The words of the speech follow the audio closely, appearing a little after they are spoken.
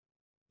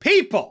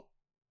People,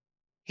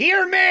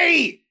 hear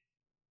me!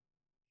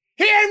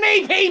 Hear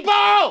me,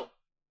 people!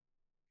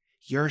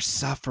 You're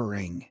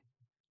suffering.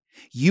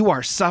 You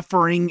are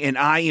suffering, and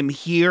I am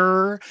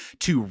here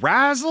to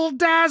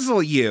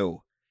razzle-dazzle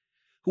you.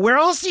 Where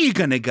else are you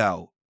gonna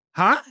go?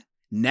 Huh?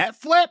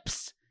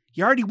 Netflix?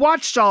 You already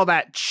watched all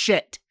that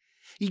shit.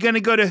 You gonna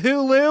go to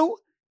Hulu?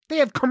 They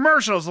have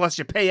commercials unless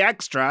you pay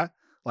extra,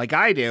 like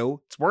I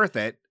do. It's worth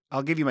it.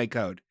 I'll give you my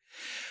code.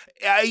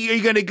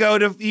 You gonna go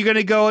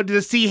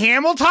to see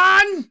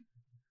Hamilton?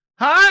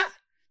 Huh?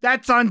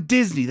 That's on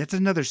Disney. That's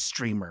another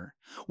streamer.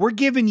 We're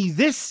giving you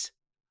this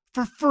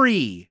for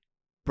free,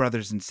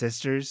 brothers and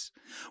sisters.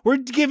 We're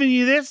giving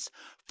you this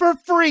for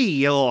free,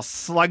 you little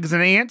slugs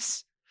and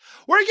ants.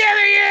 We're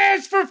giving you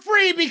this for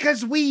free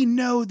because we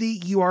know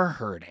that you are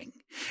hurting.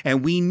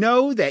 And we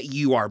know that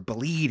you are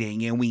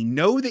bleeding, and we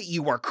know that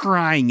you are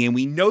crying, and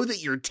we know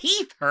that your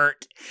teeth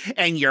hurt,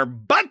 and your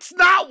butt's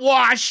not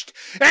washed,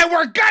 and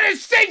we're gonna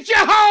send you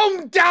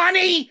home,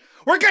 Donnie!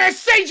 We're gonna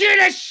send you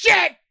to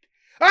shit!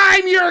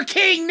 I'm your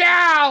king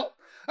now!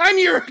 I'm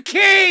your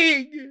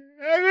king!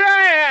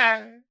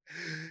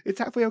 It's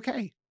halfway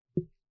okay.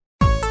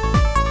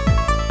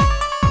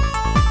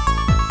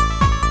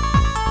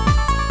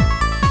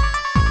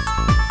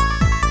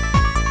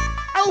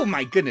 Oh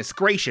my goodness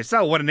gracious.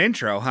 Oh, what an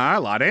intro, huh? A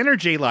lot of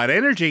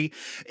energy.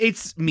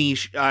 It's me.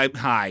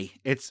 Hi.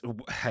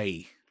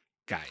 Hey,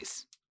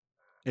 guys.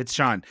 It's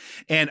Sean.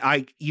 And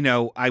I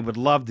would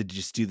love to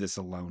just do this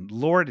alone.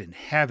 Lord in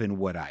heaven,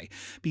 would I?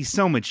 Be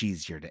so much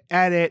easier to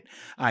edit.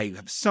 I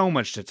have so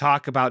much to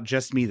talk about,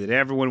 just me, that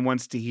everyone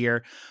wants to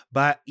hear.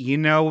 But you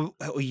know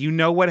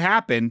what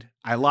happened.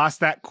 I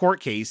lost that court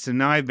case, and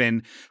now I've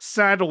been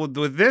saddled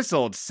with this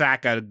old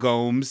sack of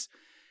gomes.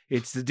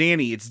 It's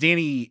Danny.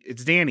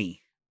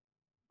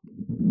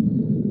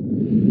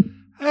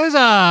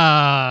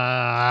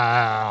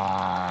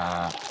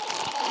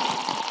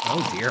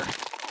 Oh dear.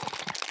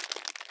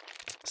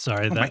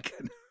 Sorry, that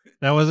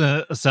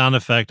wasn't a sound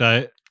effect.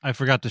 I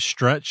forgot to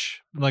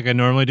stretch like I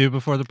normally do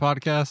before the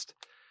podcast.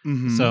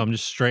 Mm-hmm. So I'm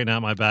just straightening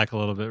out my back a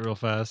little bit real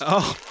fast.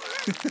 Oh.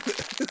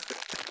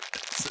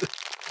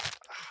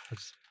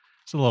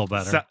 It's a little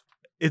better.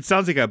 It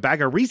sounds like a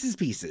bag of Reese's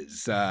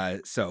Pieces.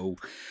 So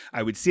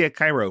I would see a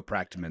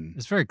chiropractor.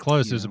 It's very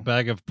close. There's a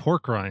bag of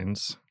pork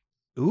rinds.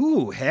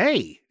 Ooh,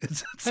 hey.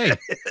 Hey.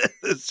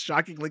 It's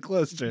shockingly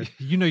close to...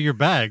 You know your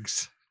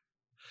bags.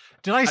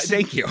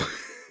 Thank you.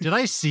 Did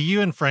I see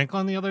you in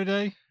Franklin the other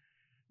day?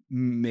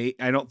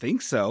 I don't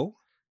think so.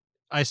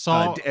 I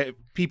saw...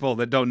 people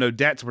that don't know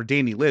that's where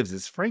Danny lives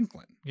is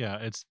Franklin. Yeah,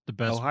 it's the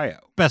best... Ohio.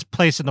 Best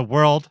place in the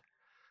world.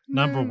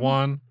 Number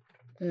one.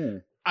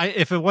 Mm.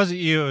 If it wasn't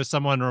you, it was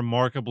someone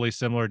remarkably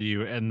similar to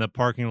you in the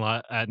parking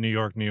lot at New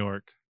York.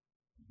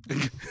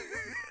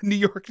 New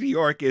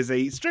York is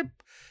a strip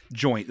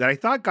joint that I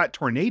thought got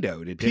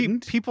tornadoed. It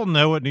didn't. People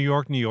know what New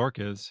York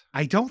is.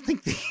 I don't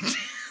think they do.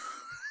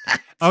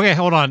 Okay,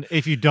 hold on.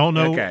 If you don't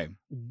know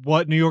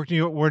what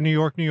where New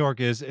York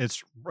is,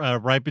 it's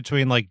right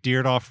between like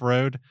Deerdorf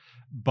Road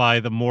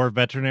by the Moore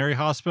Veterinary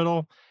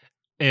Hospital,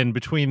 and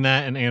between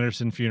that and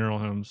Anderson Funeral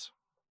Homes.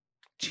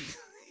 Jeez.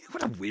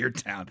 What a weird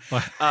town.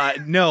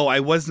 No, I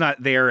was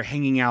not there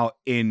hanging out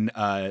in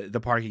the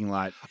parking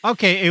lot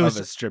of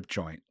a strip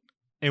joint.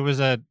 It was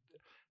a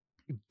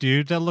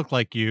dude that looked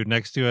like you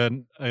next to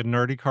a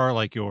nerdy car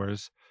like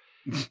yours.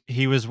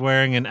 He was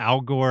wearing an Al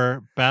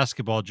Gore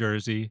basketball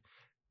jersey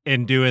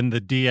and doing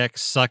the DX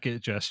suck it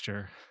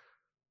gesture.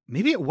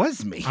 Maybe it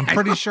was me. I'm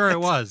pretty sure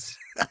it was.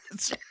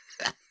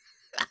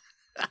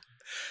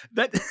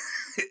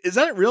 Is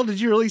that real? Did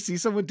you really see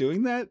someone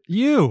doing that?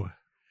 You.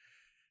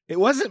 It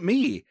wasn't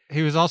me.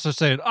 He was also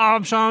saying,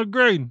 I'm Sean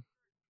Green.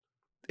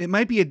 It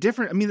might be a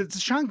different... I mean,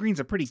 Sean Green's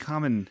a pretty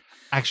common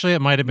Actually,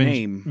 it might have been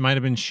name. Might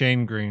have been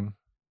Shane Green.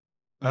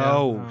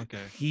 Oh, yeah. Okay.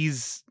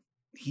 He's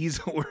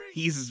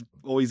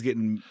always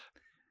getting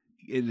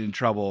in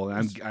trouble.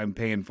 I'm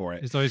paying for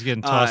it. He's always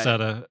getting tossed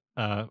out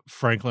of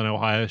Franklin,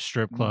 Ohio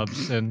strip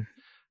clubs and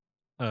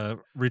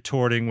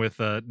retorting with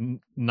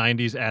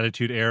 90s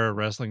Attitude Era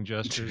wrestling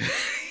gestures.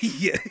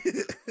 Yeah.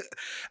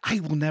 I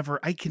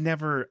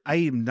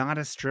am not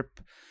a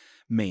strip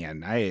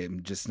man. I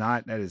am just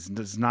not.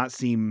 Does not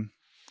seem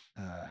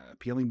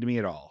appealing to me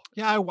at all.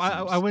 Yeah,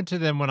 I went to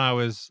them when I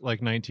was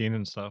like 19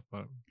 and stuff,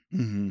 but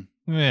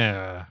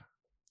yeah.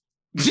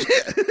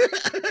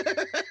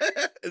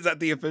 Is that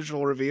the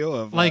official review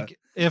of like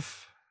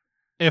if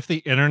the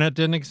internet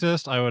didn't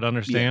exist, I would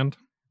understand.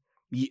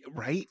 Yeah,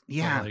 right?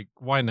 Yeah. But, like,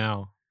 why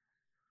now?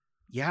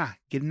 Yeah,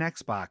 get an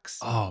Xbox.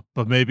 Oh,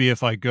 but maybe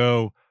if I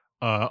go,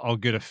 I'll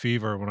get a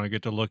fever when I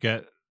get to look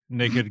at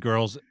naked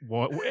girls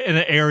in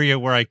an area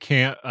where I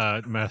can't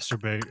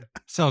masturbate.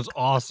 Sounds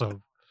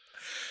awesome.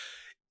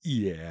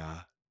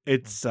 Yeah,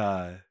 it's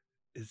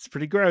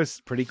pretty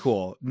gross, pretty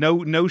cool.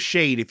 No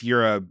shade if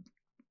you're a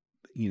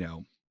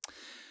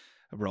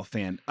real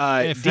fan.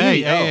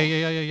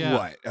 Yeah.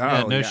 What?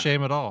 Yeah, no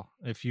shame at all.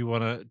 If you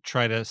want to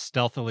try to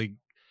stealthily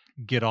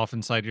get off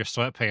inside your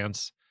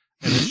sweatpants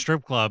in a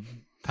strip club,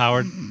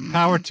 power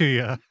to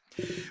you.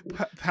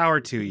 Power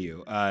to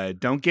you.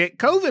 Don't get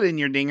COVID in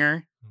your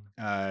dinger.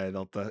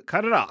 They'll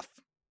cut it off.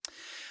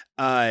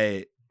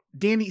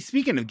 Danny,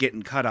 speaking of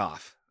getting cut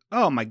off,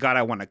 oh my God,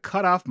 I want to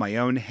cut off my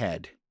own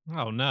head.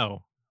 Oh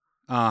no.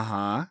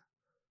 Uh-huh.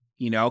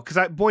 You know,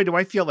 because do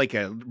I feel like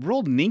a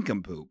real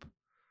nincompoop.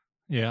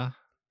 Yeah.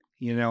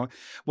 You know,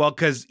 well,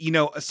 because, you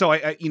know, so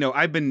I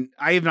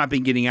have not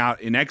been getting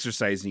out and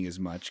exercising as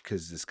much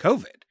because this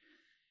COVID.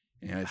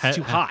 You know, it's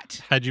too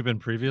hot. Had you been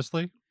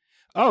previously?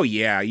 Oh,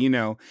 yeah, you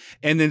know,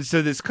 and then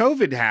so this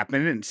COVID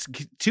happened and it's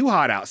too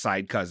hot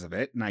outside because of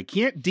it. And I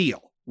can't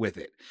deal with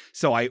it.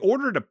 So I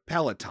ordered a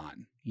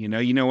Peloton, you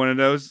know, one of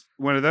those.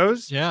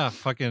 Yeah.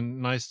 Fucking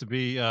nice to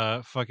be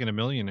fucking a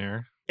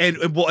millionaire. And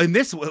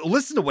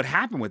listen to what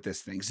happened with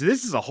this thing. So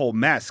this is a whole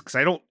mess because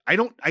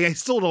I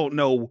still don't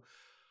know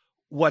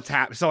what's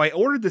happened. So I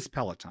ordered this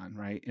Peloton,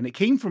 right? And it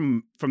came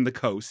from the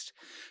coast.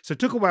 So it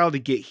took a while to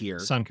get here.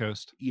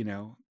 Suncoast. You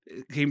know,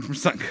 it came from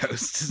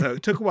Suncoast. So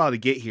it took a while to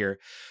get here.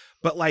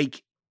 But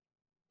like,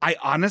 I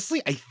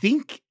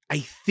think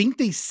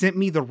they sent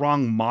me the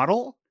wrong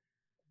model.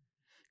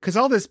 Because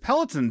all this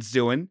Peloton's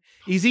doing,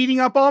 he's eating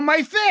up all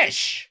my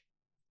fish.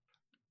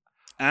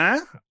 Huh?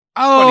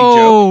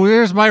 Oh,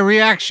 there's my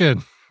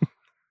reaction.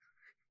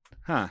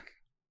 Huh.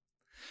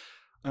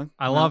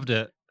 I loved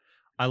it.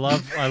 I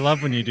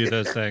love when you do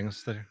those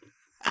things.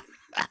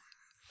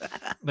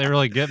 They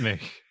really get me.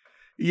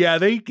 Yeah,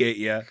 they get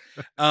you.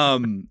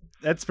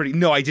 That's pretty.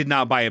 No, I did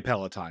not buy a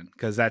Peloton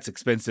because that's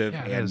expensive,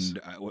 and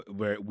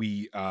where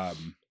we,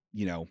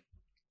 you know,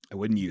 I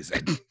wouldn't use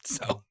it.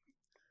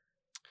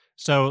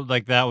 So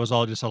like that was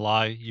all just a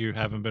lie. You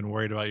haven't been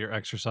worried about your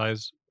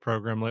exercise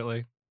program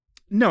lately?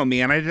 No,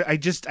 man. I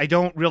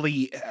don't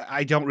really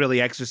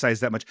exercise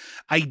that much.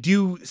 I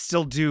do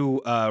still do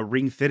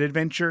Ring Fit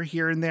Adventure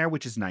here and there,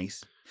 which is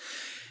nice.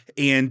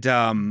 And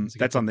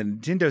that's on the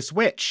Nintendo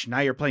Switch. Now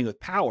you're playing with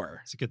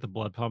power. To get the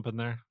blood pumping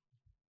there.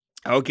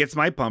 Oh, it gets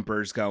my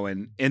pumpers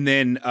going. And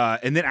then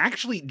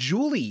actually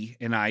Julie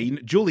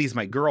and Julie's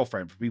my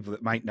girlfriend for people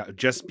that might not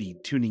just be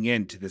tuning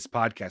in to this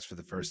podcast for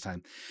the first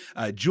time.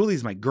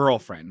 Julie's my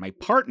girlfriend, my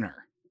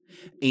partner.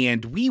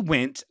 And we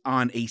went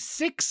on a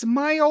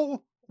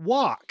 6-mile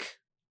walk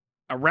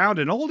around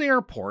an old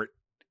airport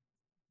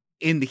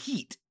in the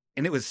heat.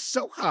 And it was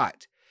so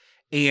hot.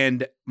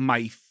 And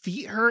my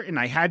feet hurt, and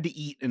I had to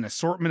eat an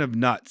assortment of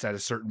nuts at a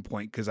certain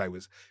point because I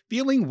was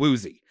feeling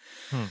woozy.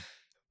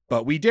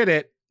 But we did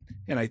it,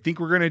 and I think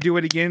we're going to do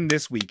it again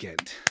this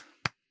weekend.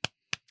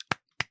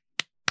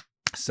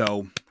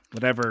 So,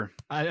 whatever.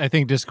 I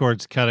think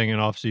Discord's cutting it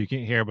off so you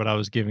can't hear, but I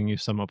was giving you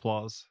some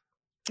applause.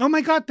 Oh my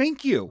God,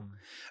 thank you.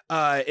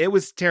 It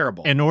was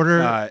terrible. In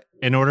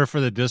order for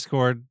the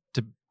Discord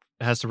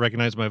has to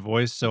recognize my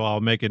voice, so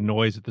I'll make a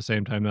noise at the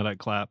same time that I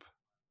clap.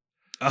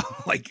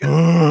 Oh, like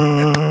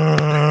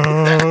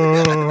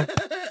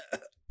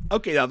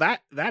okay, now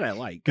that I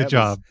like. Good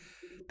job.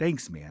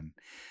 Thanks, man.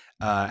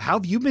 How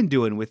have you been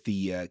doing with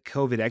the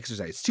COVID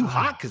exercise? It's too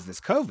hot because this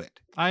COVID.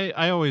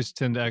 I always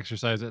tend to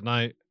exercise at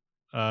night,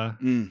 but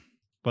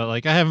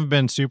like I haven't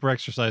been super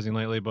exercising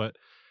lately. But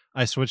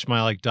I switched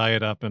my like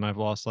diet up, and I've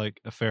lost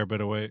like a fair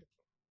bit of weight.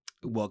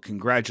 Well,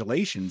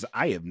 congratulations.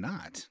 I have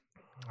not.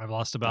 I've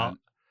lost about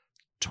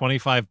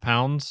 25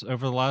 pounds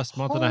over the last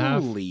month and a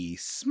half. Holy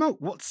smoke.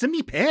 Well, send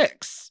me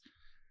pics.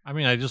 I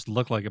mean, I just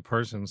look like a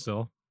person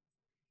still.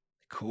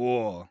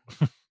 Cool.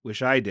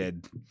 Wish I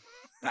did.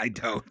 I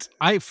don't.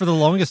 For the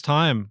longest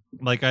time,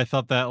 like I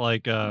thought that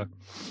like low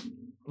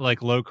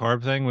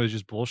carb thing was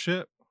just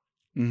bullshit.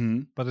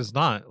 Mm-hmm. But it's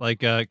not. Like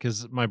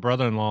because my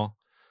brother-in-law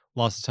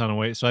lost a ton of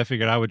weight, so I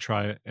figured I would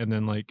try it. And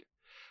then like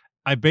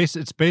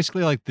it's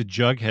basically like the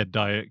Jughead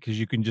diet because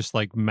you can just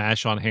like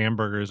mash on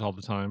hamburgers all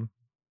the time.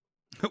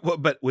 Well,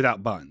 but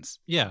without buns.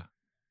 Yeah.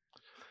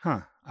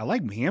 Huh. I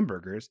like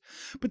hamburgers,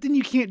 but then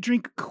you can't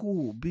drink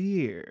cool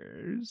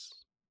beers.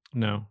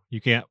 No,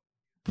 you can't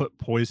put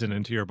poison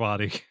into your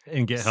body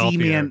and get healthier.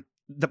 See, man,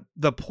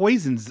 the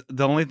poison's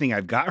the only thing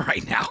I've got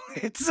right now.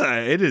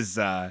 It is.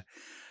 I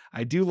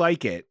do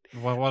like it.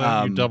 Well, why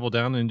don't you double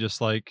down and just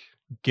like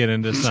get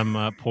into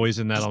some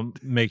poison that'll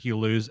make you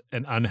lose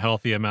an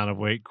unhealthy amount of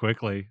weight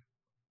quickly?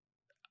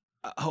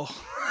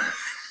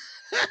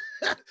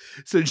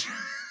 So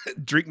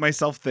drink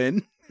myself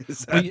thin?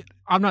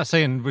 I'm not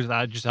saying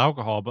without just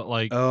alcohol, but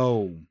like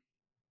a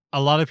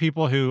lot of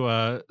people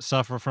who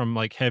suffer from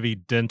like heavy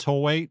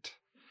dental weight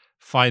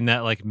find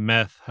that like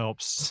meth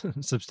helps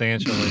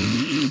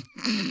substantially.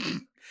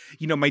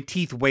 You know, my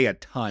teeth weigh a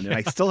ton, and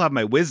I still have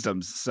my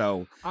wisdoms.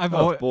 So, I've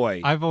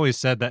always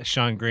said that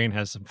Sean Green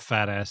has some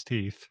fat ass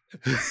teeth.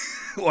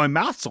 Well, my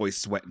mouth's always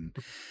sweating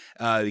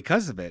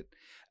because of it.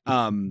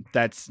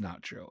 That's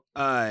not true.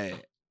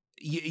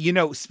 You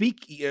know,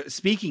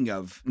 speaking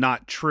of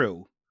not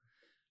true,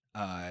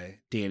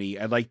 Danny,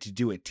 I'd like to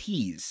do a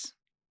tease,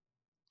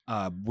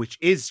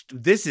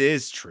 this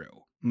is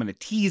true. I'm going to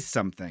tease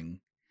something.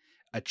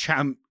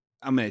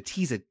 I'm going to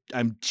tease it.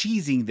 I'm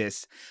cheesing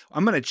this.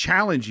 I'm going to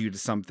challenge you to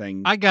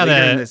something. I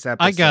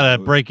gotta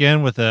break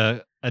in with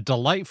a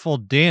delightful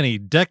Danny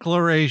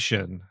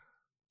declaration.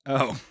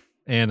 Oh,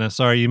 And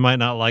sorry, you might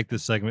not like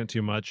this segment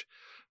too much,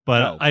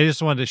 but I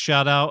just wanted to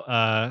shout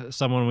out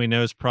someone we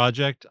know's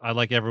project. I'd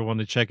like everyone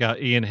to check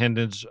out Ian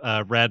Hendon's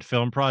rad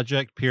film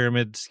project,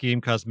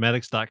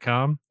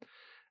 pyramidschemecosmetics.com.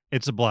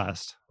 It's a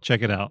blast.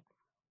 Check it out.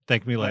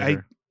 Thank me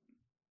later.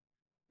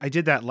 I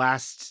did that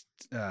last...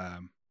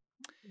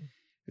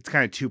 it's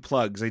kind of 2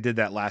 plugs. I did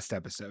that last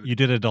episode. You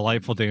did a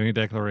delightful daily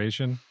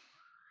declaration?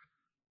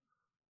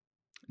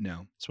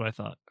 No. That's what I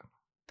thought.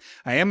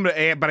 I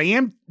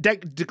am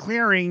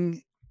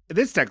declaring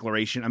this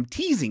declaration. I'm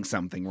teasing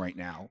something right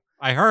now.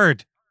 I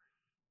heard.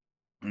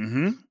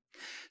 Mm-hmm.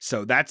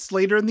 So that's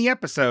later in the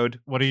episode.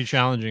 What are you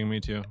challenging me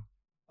to?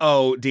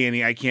 Oh,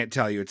 Danny, I can't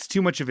tell you. It's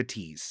too much of a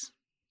tease.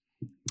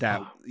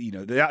 That,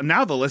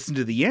 now they'll listen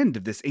to the end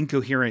of this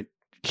incoherent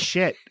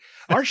shit.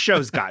 Our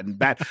show's gotten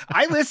bad.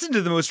 I listened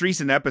to the most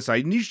recent episode. I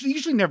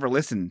usually never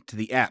listen to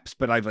the eps,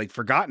 but I've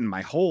forgotten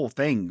my whole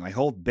thing, my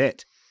whole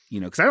bit,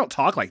 because I don't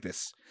talk like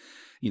this,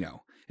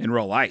 in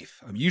real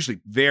life. I'm usually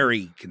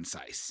very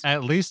concise.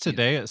 At least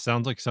today, it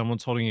sounds like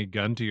someone's holding a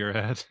gun to your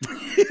head.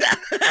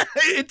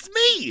 It's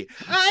me.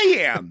 I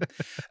am.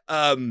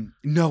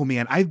 No,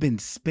 man, I've been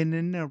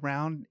spinning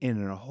around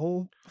in a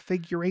whole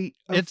figure eight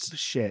of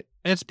shit.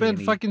 It's been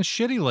fucking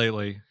shitty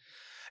lately.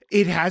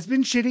 It has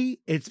been shitty.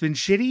 It's been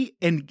shitty.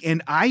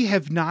 And I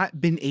have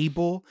not been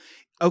able.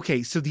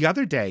 Okay. So the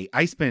other day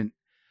I spent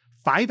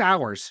 5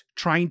 hours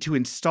trying to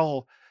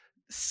install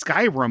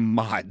Skyrim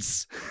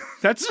mods.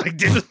 That's what I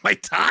did with my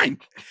time.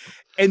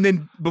 And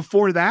then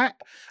before that,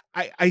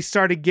 I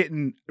started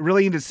getting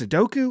really into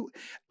Sudoku.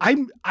 I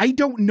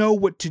don't know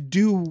what to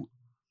do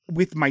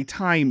with my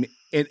time.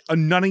 And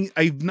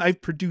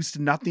I've produced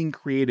nothing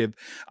creative.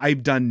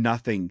 I've done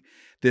nothing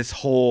this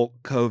whole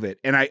COVID.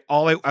 And I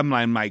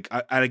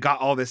got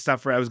all this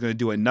stuff where I was going to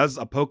do a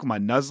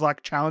Pokemon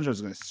Nuzlocke challenge. I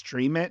was going to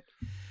stream it.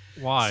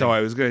 Why? So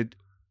I was going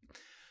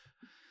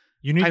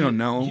to, I don't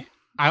know.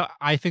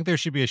 I think there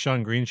should be a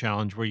Sean Green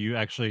challenge where you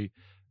actually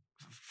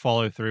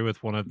follow through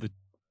with one of the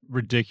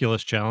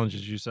ridiculous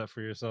challenges you set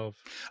for yourself.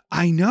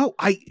 I know.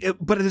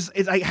 But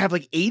I have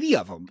 80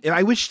 of them. And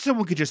I wish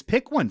someone could just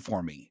pick one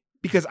for me.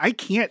 Because I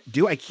can't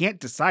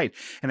decide,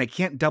 and I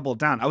can't double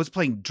down. I was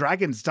playing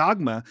Dragon's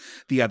Dogma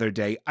the other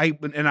day.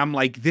 I'm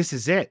like, this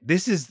is it.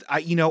 This is,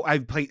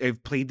 I've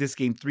played this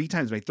game 3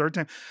 times. My 3rd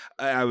time,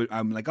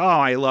 I'm like, oh,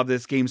 I love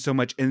this game so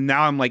much. And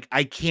now I'm like,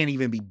 I can't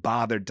even be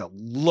bothered to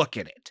look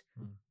at it.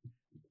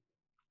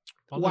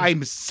 Well,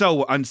 I'm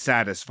so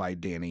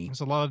unsatisfied, Danny. There's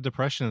a lot of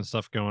depression and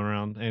stuff going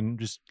around, and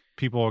just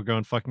people are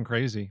going fucking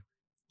crazy.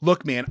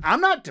 Look, man,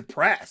 I'm not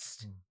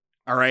depressed.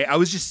 All right. I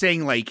was just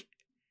saying,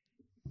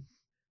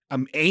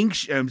 I'm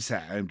anxious. I'm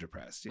sad. I'm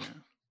depressed. Yeah.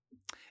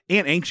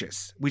 And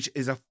anxious, which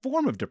is a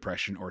form of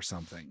depression or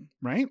something,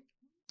 right?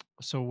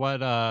 So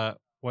what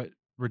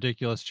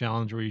ridiculous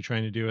challenge were you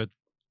trying to do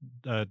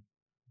at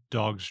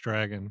Dog's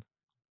Dragon?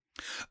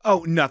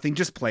 Oh, nothing.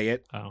 Just play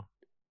it. Oh.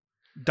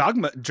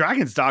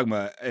 Dragon's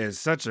Dogma is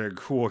such a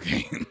cool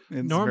game.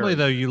 Normally,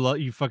 though,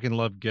 you fucking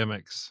love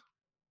gimmicks.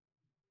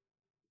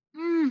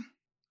 I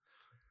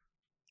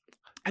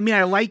mean,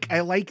 I like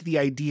the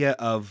idea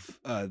of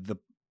the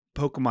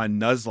Pokemon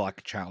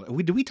Nuzlocke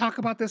challenge. Did we talk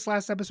about this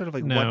last episode of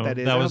what that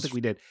is? I don't think we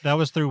did. That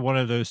was through one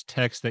of those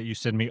texts that you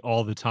send me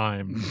all the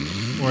time,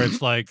 where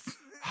it's like,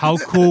 how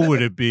cool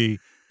would it be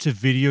to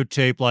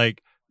videotape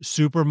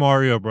Super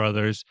Mario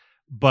Brothers,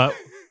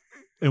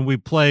 and we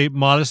play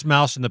Modest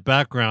Mouse in the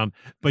background,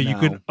 but you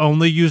can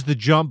only use the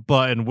jump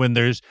button when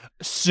there's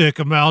sick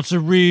amounts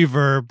of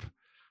reverb.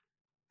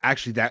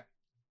 Actually,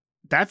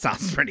 that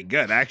sounds pretty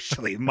good.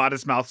 Actually,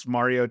 Modest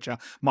Mario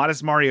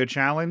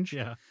Challenge.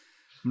 Yeah.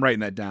 I'm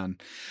writing that down.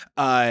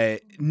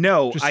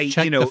 No, just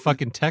check the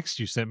fucking text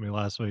you sent me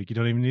last week. You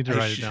don't even need to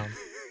write it down.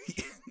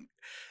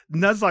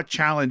 Nuzlocke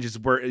challenge is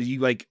where you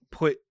make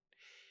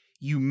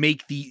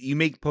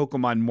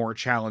Pokemon more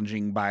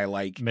challenging by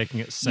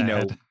making it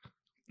sad.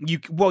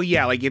 If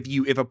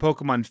a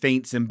Pokemon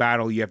faints in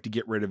battle, you have to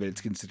get rid of it.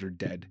 It's considered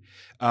dead.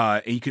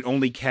 And you can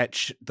only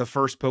catch the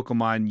first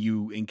Pokemon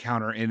you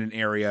encounter in an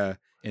area,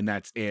 and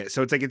that's it.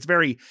 So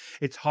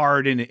it's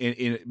hard, and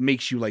it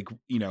makes you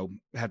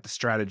have to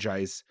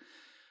strategize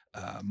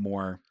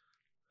more.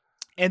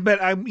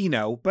 But I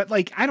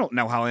don't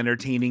know how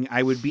entertaining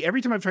I would be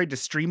every time I've tried to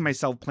stream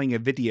myself playing a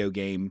video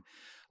game.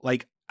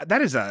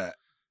 That is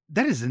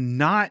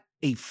not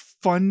a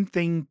fun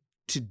thing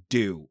to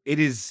do. It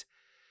is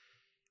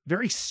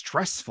very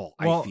stressful.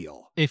 I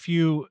feel if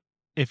you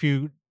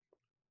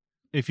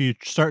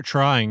start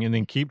trying and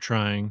then keep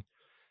trying,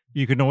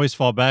 you can always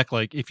fall back.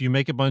 If you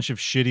make a bunch of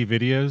shitty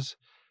videos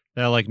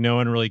that no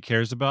one really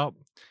cares about,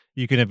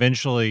 you can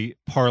eventually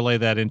parlay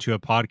that into a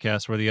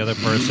podcast where the other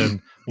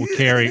person will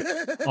carry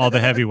all the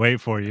heavy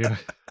weight for you.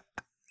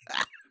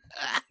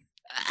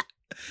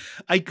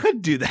 I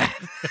could do that.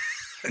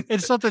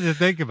 It's something to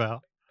think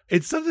about.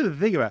 I've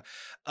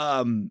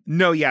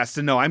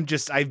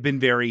been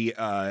very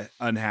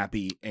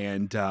unhappy,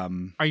 and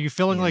are you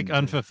feeling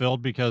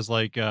unfulfilled because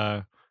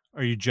are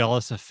you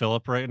jealous of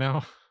Philip right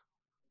now?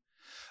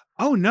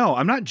 Oh no,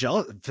 I'm not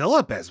jealous.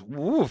 Philip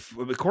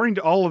according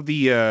to all of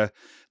the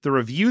the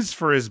reviews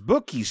for his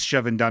book he's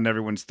shoving down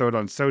everyone's throat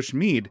on social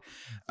media,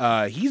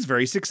 he's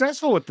very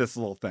successful with this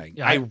little thing.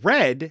 Yeah, I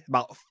read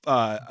about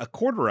a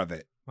quarter of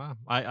it. Wow.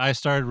 I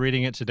started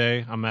reading it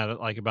today. I'm at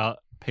like about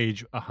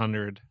page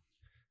 100,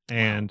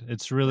 and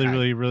it's really,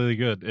 really, really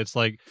good. It's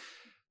like,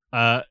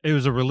 it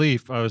was a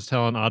relief. I was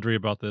telling Audrey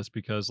about this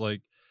because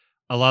like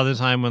a lot of the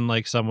time when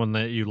like someone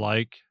that you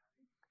like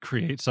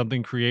create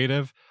something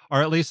creative,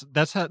 or at least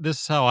this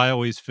is how I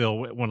always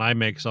feel when I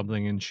make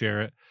something and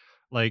share it.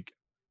 Like,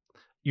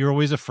 you're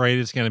always afraid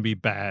it's going to be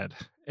bad,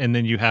 and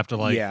then you have to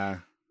like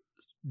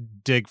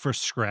dig for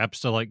scraps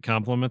to like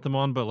compliment them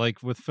on. But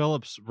like with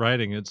Philip's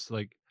writing, it's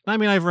like, I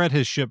mean, I've read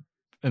his shit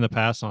in the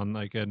past on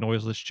like a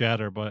Noiseless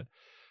Chatter, but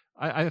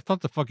I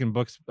thought the fucking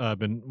book's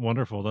been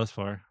wonderful thus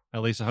far.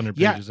 At least 100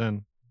 pages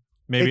in.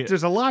 Maybe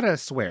there's a lot of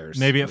swears.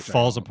 Maybe it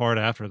falls apart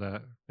after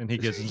that, and he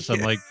gets into some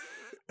like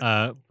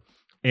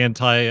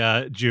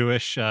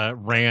anti-Jewish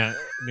rant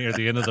near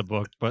the end of the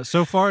book. But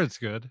so far, it's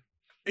good.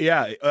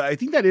 Yeah, I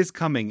think that is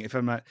coming. If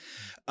I'm not,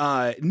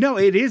 no,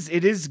 it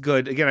is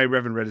good. Again, I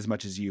haven't read as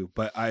much as you,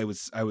 but I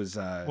was.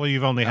 Well,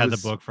 you've only had the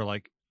book for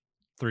like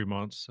 3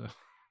 months. So.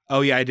 Oh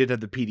yeah, I did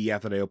have the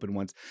PDF that I opened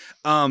once.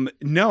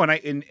 No,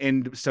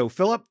 and so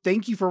Philip,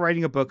 thank you for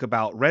writing a book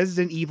about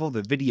Resident Evil,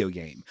 the video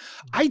game.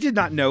 I did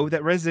not know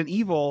that Resident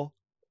Evil,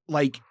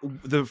 like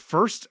the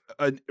first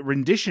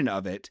rendition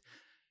of it,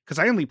 because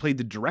I only played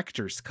the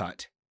director's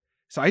cut,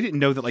 so I didn't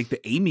know that like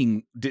the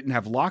aiming didn't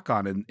have lock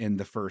on in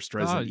the first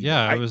Resident Evil.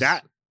 Yeah, it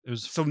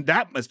was so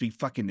that must be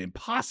fucking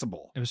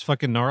impossible. It was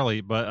fucking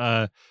gnarly,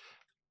 but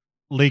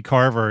Lee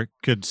Carver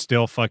could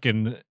still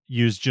fucking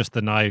use just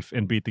the knife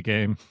and beat the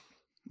game.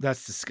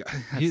 That's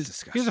disgusting.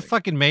 He's a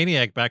fucking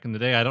maniac back in the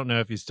day. I don't know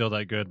if he's still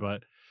that good,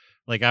 but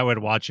like I would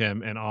watch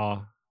him in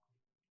awe.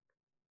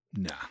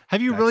 Nah.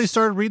 Have you really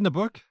started reading the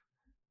book?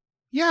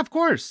 Yeah, of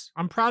course.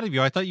 I'm proud of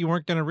you. I thought you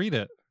weren't going to read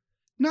it.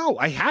 No,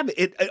 I have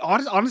it.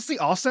 Honestly,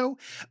 also,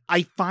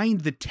 I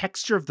find the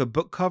texture of the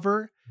book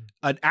cover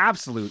an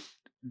absolute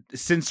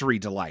sensory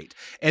delight.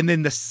 And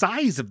then the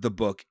size of the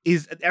book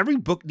is, every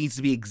book needs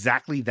to be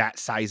exactly that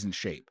size and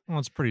shape. Well,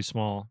 it's pretty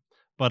small,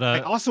 but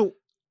I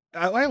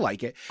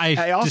like it.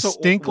 I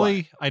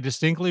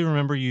distinctly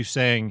remember you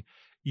saying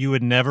you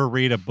would never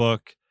read a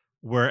book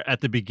where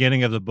at the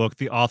beginning of the book,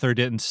 the author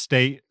didn't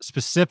state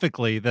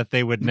specifically that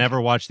they would never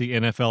watch the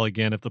NFL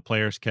again if the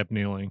players kept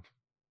kneeling.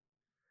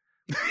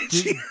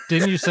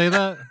 Didn't you say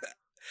that?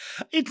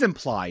 It's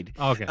implied.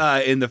 Okay.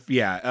 And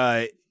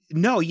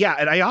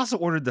I also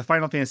ordered the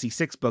Final Fantasy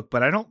VI book,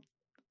 but I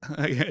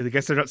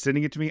guess they're not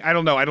sending it to me. I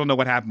don't know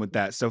what happened with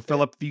that. So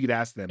Philip, if you could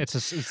ask them. It's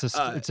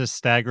a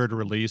staggered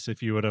release.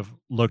 If you would have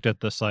looked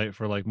at the site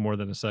for like more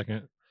than a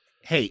second.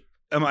 Hey,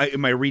 am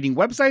I reading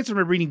websites or am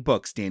I reading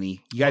books,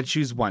 Danny? You got to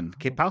choose one.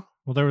 Okay, pal?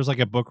 Well, there was like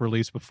a book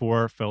release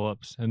before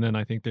Phillips, and then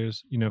I think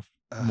there's,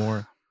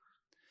 more.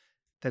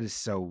 That is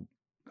so.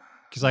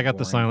 Because I got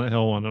the Silent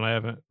Hill one and I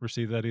haven't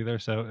received that either.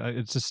 So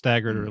it's a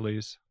staggered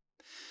release.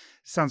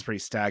 Sounds pretty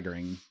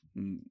staggering.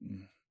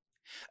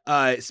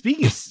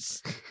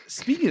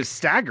 Speaking of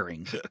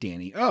staggering,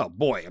 Danny. Oh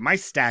boy, am I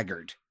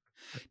staggered.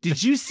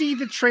 Did you see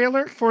the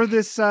trailer for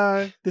this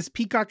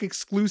Peacock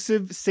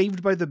exclusive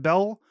Saved by the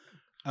Bell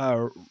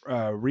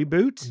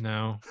reboot?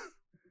 No.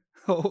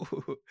 Oh,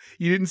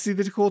 you didn't see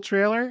the cool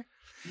trailer?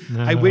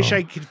 No. I wish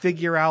I could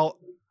figure out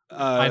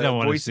I don't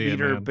want voice to see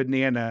meter it,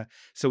 banana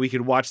so we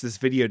could watch this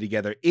video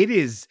together.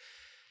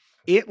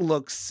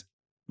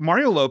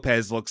 Mario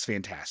Lopez looks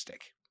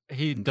fantastic.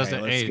 He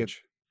doesn't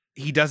age.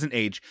 He doesn't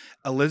age.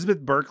 Elizabeth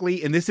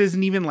Berkley, and this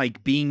isn't even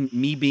like being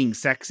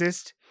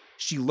sexist.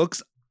 She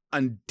looks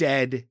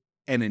undead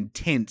and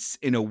intense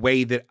in a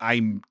way that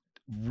I'm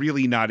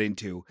really not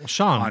into. Well,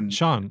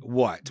 Sean.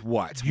 What?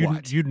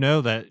 You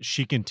know that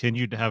she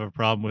continued to have a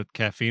problem with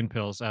caffeine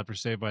pills after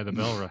Saved by the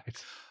Bell,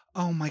 right?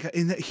 Oh my God.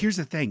 And here's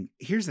the thing,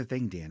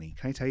 Danny.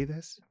 Can I tell you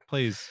this?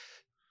 Please.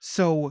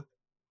 So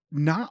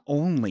not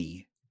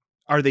only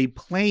are they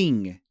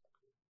playing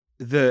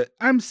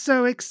I'm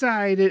so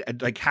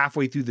excited, like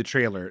halfway through the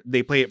trailer,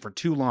 they play it for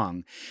too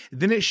long.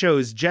 Then it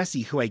shows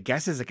Jessie, who I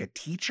guess is like a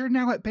teacher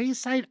now at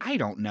Bayside. I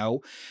don't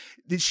know.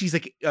 She's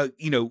like,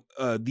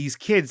 these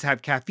kids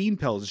have caffeine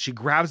pills. She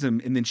grabs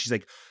them and then she's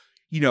like,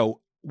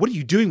 what are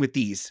you doing with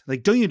these?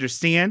 Like, don't you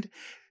understand?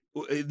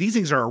 These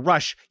things are a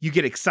rush. You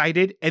get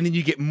excited and then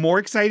you get more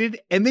excited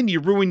and then you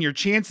ruin your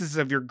chances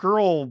of your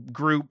girl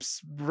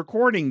group's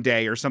recording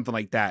day or something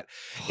like that.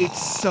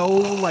 It's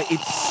so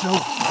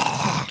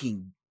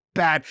fucking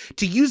bad.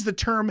 To use the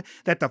term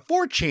that the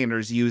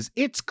 4chaners use,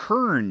 it's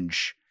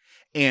cringe.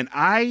 And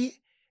I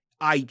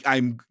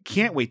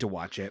can't wait to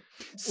watch it.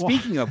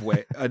 Speaking of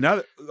which,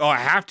 I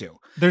have to.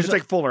 It's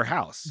like Fuller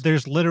House.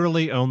 There's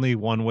literally only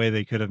one way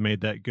they could have made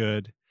that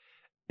good,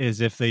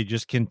 is if they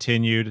just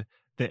continued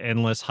the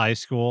endless high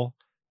school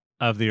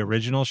of the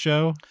original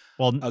show.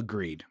 Well,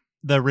 agreed.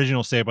 The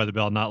original Saved by the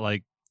Bell, not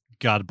like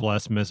God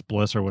Bless Miss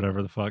Bliss or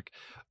whatever the fuck,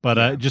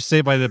 but just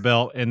Saved by the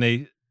Bell, and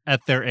they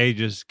at their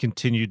ages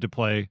continued to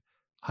play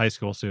high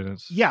school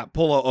students. Yeah,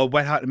 pull a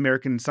Wet Hot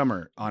American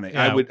Summer on it.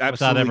 Yeah, I would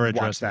absolutely ever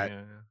watch that.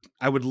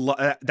 I would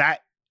love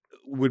that.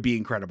 would be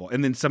incredible.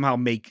 And then somehow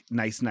make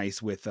nice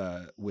with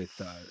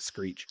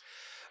Screech.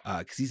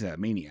 Because he's a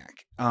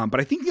maniac. But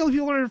I think the only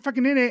people that are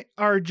fucking in it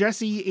are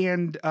Jesse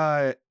and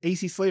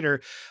AC Slater.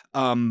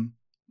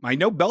 I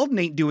know Belden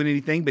ain't doing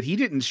anything, but he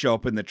didn't show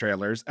up in the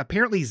trailers.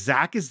 Apparently,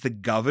 Zach is the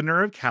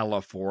governor of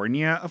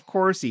California. Of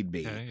course he'd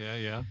be.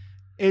 Okay, yeah.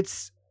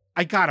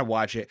 I gotta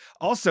watch it.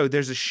 Also,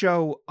 there's a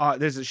show on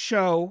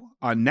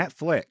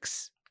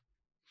Netflix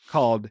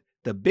called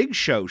The Big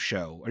Show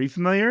Show. Are you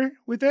familiar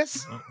with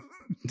this,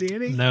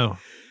 Danny? No.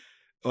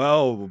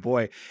 Oh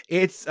boy,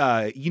 it's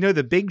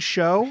The Big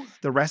Show,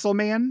 the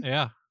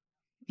WrestleMan.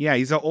 Yeah,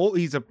 he's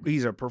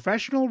a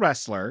professional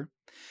wrestler.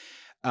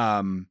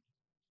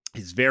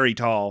 He's very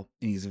tall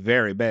and he's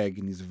very big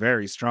and he's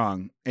very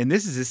strong. And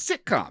this is a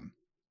sitcom,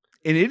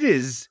 and it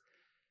is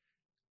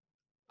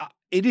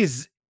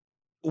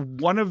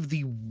one of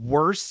the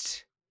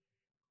worst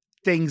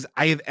things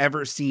I have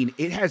ever seen.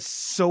 It has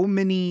so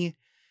many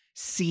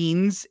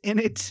scenes in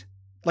it.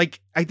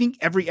 Like, I think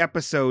every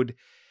episode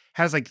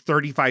has like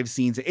 35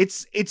 scenes.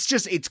 It's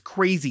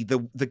crazy.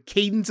 The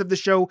cadence of the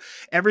show,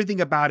 everything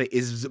about it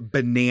is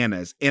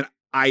bananas. And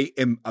I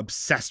am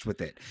obsessed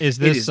with it.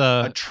 It is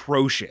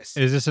atrocious.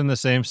 Is this in the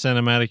same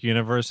cinematic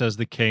universe as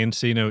the Kane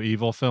See No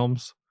Evil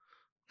films?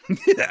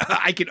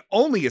 I can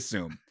only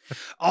assume.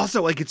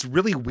 Also, like, it's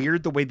really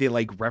weird the way they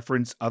like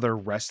reference other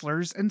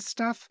wrestlers and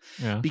stuff.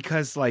 Yeah.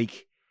 Because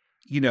like,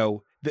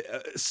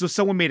 so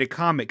someone made a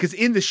comment because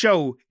in the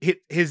show,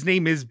 his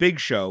name is Big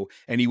Show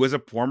and he was a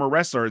former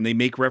wrestler, and they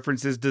make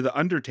references to the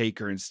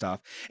Undertaker and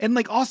stuff. And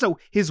like, also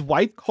his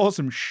wife calls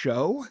him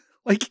Show,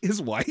 like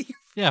his wife.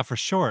 Yeah, for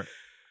short.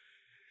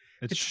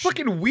 It's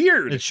fucking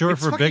weird. It's short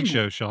for Big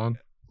Show, Sean.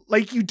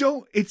 Like,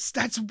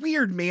 that's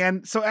weird,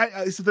 man. So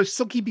they're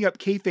still keeping up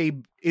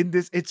kayfabe in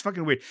this. It's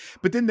fucking weird.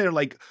 But then they're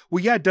like,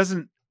 well, yeah,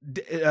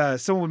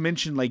 someone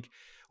mentioned like,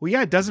 well,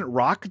 yeah, doesn't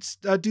Rock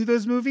do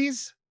those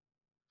movies?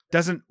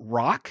 Doesn't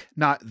Rock,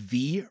 not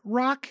The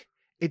Rock?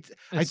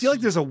 I feel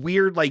like there's a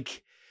weird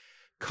like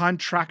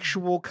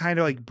contractual kind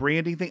of like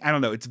branding thing. I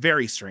don't know. It's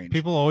very strange.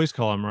 People always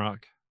call him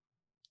Rock.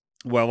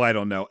 Well, I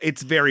don't know.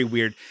 It's very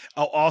weird.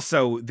 Oh,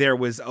 also there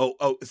was,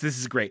 this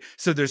is great.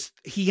 So this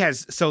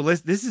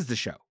is the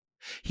show.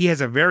 He has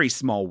a very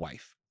small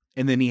wife,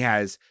 and then he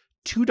has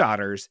 2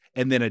 daughters,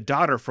 and then a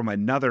daughter from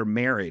another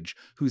marriage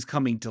who's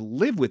coming to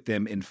live with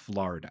them in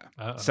Florida.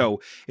 Uh-oh.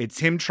 So it's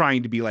him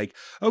trying to be like,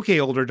 okay,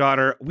 older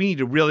daughter, we need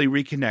to really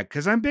reconnect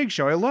because I'm Big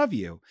Show. I love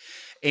you.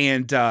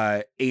 And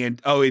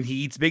he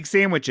eats big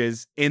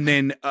sandwiches. And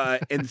then,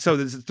 and so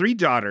there's 3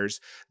 daughters.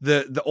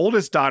 The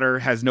oldest daughter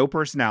has no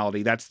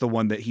personality. That's the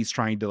one that he's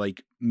trying to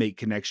like make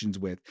connections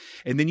with.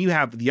 And then you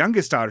have the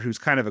youngest daughter who's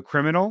kind of a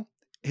criminal,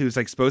 who's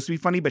like supposed to be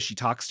funny, but she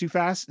talks too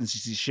fast and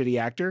she's a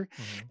shitty actor.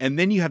 Mm-hmm. And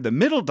then you have the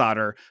middle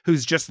daughter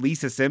who's just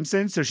Lisa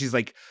Simpson. So she's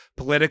like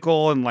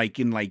political and like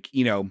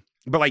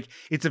but like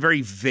it's a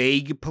very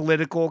vague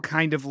political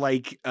kind of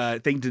like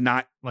thing to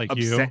not like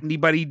upset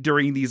anybody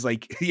during these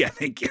like,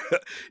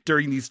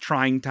 during these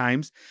trying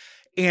times.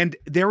 And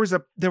there was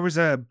a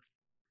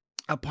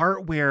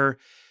part where,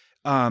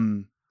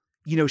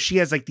 she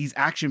has like these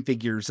action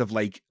figures of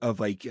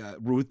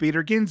Ruth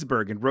Bader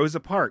Ginsburg and Rosa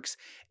Parks.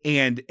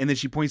 And then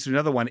she points to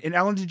another one and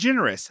Ellen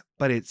DeGeneres,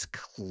 but it's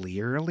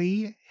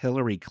clearly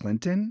Hillary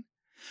Clinton,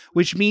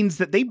 which means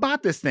that they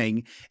bought this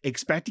thing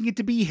expecting it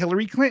to be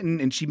Hillary Clinton.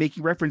 And she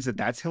making reference that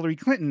that's Hillary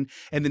Clinton.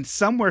 And then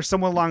someone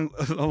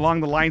along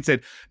the line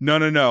said,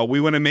 no,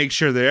 we want to make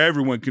sure that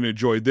everyone can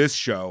enjoy this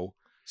show.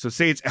 So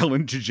say it's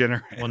Ellen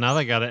DeGeneres. Well, now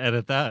they got to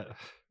edit that.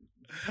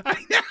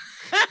 I know.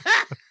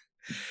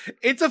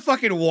 It's a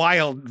fucking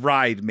wild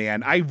ride,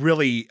 man. I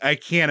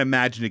can't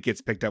imagine it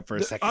gets picked up for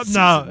a second season.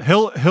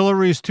 No,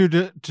 Hillary's too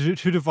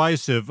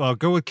divisive.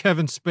 Go with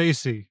Kevin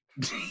Spacey.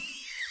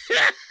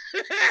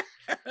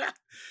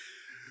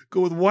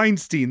 Go with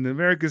Weinstein,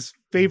 America's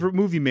favorite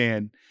movie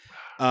man.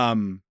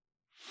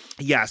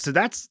 Yeah, so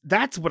that's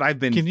what I've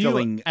been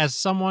feeling. You, as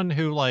someone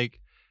who like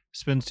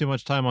spends too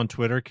much time on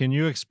Twitter, can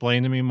you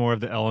explain to me more of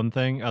the Ellen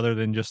thing other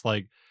than just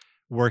like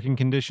working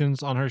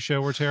conditions on her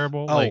show were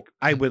terrible? Oh, like,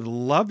 I would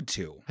love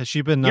to. Has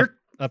she been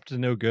up to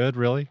no good,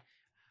 really?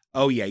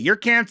 Oh yeah, you're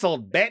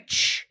canceled,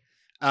 bitch.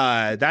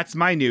 That's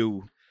my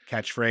new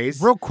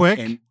catchphrase. Real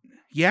quick.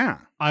 Yeah.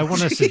 I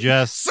want to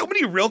suggest so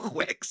many real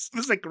quicks.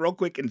 This is like real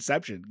quick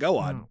Inception. Go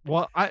on.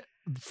 Well,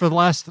 for the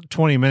last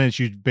 20 minutes,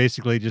 you've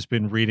basically just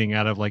been reading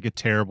out of like a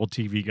terrible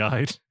TV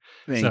guide.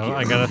 Thank you.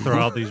 I got to throw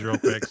out these real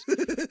quicks.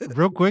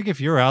 Real quick, if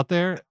you're out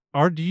there,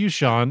 or do you,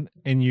 Sean,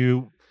 and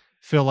you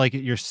feel like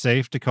you're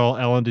safe to call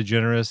Ellen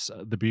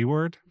DeGeneres the B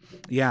word?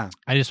 Yeah.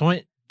 I just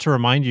want to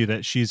remind you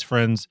that she's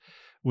friends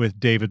with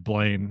David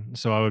Blaine,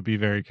 so I would be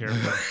very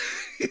careful.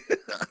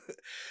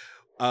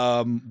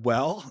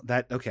 Well,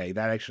 that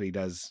actually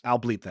does. I'll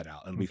bleep that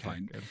out. It'll be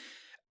fine.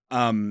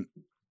 Good.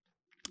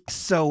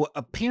 So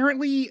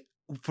apparently,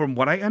 from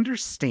what I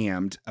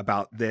understand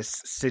about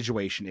this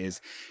situation is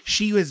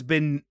she has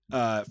been,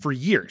 for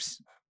years,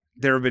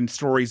 there have been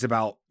stories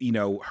about,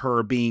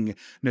 her being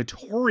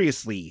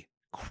notoriously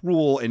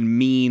cruel and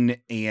mean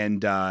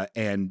and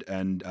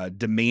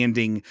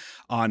demanding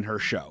on her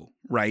show,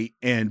 right?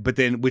 But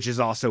then, which is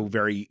also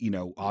very,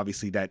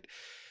 obviously that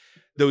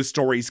those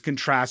stories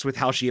contrast with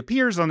how she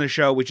appears on the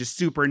show, which is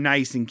super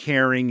nice and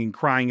caring and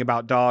crying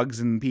about dogs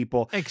and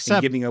people and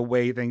giving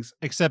away things.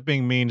 Except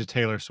being mean to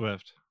Taylor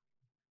Swift.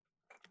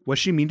 Was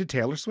she mean to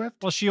Taylor Swift?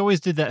 Well, she always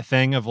did that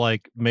thing of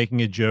like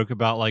making a joke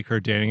about like her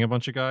dating a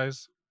bunch of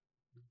guys.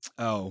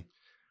 Oh.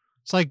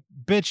 It's like,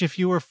 bitch, if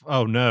you were...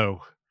 Oh,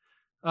 no.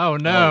 Oh,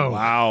 no. Oh,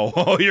 wow.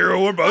 Oh,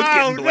 we're both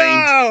getting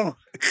blamed.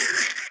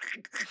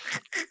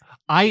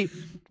 No.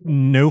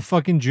 No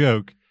fucking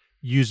joke,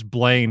 used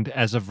blamed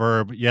as a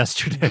verb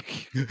yesterday.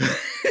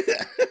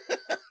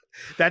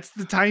 That's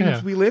the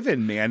times we live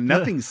in, man.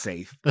 Nothing's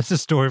safe. That's a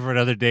story for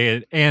another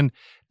day. And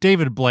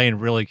David Blaine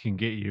really can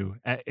get you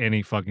at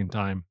any fucking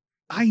time.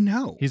 I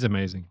know. He's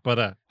amazing. But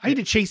I had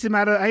to chase him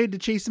out of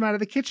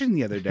the kitchen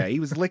the other day.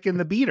 He was licking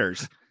the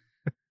beaters.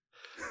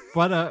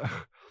 But I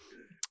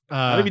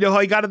don't even know how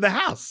he got in the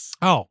house.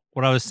 Oh,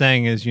 what I was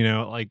saying is,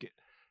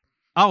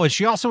 and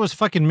she also was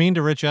fucking mean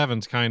to Rich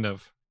Evans, kind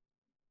of.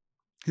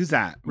 Who's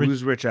that?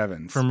 Who's Rich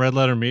Evans? From Red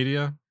Letter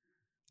Media.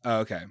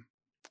 Oh, okay.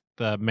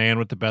 The man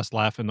with the best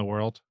laugh in the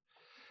world.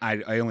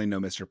 I only know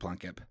Mr.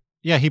 Plunkett.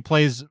 Yeah, he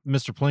plays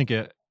Mr.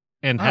 Plunkett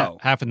and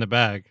Half in the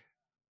Bag.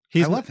 I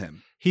love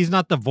him. He's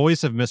not the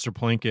voice of Mr.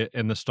 Plunkett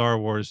in the Star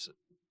Wars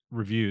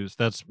reviews.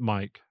 That's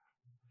Mike.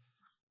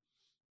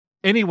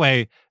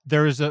 Anyway,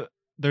 there's a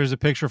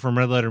picture from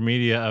Red Letter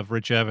Media of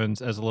Rich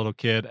Evans as a little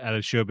kid at a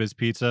Showbiz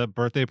Pizza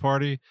birthday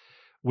party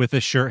with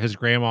a shirt his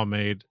grandma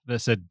made that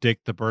said "Dick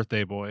the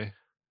Birthday Boy,"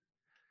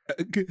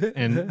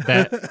 and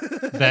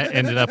that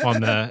ended up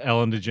on the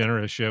Ellen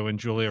DeGeneres show, and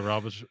Julia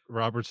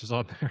Roberts was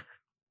on there.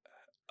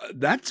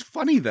 That's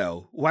funny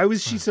though. Why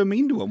was she so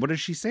mean to him? What did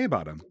she say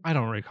about him? I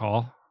don't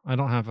recall. I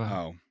don't have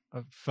a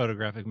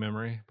photographic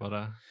memory,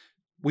 but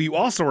Well, you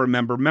also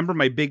remember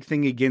my big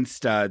thing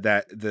against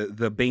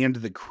the band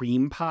The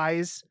Cream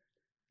Pies,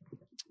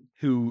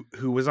 who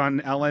was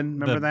on Ellen.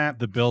 Remember that?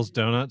 The Bill's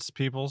Donuts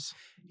peoples?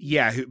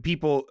 Yeah,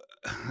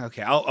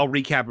 okay, I'll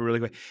recap it really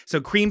quick.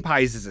 So Cream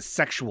Pies is a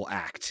sexual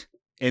act.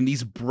 And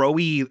these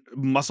broy,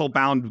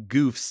 muscle-bound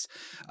goofs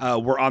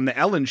were on the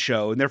Ellen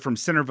show, and they're from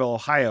Centerville,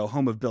 Ohio,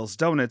 home of Bill's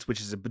Donuts,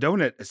 which is a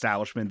donut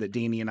establishment that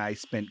Danny and I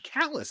spent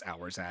countless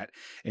hours at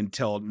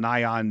until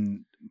nigh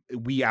on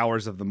wee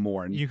hours of the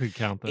morn. You could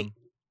count them.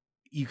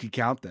 You could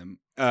count them.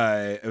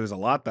 It was a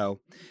lot though.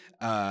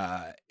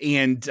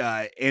 And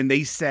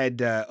they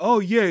said, oh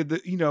yeah,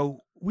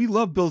 we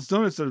love Bill's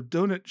Donuts, a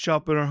donut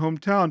shop in our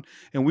hometown,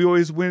 and we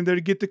always went there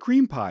to get the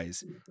cream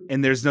pies.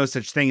 And there's no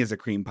such thing as a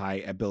cream pie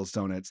at Bill's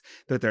Donuts.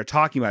 That they're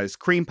talking about is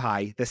cream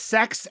pie, the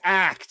sex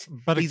act.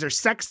 But these are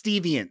sex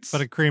deviants.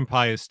 But a cream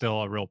pie is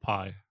still a real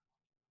pie.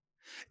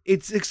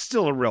 It's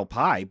still a real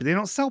pie, but they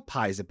don't sell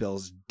pies at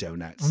Bill's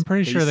Donuts. I'm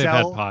pretty sure they've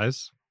had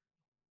pies.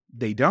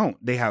 They don't.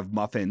 They have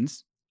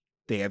muffins.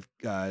 They have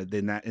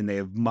they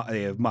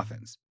have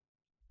muffins,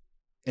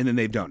 and then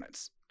they have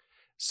donuts.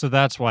 So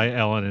that's why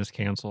Ellen is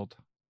canceled.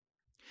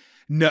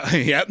 No,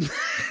 yep,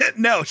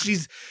 no.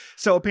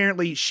 So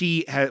apparently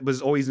she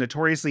was always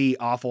notoriously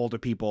awful to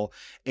people,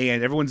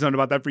 and everyone's known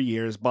about that for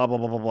years. Blah blah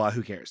blah blah blah.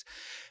 Who cares?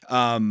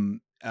 But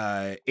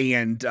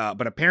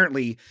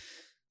apparently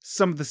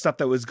some of the stuff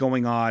that was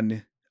going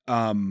on,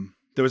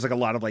 there was like a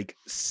lot of like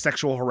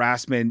sexual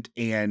harassment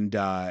and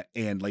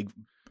like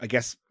I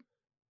guess.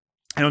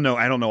 I don't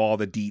know all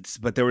the deets,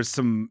 but there was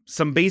some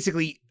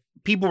basically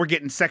people were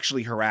getting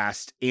sexually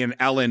harassed, and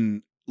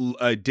Ellen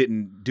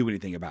didn't do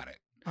anything about it.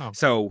 Oh.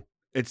 So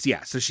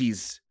so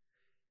she's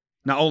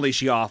not only is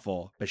she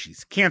awful, but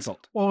she's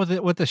canceled. Well,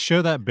 with the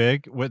show that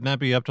big, wouldn't that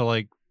be up to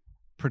like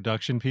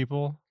production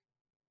people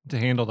to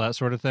handle that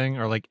sort of thing,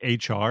 or like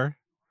HR?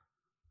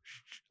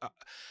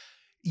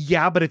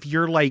 Yeah, but if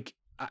you're like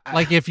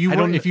if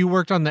you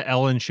worked on the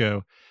Ellen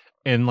show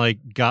and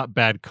like got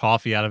bad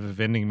coffee out of a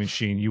vending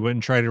machine, you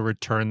wouldn't try to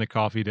return the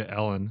coffee to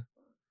Ellen.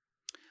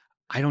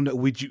 I don't know.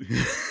 Would you?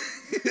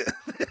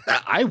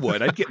 I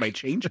would. I'd get my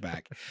change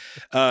back.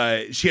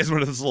 She has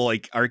one of those little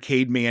like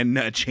arcade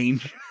man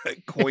change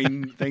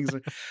coin things.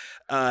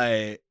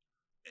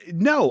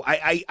 No,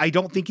 I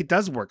don't think it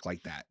does work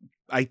like that.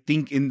 I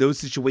think in those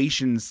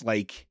situations,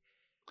 like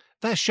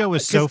that show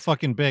is so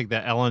fucking big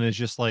that Ellen is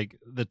just like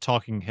the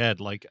talking head,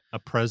 like a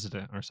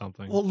president or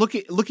something. Well, look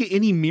at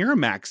any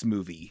Miramax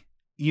movie.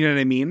 You know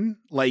what I mean?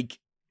 Like,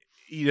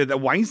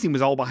 that Weinstein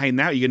was all behind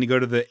that. You're going to go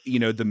to the,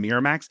 the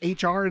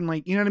Miramax HR and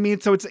like, you know what I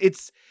mean? So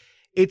it's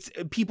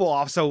people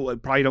also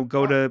probably don't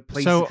go to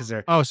places because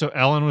they're. Oh, so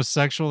Ellen was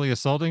sexually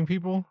assaulting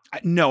people?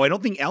 No, I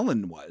don't think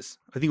Ellen was.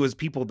 I think it was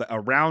people that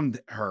around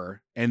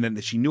her and then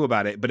that she knew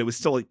about it, but it was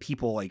still like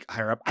people like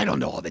higher up. I don't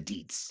know all the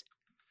deets.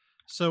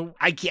 So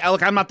I can't,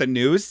 look, I'm not the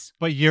news.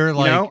 But you're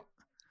like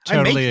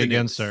totally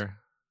against her.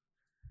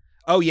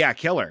 Oh yeah.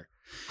 Kill her.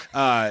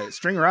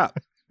 String her up,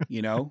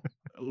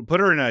 put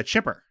her in a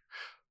chipper.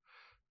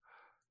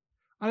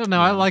 I don't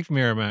know. I like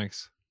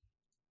Miramax.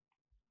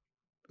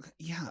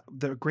 Yeah,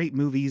 they're great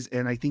movies,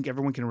 and I think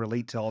everyone can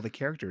relate to all the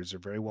characters. They're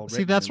very well written.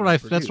 See, that's what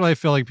I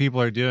feel like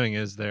people are doing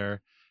is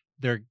they're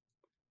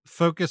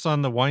focus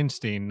on the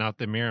Weinstein, not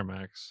the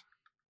Miramax.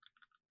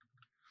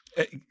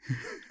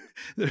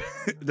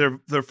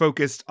 They're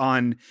focused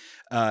on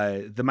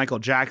the Michael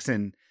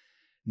Jackson,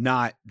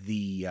 not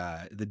the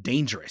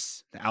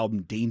Dangerous, the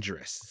album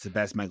Dangerous. It's the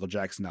best Michael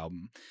Jackson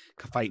album.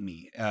 Fight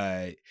me.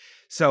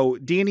 So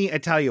Danny, I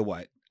tell you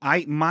what,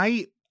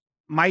 my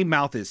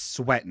mouth is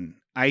sweating.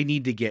 I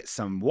need to get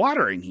some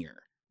water in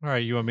here. All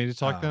right, you want me to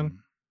talk then?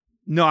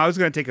 No, I was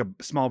going to take a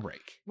small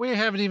break. We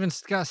haven't even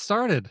got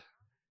started.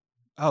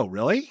 Oh,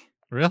 really?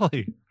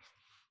 Really?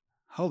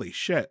 Holy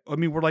shit. I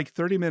mean, we're like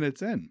 30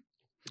 minutes in.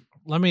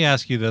 Let me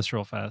ask you this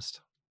real fast.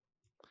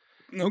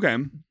 Okay.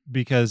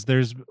 Because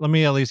let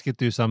me at least get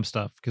through some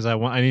stuff because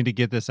I need to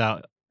get this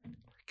out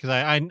because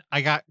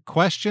I got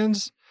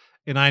questions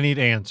and I need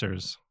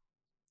answers.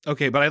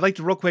 Okay, but I'd like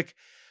to real quick,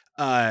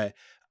 I'm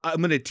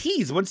going to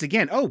tease once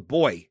again. Oh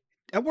boy,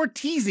 we're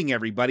teasing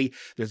everybody.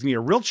 There's going to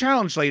be a real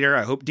challenge later.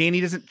 I hope Danny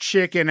doesn't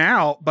chicken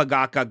out.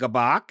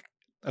 Bagaka.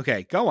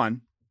 Okay, go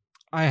on.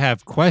 I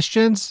have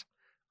questions.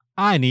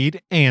 I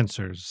need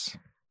answers.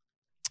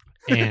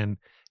 And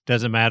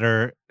doesn't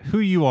matter who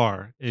you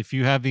are. If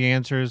you have the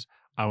answers,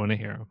 I want to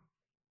hear them.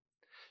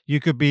 You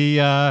could be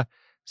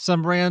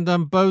some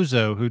random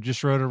bozo who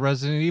just wrote a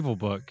Resident Evil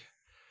book.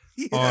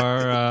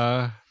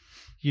 Yeah. Or,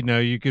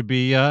 you could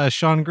be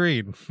Sean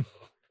Green.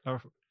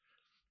 Or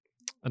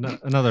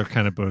another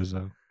kind of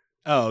bozo.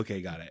 Oh,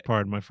 okay, got it.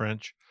 Pardon my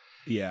French.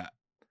 Yeah.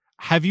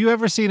 Have you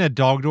ever seen a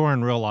dog door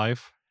in real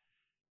life?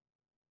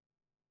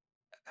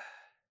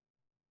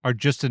 Or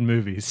just in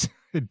movies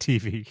and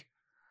TV?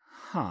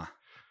 Huh.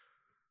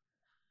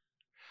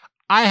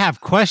 I have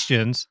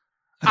questions.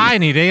 I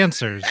need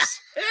answers.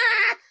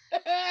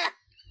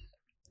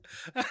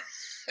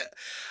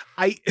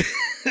 I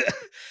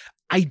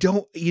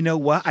don't, you know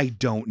what? I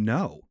don't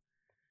know.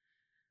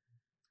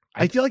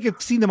 I feel like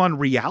I've seen them on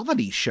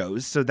reality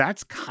shows, so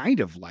that's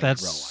kind of like real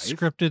life. That's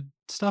scripted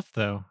stuff,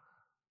 though.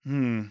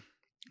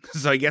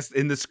 So I guess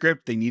in the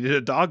script, they needed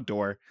a dog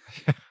door.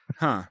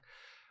 Huh.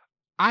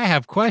 I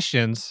have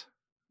questions.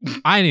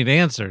 I need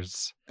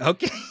answers.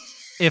 Okay.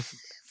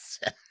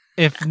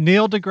 If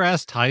Neil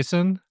deGrasse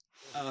Tyson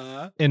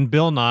and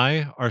Bill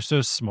Nye are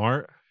so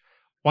smart,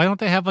 why don't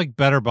they have like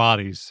better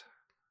bodies?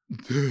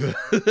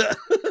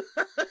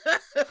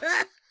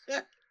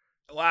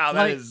 Wow,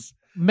 that is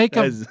make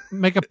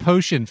a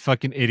potion,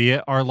 fucking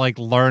idiot, or like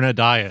learn a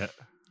diet.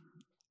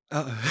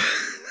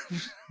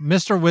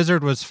 Mr.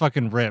 Wizard was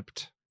fucking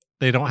ripped.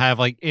 They don't have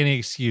like any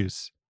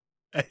excuse.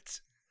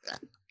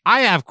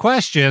 I have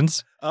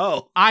questions.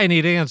 Oh, I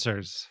need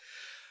answers.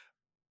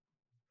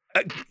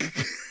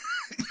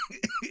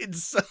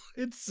 It's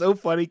so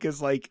funny because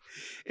like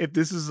if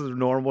this is a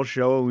normal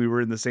show and we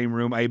were in the same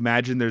room, I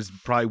imagine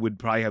would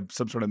probably have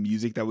some sort of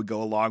music that would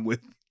go along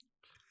with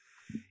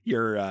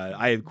your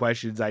I have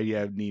questions, I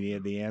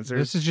need the answers.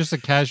 This is just a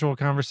casual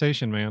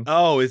conversation, man.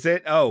 Oh, is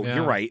it? Oh, yeah.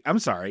 You're right. I'm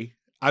sorry.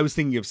 I was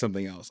thinking of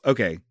something else.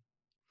 Okay.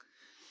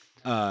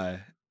 Okay.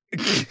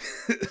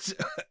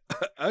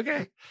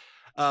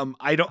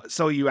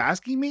 So you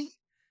asking me?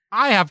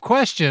 I have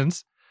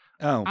questions.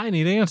 Oh. I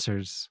need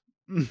answers.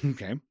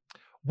 Okay.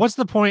 What's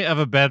the point of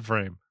a bed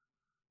frame?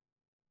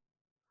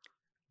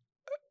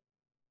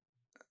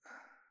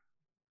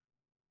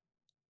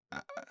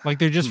 Like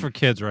they're just for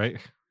kids, right?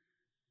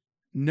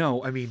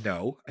 No, I mean,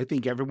 no. I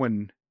think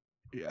everyone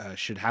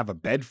should have a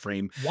bed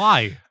frame.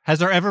 Why? Has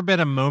there ever been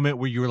a moment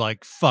where you were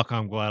like, fuck,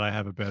 I'm glad I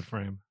have a bed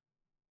frame?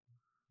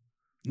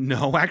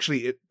 No,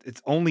 actually,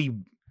 it's only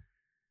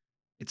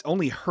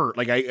hurt.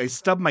 Like I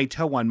stub my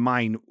toe on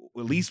mine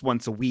at least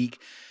once a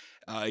week.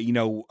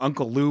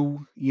 Uncle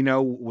Lou,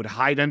 would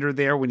hide under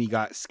there when he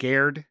got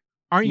scared.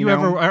 Aren't you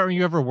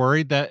ever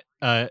worried that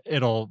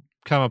it'll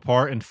come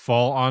apart and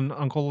fall on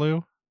Uncle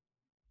Lou?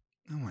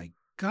 Oh my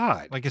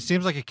God. Like it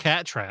seems like a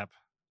cat trap.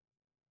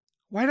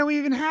 Why do we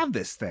even have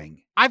this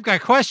thing? I've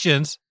got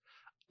questions.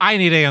 I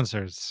need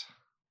answers.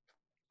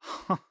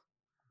 Huh.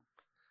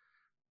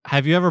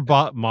 Have you ever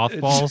bought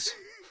mothballs?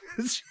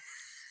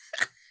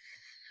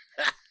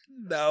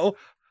 No.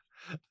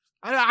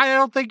 I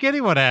don't think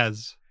anyone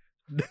has.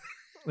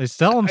 They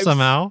sell them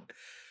somehow.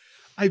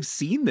 I've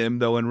seen them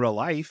though in real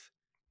life.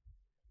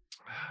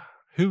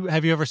 Who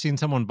have you ever seen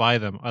someone buy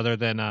them other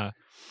than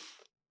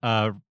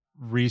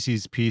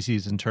Reese's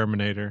Pieces and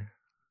Terminator?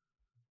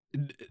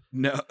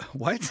 No,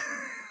 what?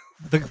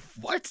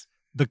 What?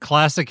 The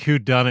classic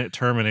whodunit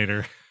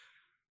Terminator.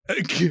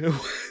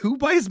 Who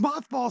buys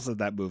mothballs in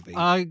that movie?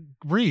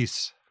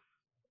 Reese.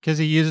 Because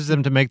he uses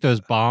them to make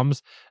those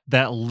bombs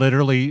that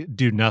literally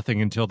do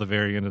nothing until the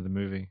very end of the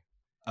movie.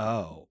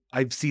 Oh,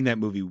 I've seen that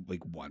movie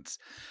like once.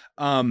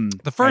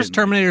 The first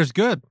Terminator is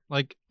good.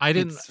 Like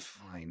It's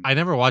fine. I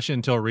never watched it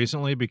until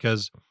recently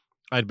because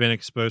I'd been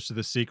exposed to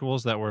the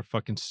sequels that were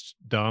fucking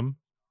dumb.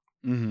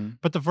 Mm-hmm.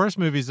 But the first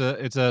movie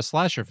it's a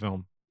slasher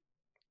film.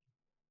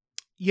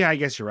 Yeah, I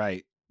guess you're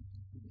right.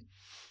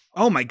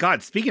 Oh my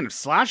God! Speaking of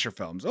slasher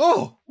films,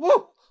 oh,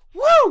 woo!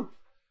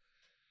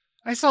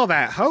 I I saw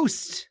that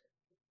Host.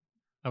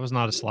 That was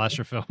not a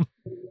slasher film.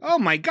 Oh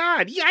my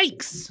God!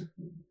 Yikes!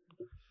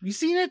 You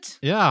seen it?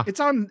 Yeah, it's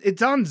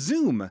on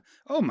Zoom.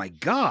 Oh my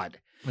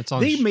God! It's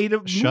on. They made a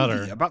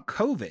Shudder. movie about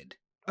COVID.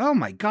 Oh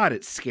my God!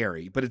 It's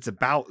scary, but it's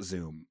about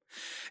Zoom.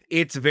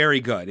 It's very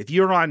good. If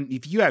you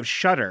have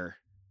Shudder,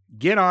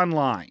 get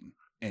online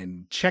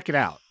and check it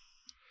out.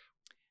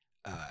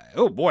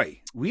 Oh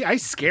boy, I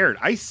screamed,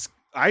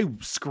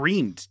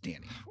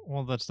 Danny.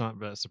 Well, that's not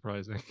that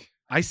surprising.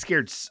 I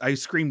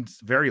screamed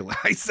very loud.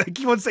 I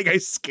keep on saying I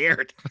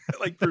scared,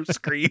 like for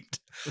screamed.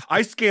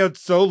 I scared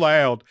so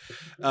loud.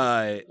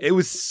 It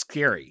was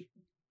scary.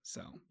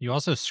 So you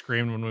also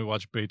screamed when we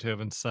watched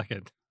Beethoven's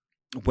Second.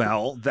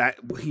 Well,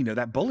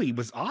 that bully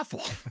was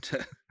awful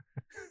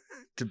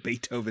to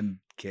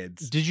Beethoven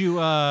kids. Did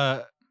you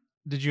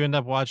end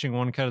up watching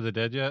One Cut of the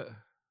Dead yet?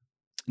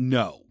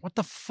 No. What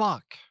the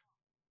fuck?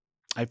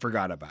 I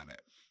forgot about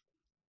it.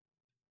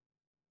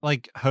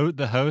 Like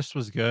the Host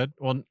was good.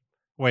 Well,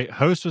 wait,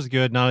 Host was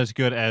good, not as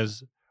good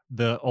as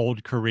the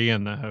old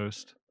Korean The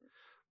Host.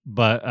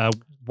 But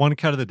One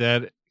Cut of the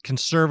Dead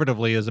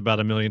conservatively is about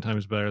 1,000,000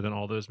 times better than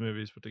all those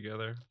movies put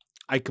together.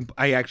 I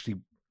actually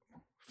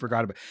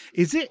forgot about it.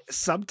 Is it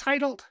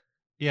subtitled?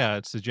 Yeah,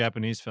 it's a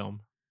Japanese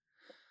film.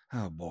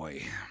 Oh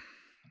boy.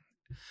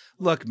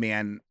 Look,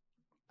 man,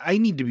 I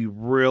need to be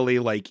really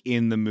like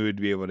in the mood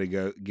to be able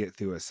to get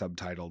through a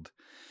subtitled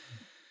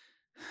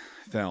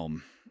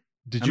film.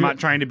 I'm not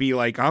trying to be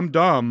like I'm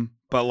dumb,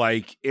 but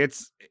like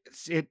it's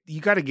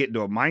you got to get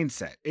into a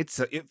mindset. It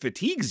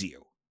fatigues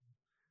you.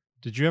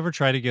 Did you ever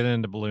try to get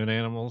into balloon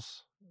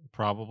animals?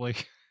 Probably.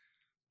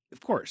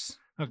 Of course.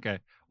 Okay.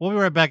 We'll be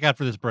right back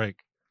after this break.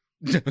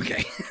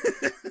 Okay.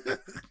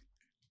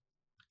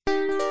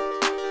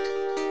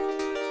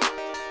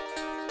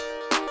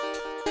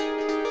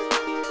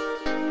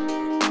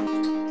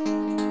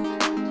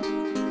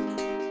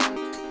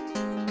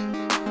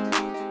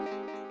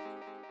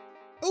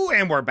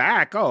 And we're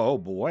back. Oh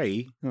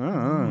boy. Bring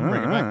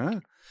it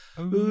back.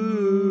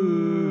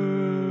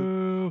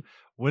 Ooh.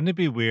 Wouldn't it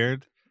be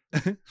weird?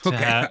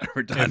 Okay,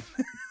 we're done.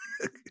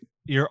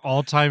 Your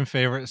all-time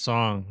favorite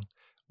song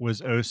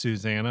was "Oh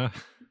Susanna."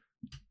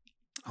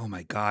 Oh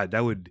my God,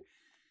 that would.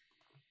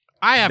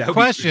 I have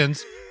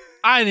questions.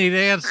 I need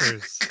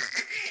answers.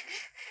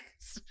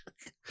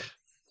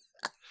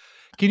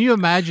 Can you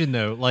imagine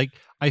though? Like,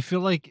 I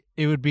feel like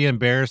it would be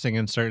embarrassing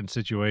in certain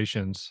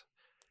situations.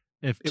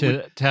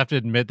 To have to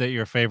admit that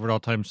your favorite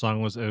all-time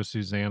song was "Oh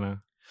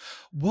Susanna."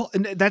 Well,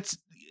 and that's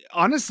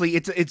honestly,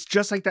 it's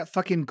just like that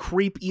fucking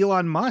creep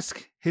Elon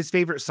Musk. His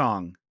favorite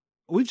song.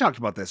 We've talked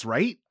about this,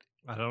 right?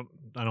 I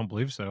don't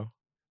believe so.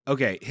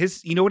 Okay,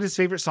 you know what his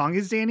favorite song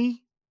is,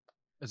 Danny?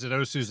 Is it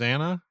 "Oh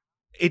Susanna"?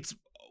 It's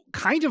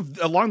kind of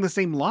along the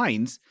same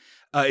lines.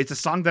 It's a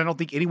song that I don't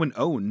think anyone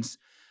owns.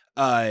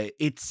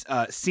 It's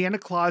 "Santa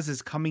Claus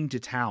is Coming to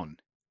Town."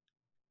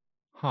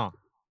 Huh.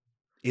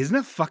 Isn't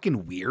that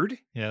fucking weird?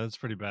 Yeah, that's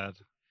pretty bad.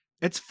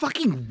 That's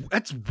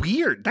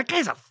weird. That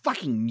guy's a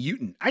fucking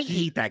mutant. I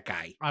hate that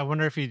guy. I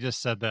wonder if he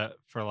just said that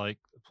for like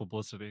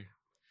publicity.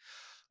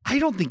 I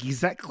don't think he's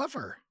that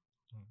clever.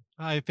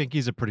 I think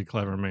he's a pretty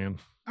clever man.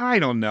 I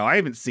don't know. I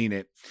haven't seen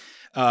it.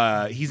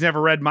 He's never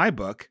read my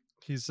book.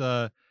 He's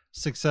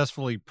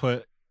successfully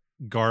put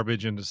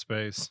garbage into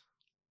space.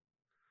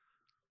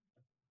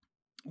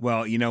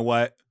 Well, you know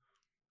what?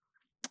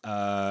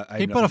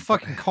 He put a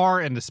fucking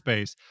car into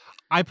space.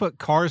 I put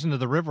cars into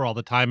the river all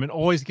the time and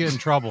always get in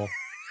trouble.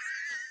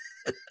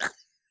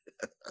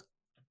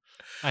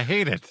 I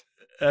hate it.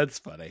 That's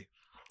funny.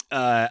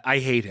 I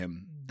hate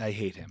him. I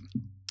think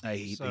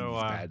he's a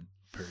bad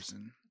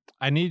person.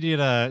 I need you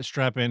to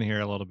strap in here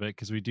a little bit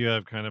because we do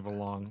have kind of a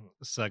long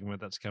segment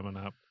that's coming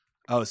up.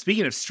 Oh,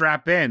 speaking of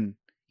strap in,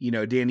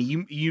 Danny,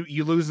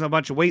 you losing a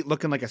bunch of weight,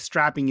 looking like a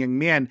strapping young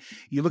man.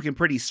 You looking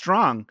pretty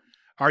strong.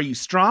 Are you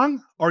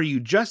strong, or are you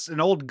just an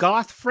old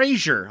goth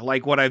Frasier,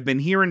 like what I've been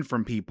hearing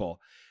from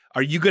people?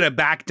 Are you going to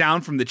back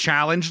down from the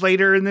challenge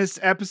later in this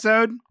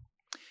episode?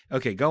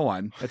 Okay, go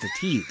on. That's a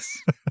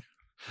tease.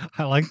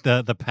 I like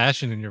the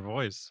passion in your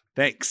voice.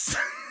 Thanks.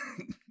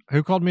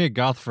 Who called me a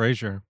goth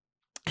Frasier?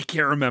 I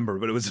can't remember,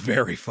 but it was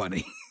very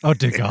funny. Oh,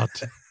 dear God.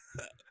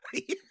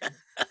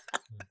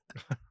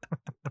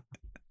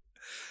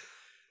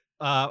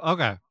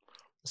 Okay.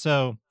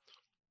 So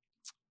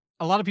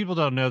a lot of people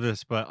don't know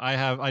this, but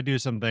I do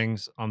some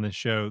things on this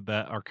show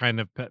that are kind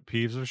of pet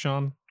peeves of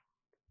Sean.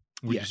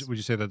 Would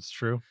you say that's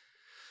true?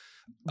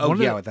 Oh,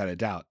 yeah, without a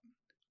doubt.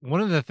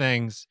 One of the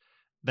things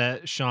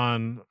that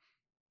Sean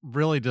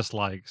really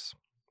dislikes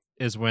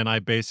is when I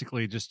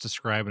basically just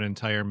describe an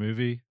entire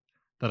movie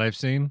that I've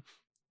seen.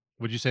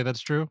 Would you say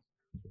that's true?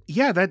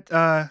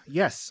 Yeah,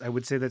 yes, I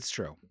would say that's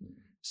true.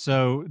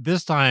 So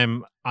this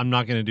time, I'm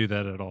not going to do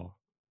that at all.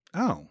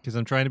 Oh. Because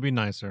I'm trying to be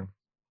nicer.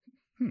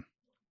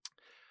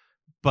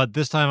 But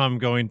this time I'm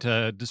going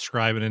to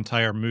describe an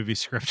entire movie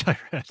script I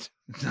read.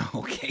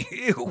 Okay.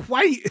 Ew,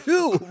 why?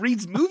 Who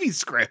reads movie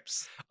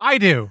scripts? I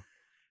do.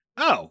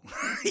 Oh.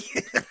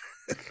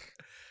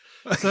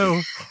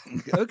 So,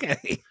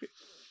 okay.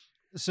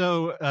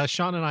 So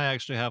Sean and I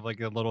actually have like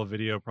a little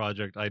video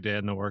project idea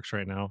in the works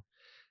right now.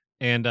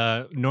 And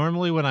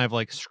normally when I've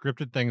like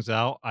scripted things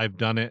out, I've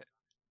done it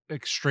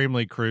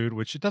extremely crude,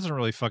 which it doesn't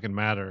really fucking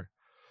matter.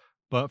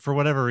 But for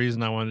whatever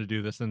reason, I wanted to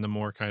do this in the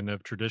more kind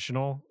of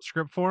traditional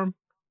script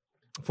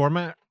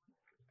format.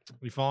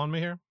 You following me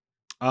here?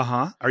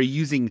 Uh-huh. Are you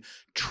using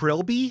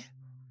Trilby?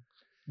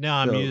 No,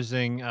 I'm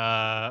using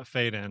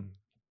Fade In.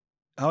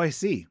 Oh, I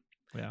see.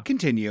 Yeah.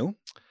 Continue.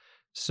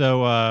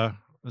 So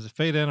was it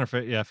Fade In or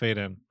Fade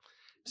In?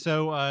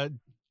 So I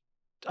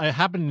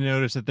happened to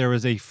notice that there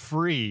was a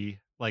free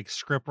like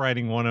script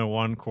writing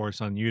 101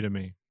 course on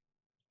Udemy.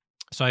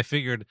 So I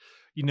figured,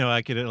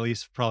 I could at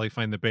least probably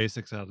find the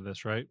basics out of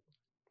this, right?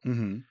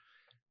 Mm-hmm.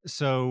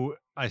 So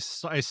I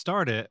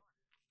start it.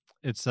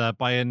 It's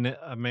by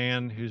a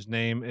man whose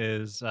name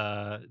is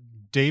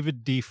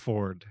David D.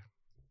 Ford.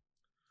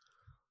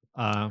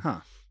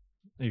 Are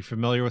you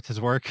familiar with his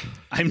work?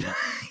 I'm not,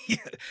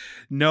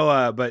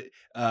 no, but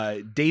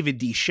David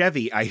D.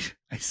 Chevy, I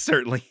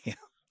certainly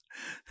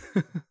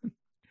am.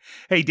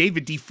 Hey,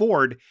 David D.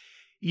 Ford,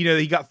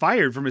 he got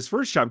fired from his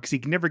first job because he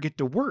could never get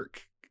to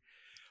work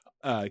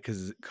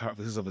because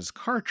of his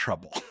car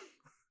trouble.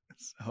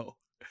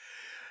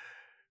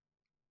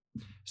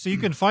 So you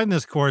can find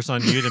this course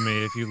on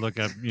Udemy if you look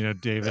up,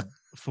 David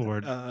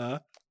Ford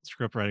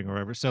script writing or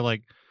whatever. So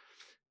like,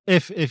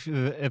 if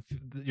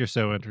you're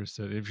so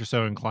interested, if you're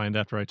so inclined,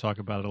 after I talk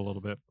about it a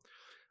little bit,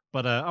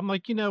 but I'm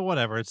like,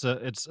 whatever. It's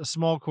a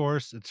small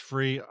course. It's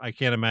free. I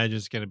can't imagine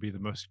it's going to be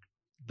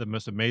the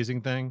most amazing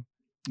thing.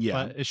 Yeah,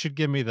 but it should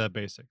give me the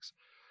basics.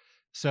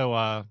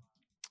 So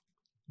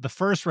the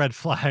first red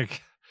flag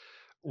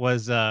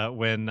was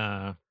when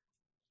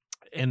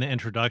in the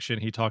introduction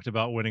he talked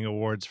about winning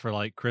awards for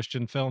like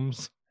Christian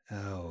films.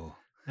 Oh,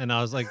 and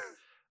I was like,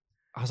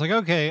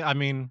 okay, I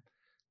mean,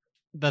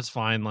 that's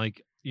fine.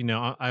 Like,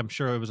 I'm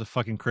sure it was a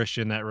fucking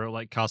Christian that wrote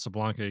like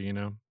Casablanca,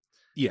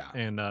 Yeah.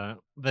 And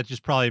that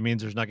just probably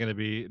means there's not going to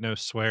be no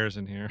swears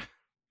in here.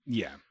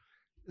 Yeah.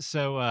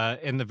 So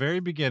in the very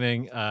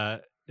beginning,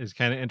 is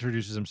kind of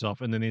introduces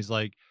himself, and then he's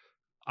like,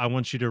 I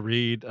want you to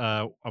read,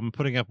 I'm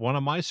putting up one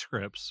of my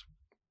scripts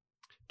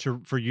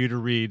for you to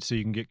read so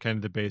you can get kind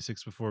of the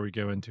basics before we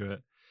go into it.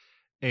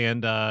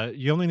 And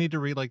you only need to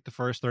read like the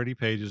first 30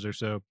 pages or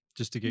so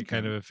just to get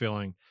kind of a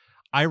feeling.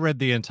 I read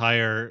the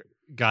entire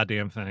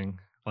goddamn thing.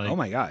 Like, oh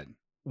my God.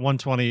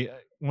 120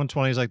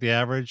 is like the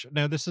average.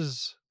 No, this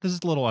is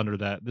a little under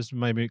that. This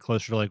might be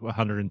closer to like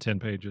 110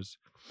 pages.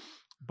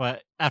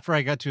 But after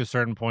I got to a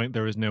certain point,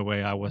 there was no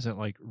way I wasn't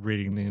like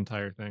reading the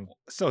entire thing.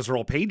 So it's a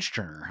real page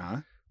turner,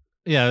 huh?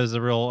 Yeah, it was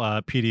a real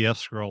PDF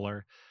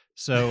scroller.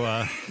 So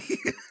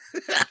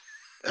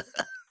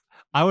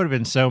I would have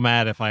been so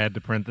mad if I had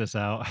to print this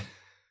out.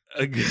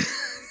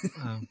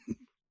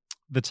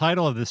 The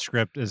title of this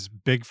script is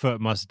Bigfoot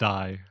Must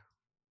Die.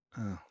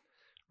 Oh.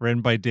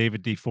 Written by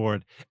David D.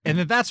 Ford. And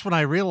then that's when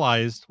I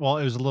realized, well,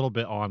 it was a little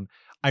bit on,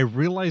 I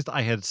realized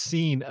I had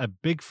seen a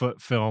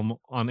Bigfoot film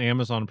on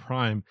Amazon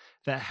Prime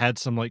that had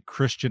some like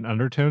Christian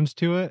undertones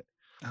to it.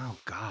 Oh,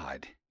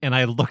 God. And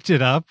I looked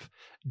it up.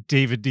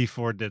 David D.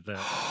 Ford did that.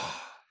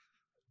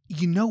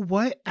 You know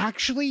what?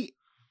 Actually,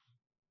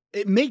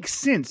 it makes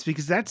sense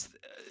because that's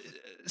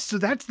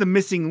the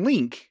missing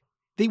link.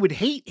 They would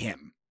hate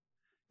him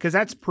because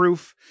that's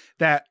proof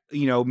that,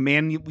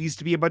 man used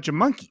to be a bunch of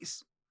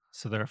monkeys.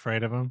 So they're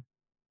afraid of him?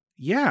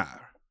 Yeah.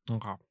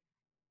 Okay.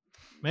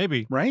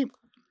 Maybe. Right?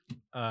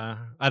 I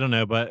don't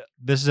know, but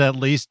this is at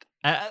least,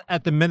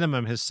 at the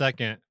minimum, his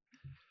second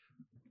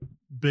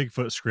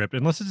Bigfoot script.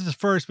 Unless it's his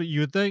first, but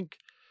you would think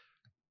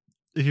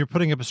if you're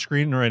putting up a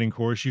screenwriting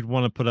course, you'd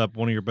want to put up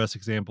one of your best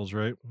examples,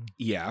 right?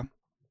 Yeah.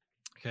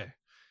 Okay.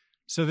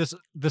 So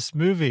this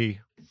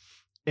movie,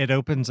 it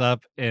opens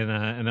up in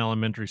an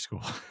elementary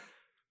school.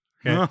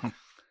 Okay. Oh.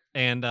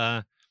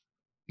 And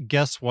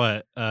guess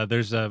what?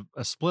 There's a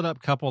split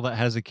up couple that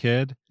has a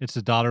kid. It's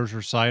a daughter's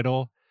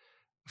recital.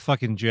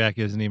 Fucking Jack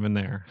isn't even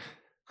there.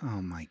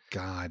 Oh my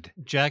God.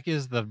 Jack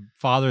is the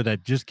father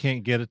that just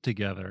can't get it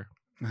together.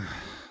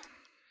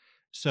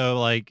 So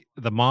like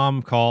the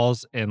mom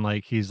calls and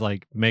like he's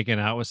like making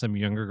out with some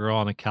younger girl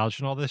on a couch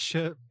and all this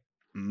shit.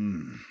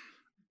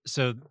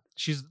 So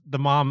the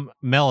mom,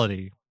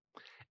 Melody,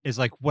 is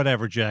like,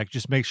 whatever, Jack,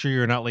 just make sure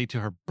you're not late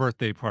to her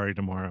birthday party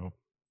tomorrow.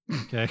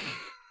 Okay.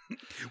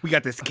 We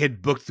got this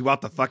kid booked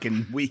throughout the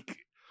fucking week.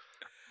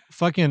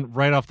 Fucking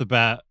right off the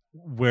bat,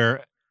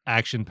 we're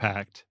action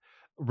packed.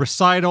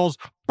 Recitals,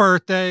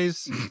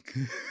 birthdays.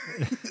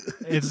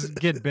 It's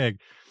getting big.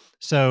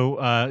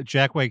 So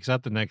Jack wakes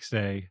up the next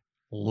day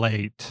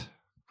late.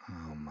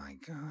 Oh my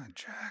God,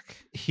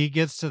 Jack. He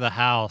gets to the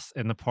house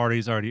and the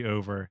party's already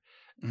over.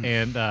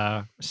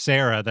 And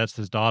Sarah, that's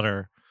his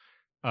daughter,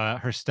 her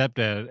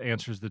stepdad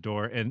answers the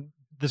door. And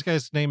this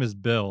guy's name is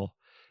Bill.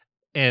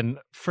 And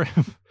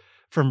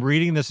from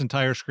reading this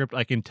entire script,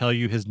 I can tell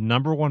you his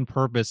number one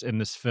purpose in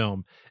this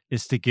film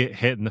is to get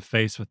hit in the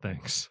face with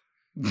things.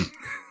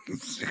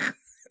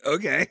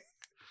 Okay.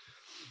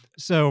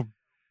 So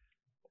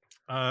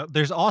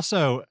there's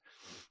also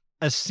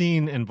a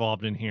scene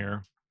involved in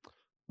here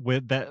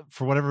with that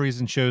for whatever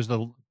reason shows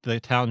the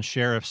town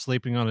sheriff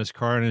sleeping on his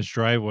car in his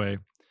driveway,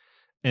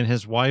 and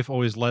his wife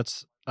always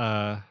lets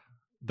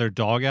their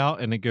dog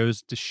out and it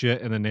goes to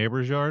shit in the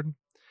neighbor's yard.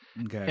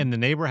 Okay. And the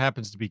neighbor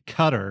happens to be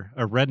Cutter,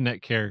 a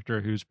redneck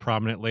character who's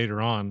prominent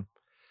later on,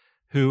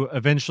 who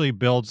eventually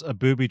builds a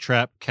booby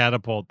trap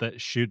catapult that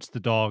shoots the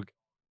dog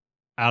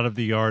out of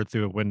the yard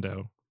through a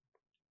window.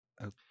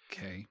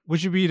 Okay.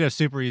 Which would be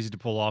super easy to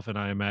pull off in,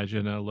 I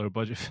imagine, a low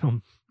budget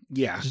film.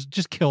 Yeah.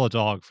 Just kill a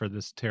dog for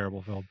this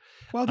terrible film.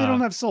 Well, they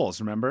don't have souls,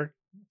 remember?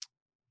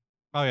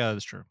 Oh, yeah,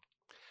 that's true.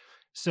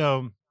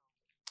 So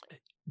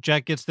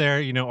Jack gets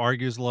there,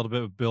 argues a little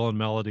bit with Bill and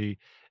Melody,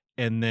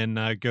 and then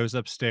goes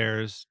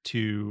upstairs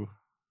to,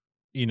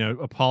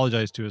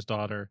 apologize to his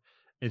daughter.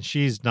 And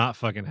she's not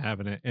fucking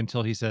having it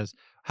until he says,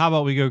 how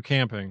about we go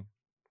camping?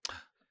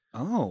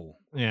 Oh.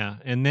 Yeah.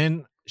 And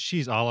then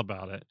she's all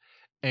about it.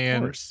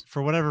 And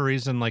for whatever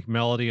reason, like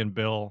Melody and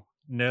Bill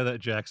know that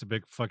Jack's a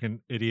big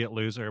fucking idiot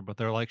loser, but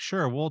they're like,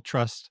 sure, we'll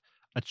trust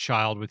a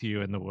child with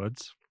you in the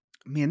woods.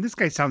 Man, this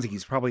guy sounds like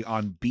he's probably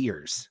on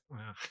beers.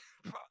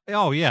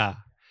 Oh, yeah.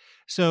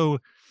 So,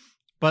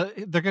 but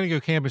they're going to go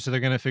camping, so they're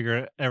going to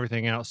figure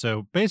everything out.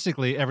 So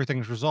basically,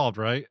 everything's resolved,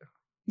 right?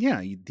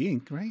 Yeah, you'd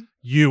think, right?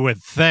 You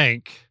would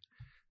think.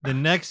 The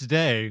next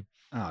day,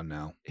 oh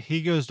no,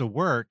 he goes to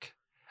work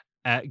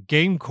at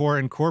GameCore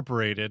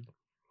Incorporated.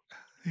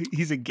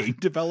 He's a game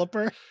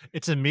developer?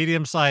 It's a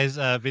medium-sized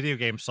video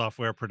game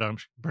software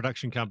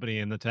production company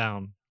in the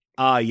town.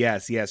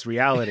 Yes,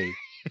 reality.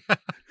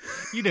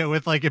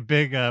 With like a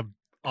big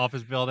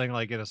office building,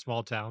 like in a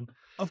small town.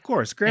 Of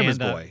course, Grandma's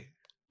boy.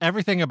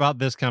 Everything about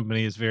this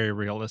company is very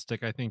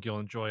realistic. I think you'll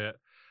enjoy it.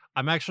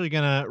 I'm actually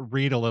going to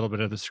read a little bit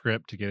of the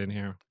script to get in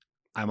here.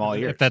 I'm all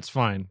ears. If that's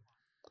fine.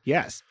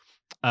 Yes.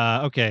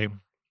 Okay.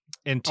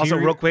 Also,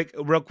 real quick.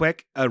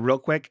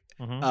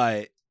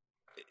 Mm-hmm.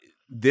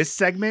 This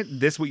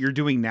segment, what you're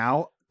doing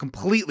now,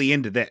 completely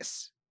into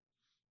this.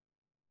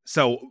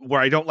 So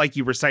where I don't like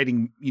you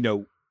reciting,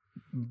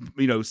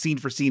 scene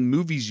for scene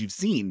movies you've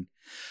seen,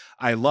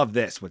 I love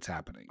this, what's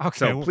happening. Okay.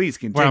 So please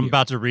continue. Where I'm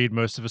about to read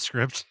most of a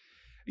script.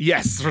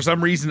 Yes. For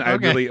some reason, I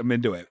really am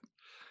into it.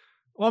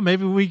 Well,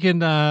 maybe we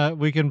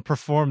can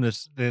perform the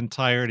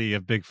entirety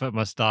of Bigfoot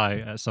Must Die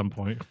at some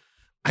point.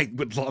 I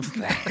would love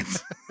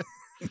that.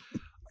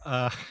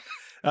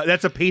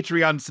 That's a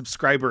Patreon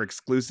subscriber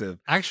exclusive.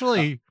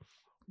 Actually,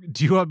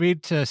 do you want me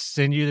to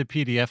send you the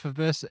PDF of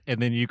this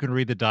and then you can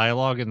read the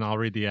dialogue and I'll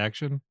read the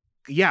action?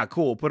 Yeah,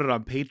 cool. Put it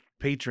on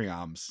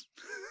Patreons.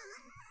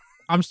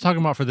 I'm just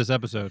talking about for this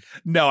episode.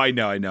 No, I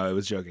know. I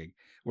was joking.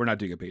 We're not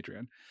doing a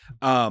Patreon.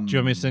 Do you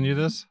want me to send you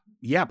this?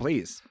 Yeah,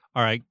 please.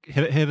 All right,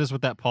 hit us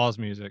with that pause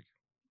music.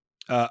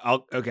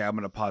 I'm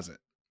gonna pause it.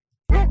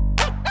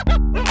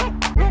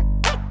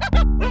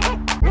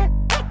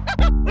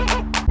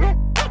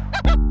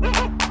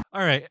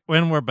 All right,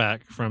 when we're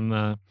back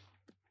from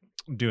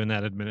doing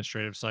that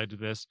administrative side to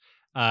this,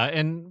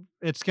 and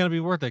it's gonna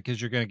be worth it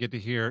because you're gonna get to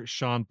hear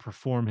Sean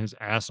perform his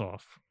ass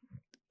off.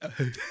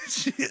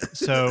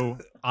 So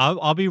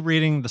I'll be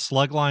reading the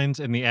slug lines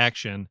and the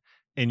action,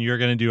 and you're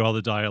gonna do all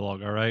the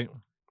dialogue. All right.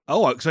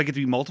 Oh, so I get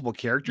to be multiple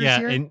characters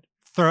here? Yeah, and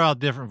throw out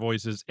different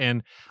voices.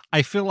 And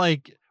I feel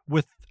like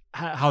with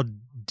how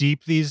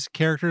deep these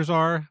characters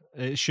are,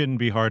 it shouldn't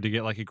be hard to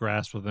get like a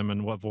grasp of them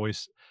and what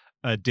voice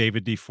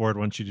David D. Ford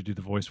wants you to do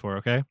the voice for,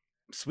 okay?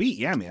 Sweet,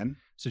 yeah, man.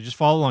 So just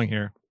follow along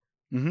here.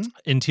 Mm-hmm.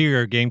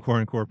 Interior, GameCore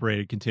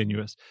Incorporated,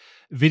 continuous.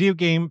 Video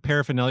game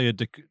paraphernalia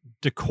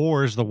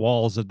decors the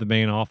walls of the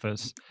main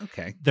office.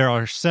 Okay. There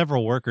are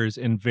several workers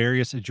in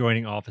various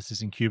adjoining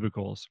offices and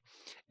cubicles.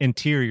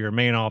 Interior,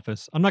 main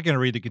office. I'm not going to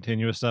read the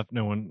continuous stuff.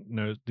 No one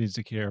needs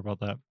to care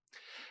about that.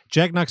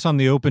 Jack knocks on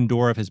the open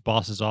door of his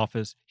boss's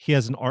office. He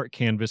has an art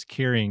canvas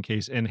carrying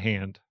case in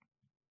hand.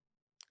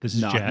 This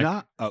is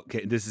Jack.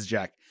 Okay, this is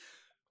Jack.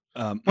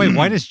 Wait,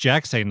 why does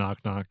Jack say knock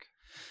knock?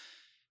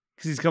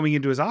 Because he's coming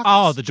into his office.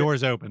 Oh, the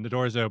door's open. The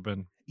door's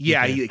open.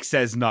 Yeah, okay. He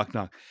says knock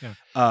knock.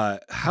 Yeah.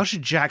 How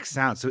should Jack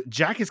sound? So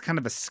Jack is kind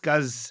of a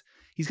scuzz.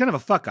 He's kind of a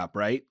fuck up,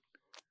 right?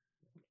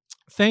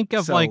 Think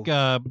of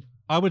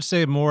I would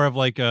say more of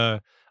like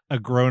a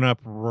grown up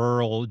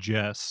rural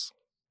Jess.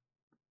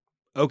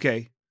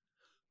 Okay.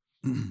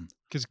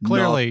 Because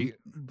clearly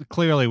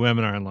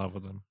women are in love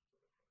with him.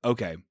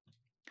 Okay.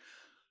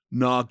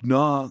 Knock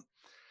knock.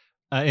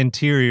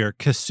 Interior,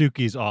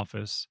 Kasuki's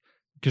office.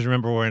 Because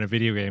remember, we're in a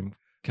video game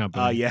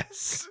company.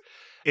 Yes.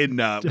 In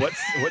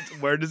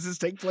where does this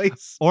take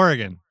place?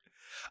 Oregon.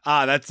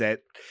 That's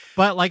it.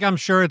 But I'm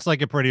sure it's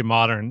like a pretty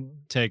modern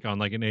take on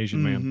like an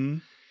Asian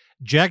man.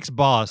 Jack's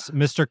boss,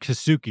 Mr.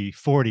 Kasuki,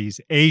 40s,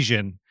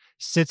 Asian,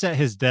 sits at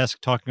his desk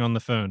talking on the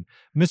phone.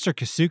 Mr.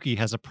 Kasuki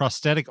has a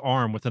prosthetic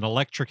arm with an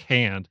electric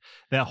hand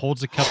that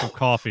holds a cup of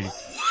coffee.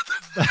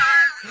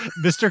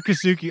 Mr.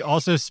 Kasuki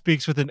also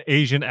speaks with an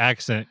Asian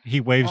accent. He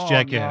waves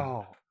Jack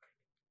in.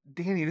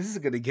 Danny, this is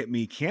going to get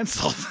me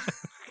canceled.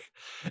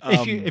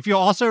 If you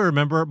also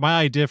remember,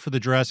 my idea for the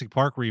Jurassic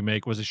Park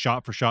remake was a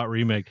shot-for-shot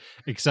remake,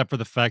 except for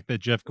the fact that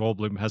Jeff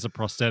Goldblum has a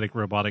prosthetic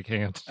robotic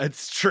hand.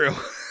 It's true.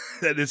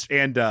 That is,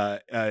 and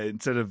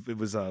instead of it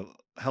was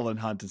Helen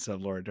Hunt instead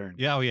of Laura Dern.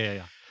 Yeah,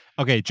 yeah.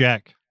 Okay,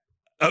 Jack.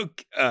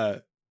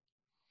 Okay.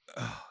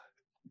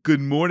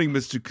 Good morning,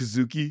 Mr.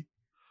 Kasuki.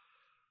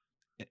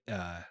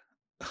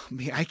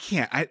 Man, I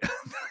can't.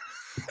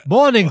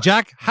 Morning,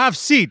 Jack. Have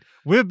seat.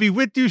 We'll be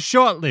with you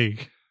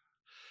shortly.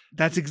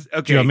 That's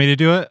okay. Do you want me to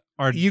do it?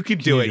 Or you can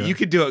do it. You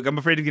can do it. I'm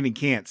afraid of getting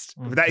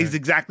canceled. Okay. But that is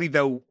exactly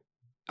the.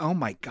 Oh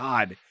my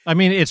God. I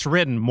mean, it's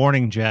written.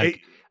 Morning, Jack.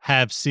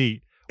 Have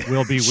seat.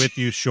 We'll be with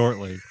you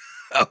shortly.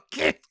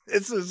 Okay,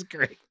 this is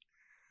great.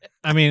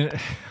 I mean,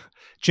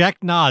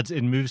 Jack nods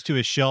and moves to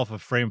his shelf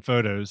of framed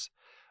photos.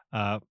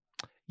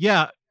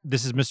 Yeah,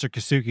 this is Mr.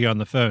 Kasuki on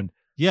the phone.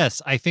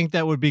 Yes, I think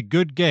that would be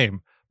good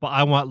game, but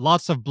I want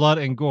lots of blood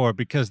and gore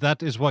because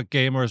that is what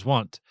gamers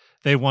want.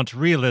 They want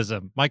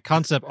realism. My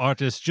concept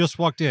artist just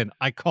walked in.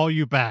 I call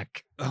you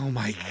back. Oh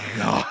my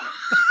God.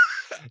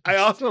 I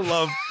also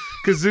love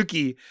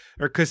Kasuki,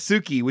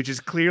 which is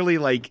clearly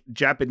like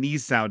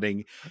Japanese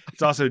sounding.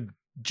 It's also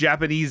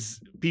Japanese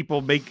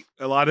people make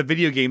a lot of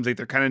video games. Like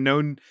they're kind of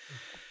known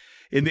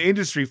in the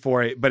industry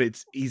for it, but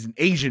he's an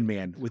Asian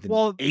man with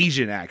an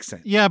Asian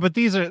accent. Yeah, but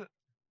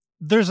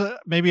there's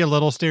maybe a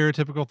little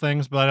stereotypical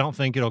things, but I don't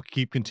think it'll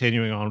keep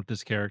continuing on with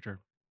this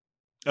character.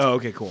 Oh,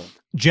 okay, cool.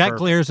 Jack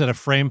glares at a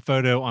framed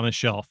photo on a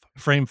shelf.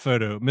 Framed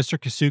photo. Mr.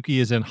 Kasuki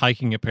is in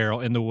hiking apparel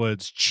in the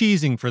woods,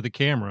 cheesing for the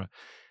camera.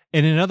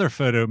 In another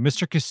photo,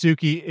 Mr.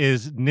 Kasuki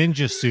is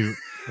ninja suit,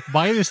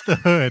 minus the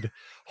hood,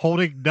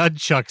 holding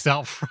nunchucks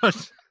out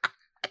front.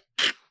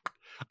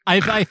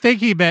 I think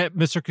he meant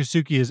Mr.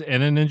 Kasuki is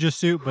in a ninja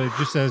suit, but it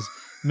just says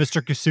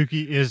Mr.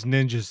 Kasuki is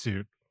ninja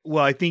suit.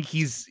 Well, I think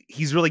he's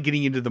really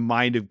getting into the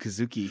mind of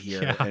Kasuki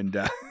here, yeah. And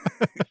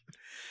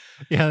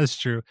yeah, that's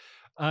true.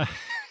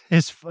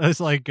 It's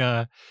like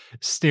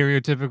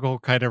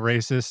stereotypical kind of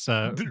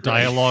racist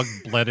dialogue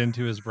bled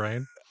into his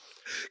brain.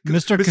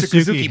 Mr.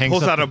 Kasuki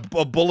pulls out a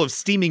bowl of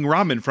steaming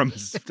ramen from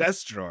his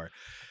desk drawer.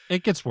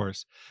 It gets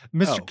worse.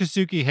 Mr.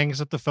 Kasuki hangs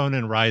up the phone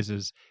and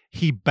rises.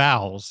 He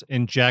bows,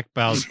 and Jack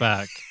bows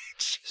back.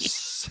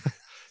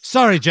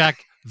 Sorry,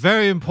 Jack.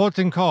 Very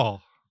important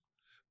call.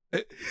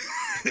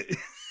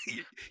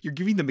 You're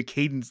giving them the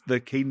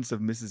cadence of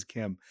Mrs.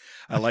 Kim.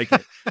 I like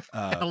it.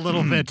 A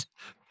little bit.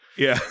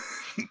 Yeah.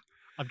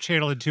 I'm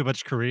channeling too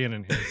much Korean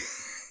in here.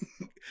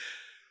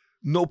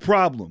 No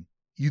problem.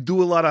 You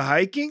do a lot of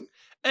hiking?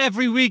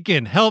 Every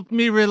weekend. Help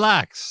me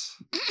relax.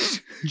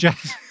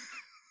 Just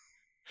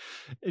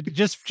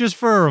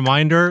for a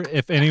reminder,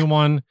 if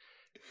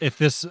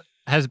this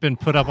has been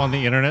put up on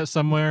the internet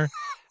somewhere,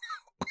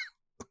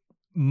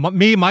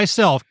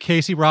 myself,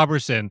 Casey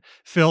Robertson,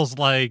 feels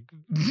like,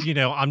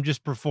 I'm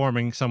just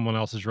performing someone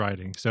else's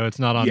writing. So it's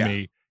not on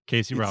me,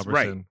 Casey Robertson.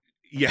 Right.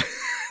 Yeah,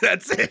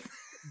 that's it.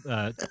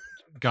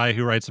 Guy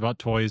who writes about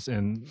toys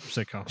and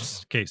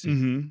sitcoms, Casey.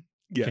 Mm-hmm.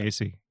 Yeah.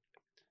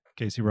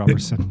 Casey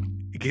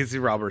Robertson. Casey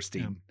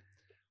Robertstein.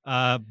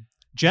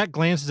 Jack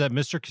glances at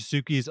Mr.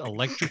 Kasuki's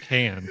electric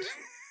hand.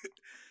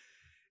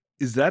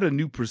 Is that a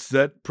new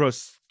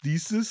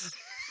prosthesis?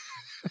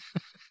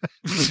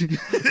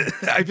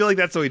 I feel like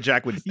that's the way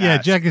Jack would. Yeah,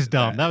 Jack is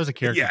dumb. That was a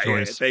character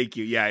choice. Yeah, thank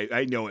you. Yeah,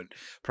 I know what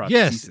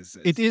prosthesis is.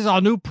 It is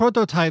our new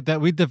prototype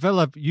that we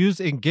developed used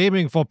in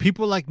gaming for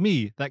people like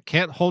me that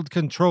can't hold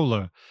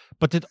controller,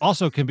 but it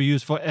also can be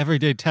used for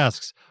everyday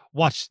tasks.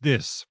 Watch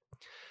this.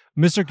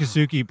 Mr.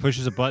 Kasuki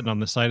pushes a button on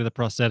the side of the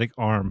prosthetic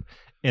arm,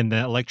 and the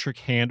electric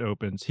hand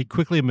opens. He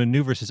quickly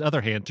maneuvers his other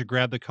hand to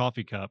grab the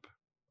coffee cup.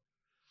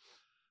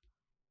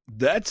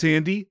 That's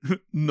handy.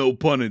 No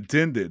pun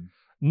intended.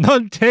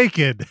 None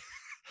taken.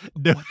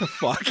 No. What the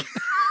fuck?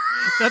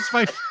 That's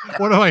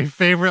one of my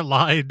favorite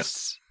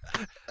lines.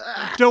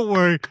 Don't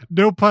worry,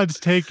 no puns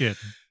taken.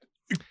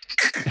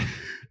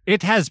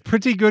 It has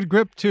pretty good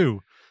grip,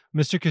 too.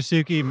 Mr.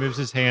 Kasuki moves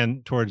his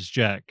hand towards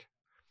Jack.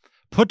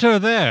 Put her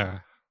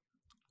there.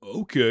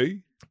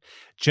 Okay.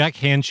 Jack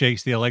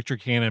handshakes the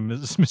electric hand, and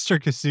Mr.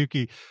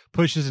 Kasuki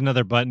pushes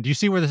another button. Do you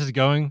see where this is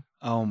going?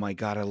 Oh my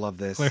God, I love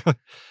this.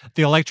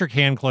 The electric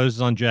hand closes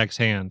on Jack's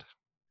hand.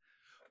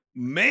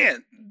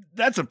 Man,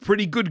 that's a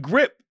pretty good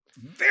grip.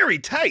 Very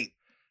tight.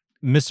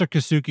 Mr.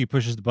 Kasuki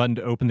pushes the button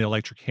to open the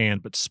electric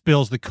hand, but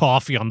spills the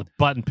coffee on the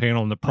button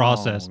panel in the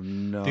process. Oh,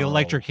 no. The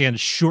electric hand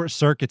short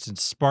circuits and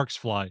sparks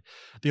fly.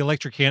 The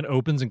electric hand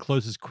opens and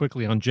closes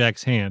quickly on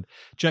Jack's hand.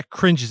 Jack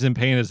cringes in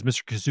pain as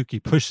Mr.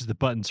 Kasuki pushes the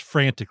buttons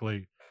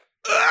frantically.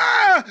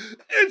 Ah!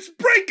 It's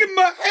breaking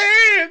my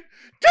hand!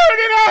 Turn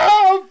it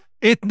off!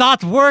 It's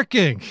not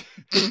working!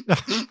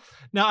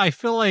 Now, I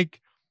feel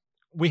like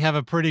we have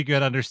a pretty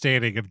good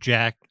understanding of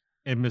Jack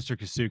and Mr.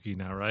 Kasuki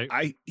now, right?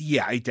 I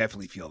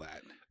definitely feel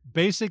that.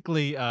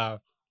 Basically,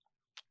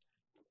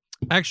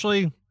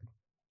 actually,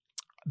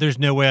 there's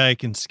no way I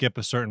can skip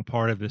a certain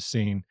part of this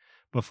scene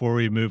before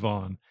we move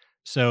on.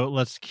 So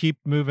let's keep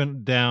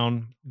moving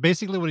down.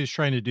 Basically, what he's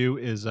trying to do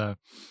is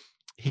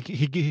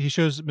he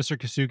shows Mr.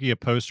 Kasuki a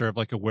poster of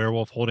like a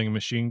werewolf holding a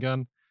machine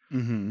gun.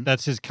 Mm-hmm.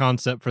 That's his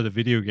concept for the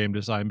video game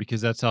design,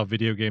 because that's how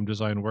video game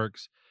design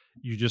works.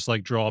 You just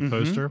like draw a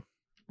poster.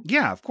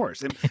 Yeah, of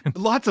course. And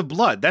lots of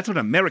blood. That's what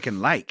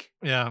American like.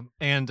 Yeah.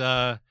 And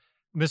Mr.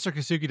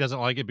 Kasuki doesn't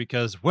like it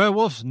because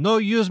werewolves no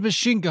use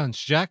machine guns,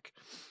 Jack.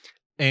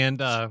 And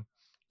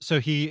so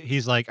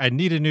he's like, I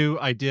need a new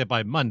idea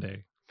by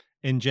Monday.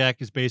 And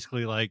Jack is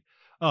basically like,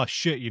 oh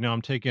shit,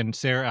 I'm taking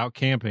Sarah out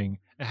camping.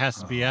 It has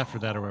to be after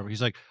that or whatever.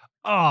 He's like,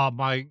 oh,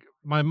 my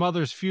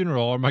mother's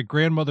funeral or my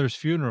grandmother's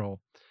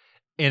funeral.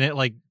 And it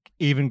like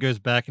even goes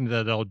back into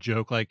that old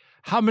joke, like,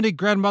 how many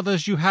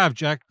grandmothers you have,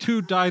 Jack?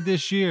 2 died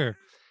this year.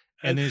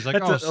 And then he's like,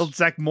 that's an old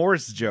Zach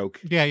Morris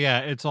joke. Yeah,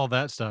 it's all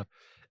that stuff.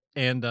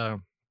 And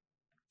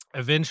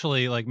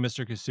eventually, like,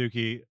 Mr.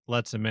 Kasuki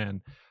lets him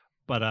in.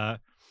 But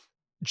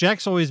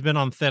Jack's always been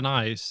on thin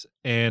ice,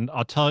 and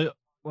I'll tell you,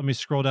 let me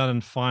scroll down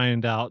and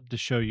find out to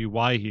show you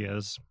why he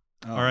is.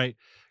 Oh. All right.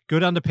 Go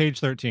down to page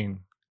 13.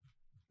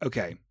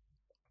 Okay.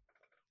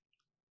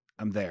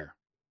 I'm there.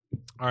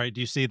 All right. Do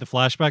you see the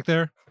flashback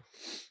there?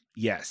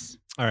 Yes.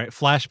 All right.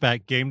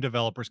 Flashback Game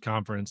Developers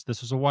Conference.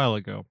 This was a while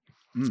ago.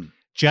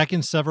 Jack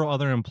and several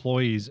other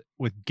employees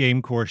with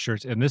GameCore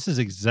shirts, and this is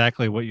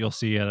exactly what you'll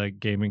see at a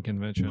gaming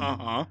convention.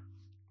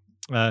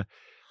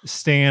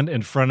 Stand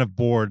in front of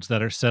boards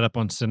that are set up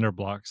on cinder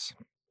blocks.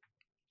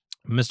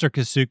 Mr.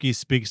 Kasuki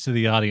speaks to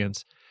the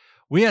audience.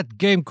 We at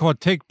GameCore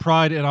take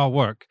pride in our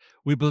work.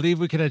 We believe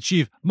we can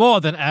achieve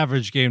more than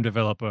average game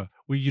developer.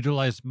 We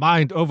utilize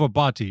mind over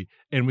body,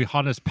 and we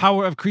harness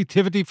power of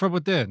creativity from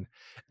within.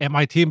 And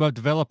my team of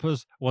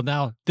developers will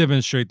now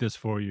demonstrate this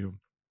for you.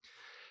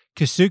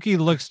 Kasuki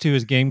looks to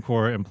his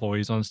GameCore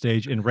employees on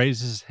stage and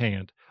raises his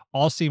hand.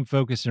 All seem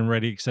focused and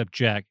ready except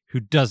Jack, who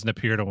doesn't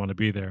appear to want to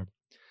be there.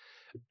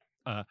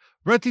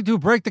 Ready to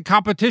break the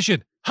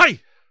competition. Hi!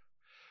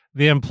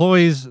 The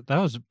employees, that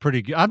was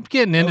pretty good. I'm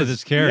getting into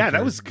this character. Yeah,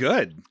 that was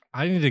good.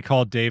 I need to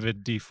call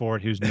David D.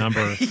 Ford, whose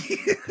number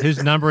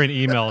and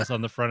email is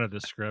on the front of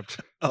the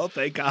script. Oh,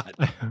 thank God.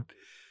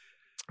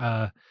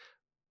 The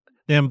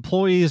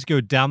employees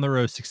go down the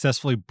row,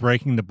 successfully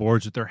breaking the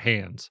boards with their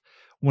hands.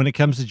 When it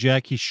comes to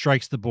Jack, he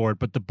strikes the board,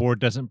 but the board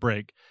doesn't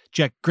break.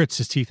 Jack grits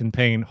his teeth in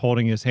pain,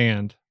 holding his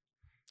hand.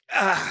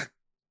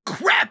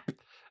 Crap!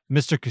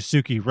 Mr.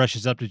 Kasuki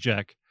rushes up to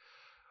Jack.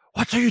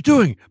 What are you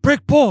doing?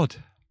 Break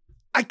board!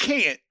 I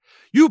can't.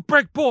 You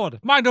break board.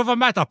 Mind over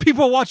matter.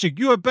 People watching.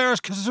 You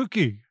embarrass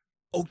Kasuki.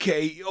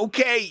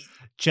 Okay.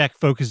 Jack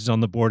focuses on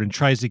the board and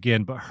tries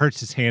again, but hurts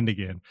his hand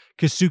again.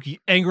 Kasuki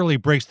angrily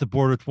breaks the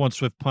board with one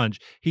swift punch.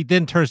 He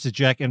then turns to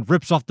Jack and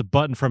rips off the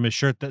button from his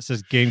shirt that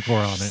says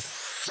GameCore on it.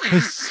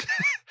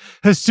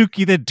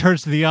 Kasuki then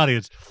turns to the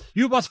audience.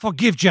 You must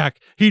forgive Jack.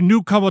 He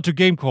newcomer to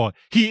GameCore.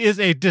 He is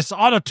a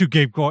dishonor to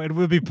GameCore and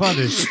will be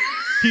punished.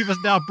 He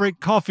must now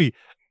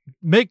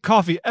make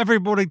coffee every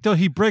morning till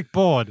he break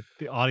board.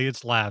 The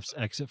audience laughs.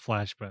 Exit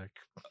flashback.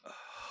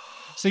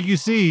 So you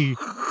see,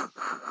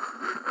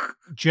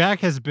 Jack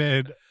has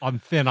been on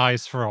thin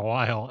ice for a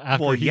while.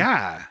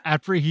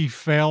 After he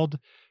failed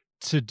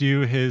to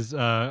do his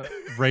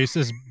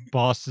racist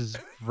boss's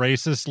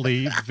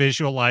racistly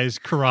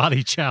visualized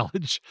karate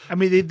challenge. I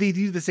mean, they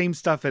do the same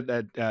stuff at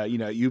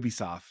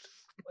Ubisoft.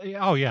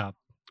 Oh yeah.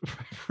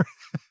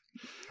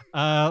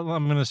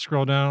 I'm going to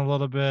scroll down a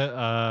little bit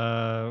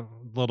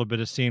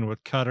of scene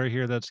with Cutter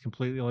here. That's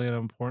completely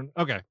unimportant.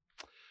 Okay.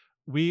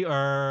 We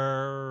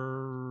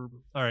are...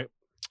 All right.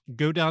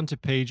 Go down to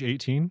page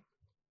 18.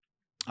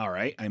 All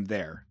right. I'm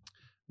there.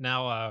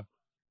 Now,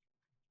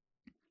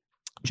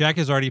 Jack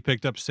has already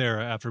picked up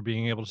Sarah after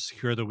being able to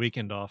secure the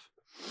weekend off.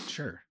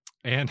 Sure.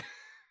 And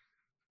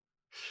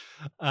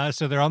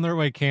so they're on their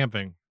way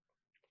camping.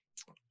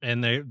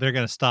 And they're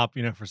going to stop,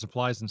 for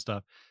supplies and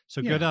stuff.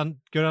 So go down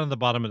to the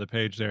bottom of the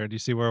page there. Do you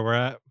see where we're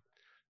at?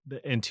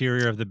 The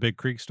interior of the Big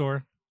Creek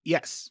store?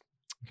 Yes.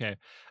 Okay.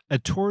 A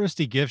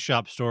touristy gift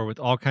shop store with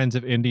all kinds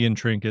of Indian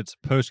trinkets,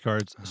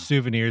 postcards,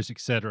 souvenirs,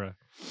 etc.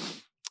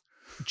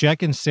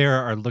 Jack and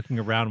Sarah are looking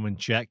around when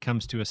Jack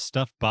comes to a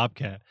stuffed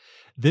bobcat,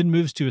 then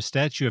moves to a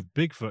statue of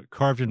Bigfoot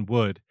carved in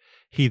wood.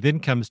 He then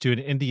comes to an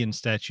Indian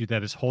statue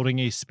that is holding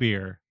a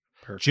spear.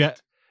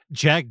 Perfect.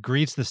 Jack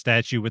greets the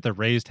statue with a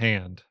raised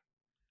hand.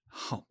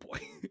 Oh, boy.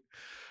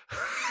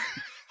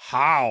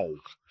 How?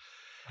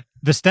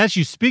 The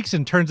statue speaks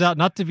and turns out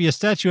not to be a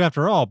statue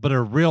after all, but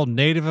a real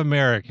Native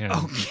American.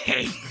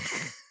 Okay.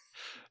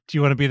 Do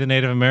you want to be the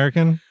Native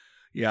American?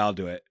 Yeah, I'll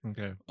do it.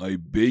 Okay. I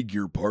beg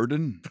your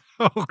pardon?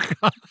 Oh,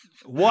 God.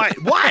 What?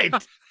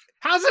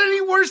 How's it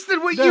any worse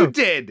than what you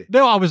did?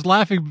 No, I was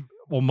laughing.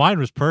 Well, mine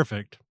was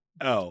perfect.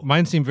 Oh.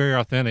 Mine seemed very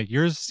authentic.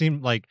 Yours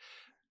seemed like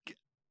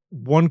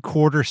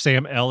 1/4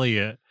 Sam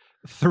Elliott,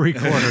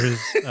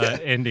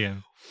 3/4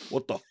 Indian.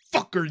 What the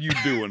fuck are you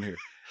doing here?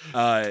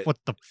 What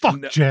the fuck,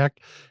 no. Jack?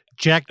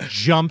 Jack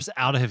jumps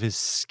out of his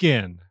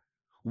skin.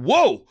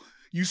 Whoa!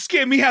 You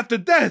scared me half to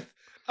death.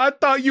 I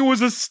thought you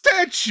was a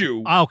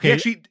statue. Okay,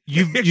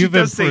 you've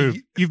improved.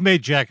 You've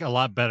made Jack a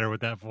lot better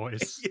with that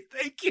voice.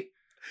 Thank you.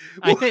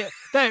 I think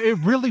that it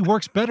really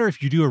works better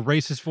if you do a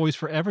racist voice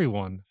for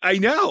everyone. I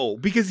know,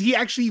 because he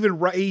actually even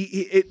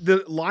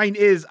the line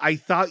is, "I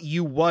thought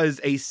you was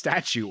a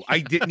statue." I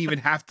didn't even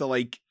have to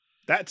like.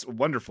 That's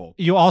wonderful.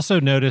 You also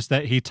notice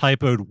that he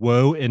typoed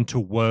 "woe" into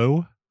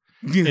 "woe."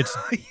 It's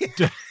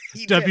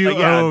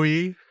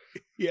WOE.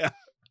 Yeah.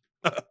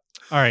 All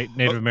right,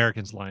 Native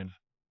Americans line.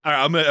 All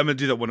right, I'm gonna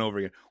do that one over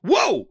again.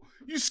 Whoa!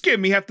 You scared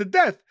me half to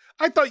death.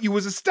 I thought you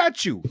was a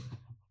statue.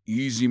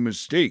 Easy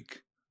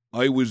mistake.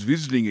 I was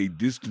visiting a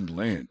distant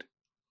land.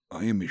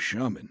 I am a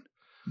shaman.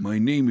 My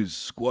name is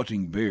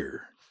Squatting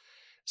Bear.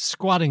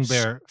 Squatting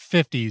Bear,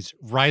 50s,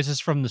 rises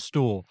from the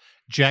stool.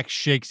 Jack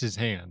shakes his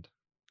hand.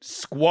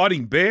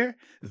 Squatting Bear?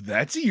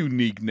 That's a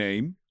unique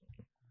name.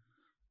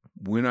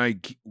 When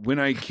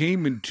I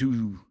came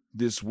into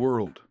this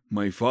world,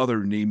 my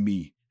father named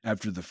me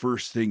after the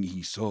first thing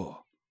he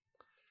saw.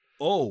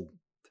 Oh.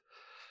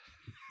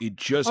 It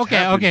just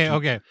happened.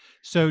 Okay.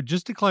 So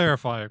just to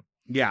clarify.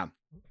 Yeah.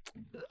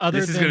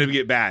 This is going to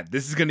get bad.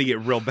 This is going to get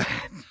real bad.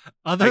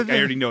 I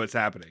already know what's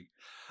happening.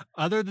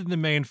 Other than the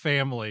main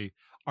family,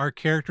 our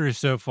character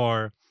so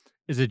far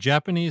is a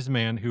Japanese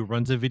man who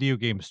runs a video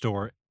game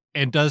store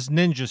and does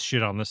ninja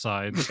shit on the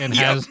side and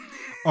has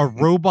a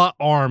robot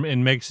arm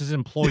and makes his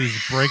employees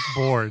break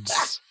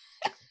boards.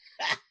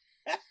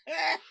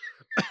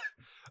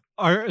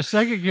 Our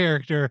second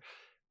character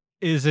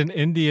is an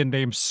Indian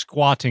named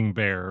Squatting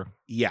Bear.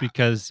 Yeah.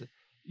 Because,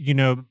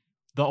 the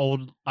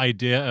old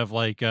idea of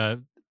like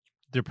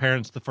their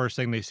parents, the first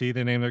thing they see,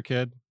 they name their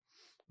kid,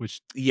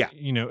 which,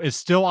 is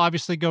still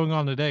obviously going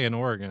on today in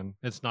Oregon.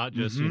 It's not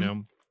just,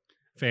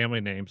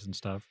 family names and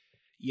stuff.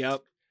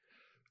 Yep.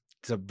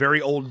 It's a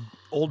very old,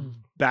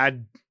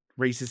 bad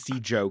racist-y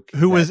joke.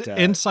 Who was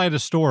inside a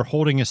store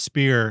holding a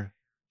spear,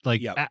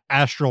 like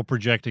astral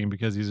projecting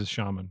because he's a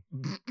shaman.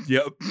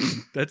 Yep.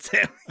 That's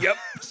him. Yep.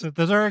 So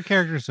those are our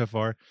characters so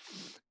far.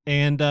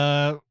 And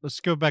let's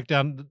go back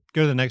down,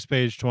 go to the next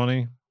page,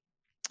 20.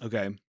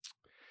 Okay.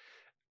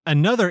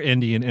 Another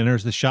Indian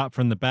enters the shop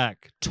from the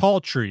back.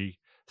 Tall tree,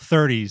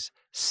 30s,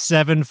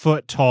 7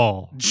 foot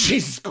tall.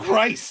 Jesus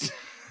Christ.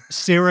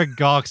 Sarah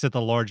gawks at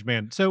the large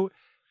man. So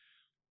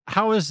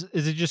how is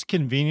it just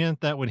convenient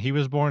that when he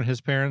was born,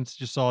 his parents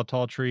just saw a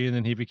tall tree and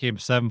then he became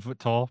 7 foot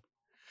tall?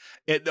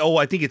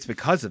 I think it's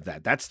because of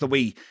that. That's the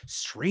way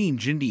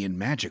strange Indian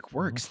magic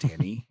works,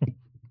 Danny.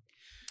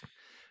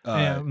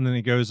 And then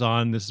he goes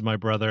on, this is my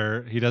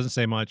brother. He doesn't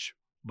say much,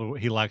 but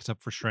he lacks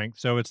up for strength.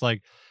 So it's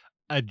like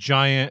a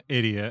giant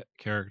idiot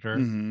character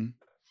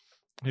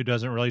who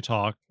doesn't really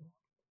talk.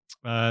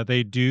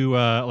 They do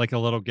like a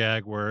little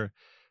gag where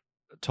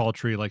Tall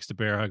Tree likes to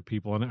bear hug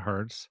people and it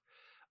hurts.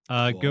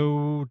 Cool.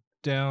 Go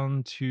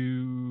down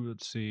to,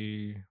 let's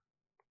see.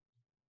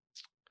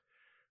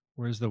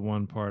 Where's the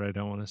one part I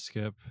don't want to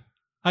skip?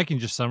 I can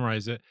just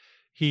summarize it.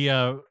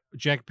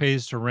 Jack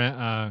pays to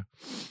rent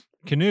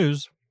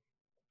canoes.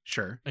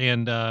 Sure.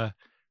 And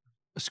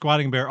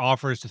Squatting Bear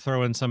offers to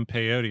throw in some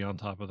peyote on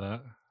top of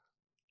that.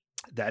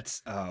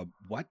 That's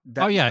what?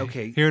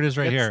 Okay. Here it is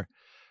here.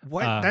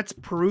 What? That's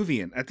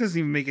Peruvian. That doesn't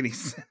even make any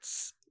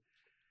sense.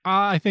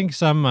 I think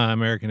some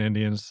American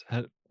Indians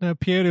had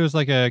peyote was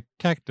like a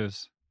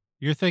cactus.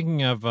 You're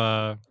thinking of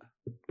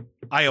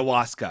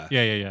ayahuasca.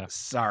 Yeah.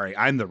 Sorry,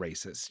 I'm the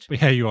racist.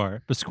 But yeah, you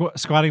are. But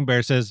Squatting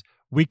Bear says,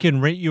 we can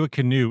rent you a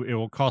canoe. It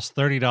will cost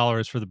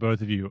 $30 for the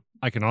both of you.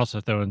 I can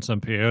also throw in some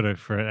peyote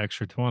for an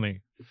extra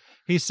 $20.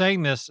 He's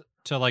saying this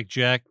to like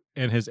Jack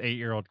and his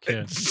 8-year-old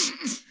kid. Jesus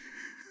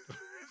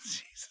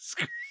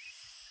Christ.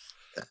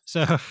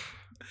 So,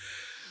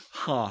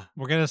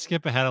 we're gonna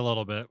skip ahead a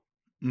little bit.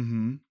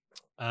 Mm-hmm.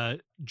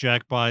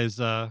 Jack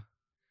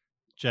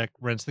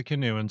rents the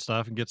canoe and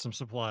stuff and gets some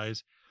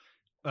supplies.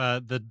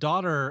 The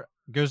daughter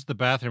goes to the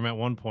bathroom at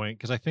one point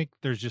because I think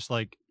there's just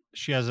like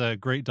she has a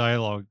great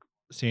dialogue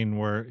scene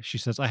where she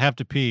says, "I have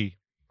to pee,"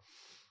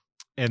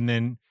 and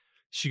then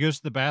she goes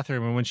to the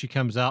bathroom, and when she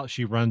comes out,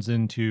 she runs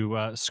into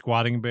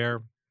Squatting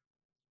Bear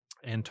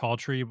and Tall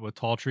Tree, with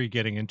Tall Tree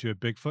getting into a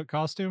Bigfoot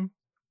costume.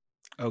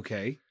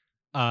 Okay.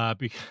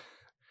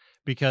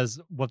 Because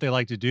what they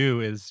like to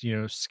do is,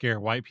 scare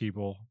white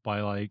people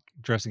by like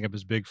dressing up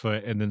as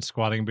Bigfoot, and then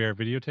Squatting Bear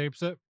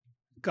videotapes it.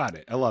 Got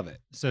it. I love it.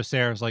 So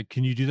Sarah's like,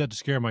 "Can you do that to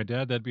scare my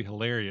dad? That'd be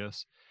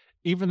hilarious."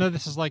 Even though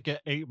this is like an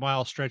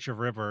 8-mile stretch of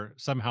river,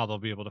 somehow they'll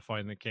be able to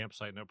find the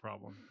campsite, no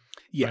problem.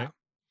 Yeah. Right?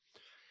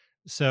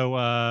 So,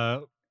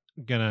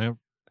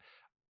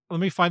 let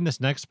me find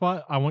this next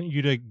spot. I want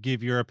you to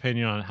give your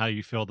opinion on how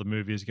you feel the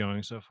movie is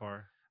going so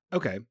far.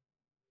 Okay.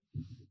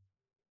 I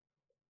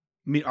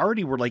mean,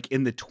 already we're like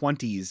in the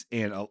 20s,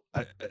 and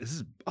this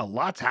is a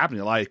lot's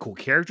happening. A lot of cool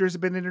characters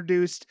have been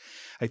introduced.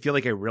 I feel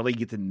like I really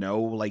get to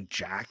know like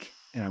Jack,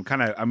 and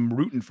I'm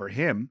rooting for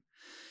him.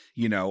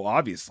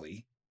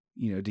 Obviously,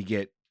 to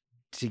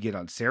get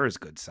on Sarah's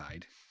good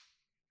side.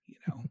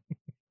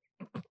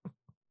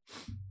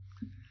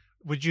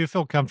 Would you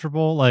feel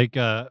comfortable like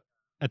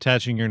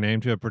attaching your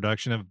name to a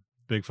production of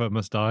Bigfoot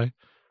Must Die?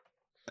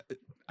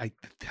 I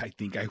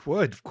think I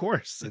would, of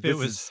course. If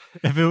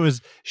it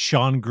was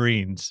Sean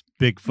Green's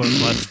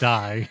Bigfoot Must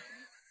Die.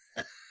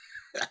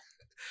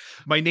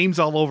 My name's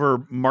all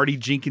over Marty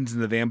Jenkins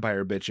and the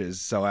Vampire Bitches.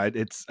 So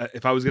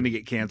if I was going to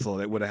get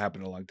canceled, it would have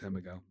happened a long time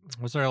ago.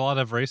 Was there a lot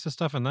of racist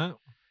stuff in that?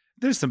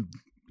 There's some,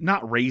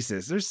 not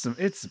racist. There's some,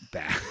 it's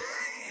bad.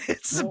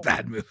 It's a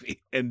bad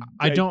movie. And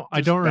I don't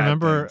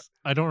remember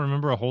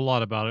a whole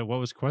lot about it. What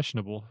was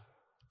questionable?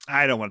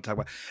 I don't want to talk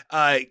about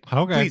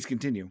okay. Please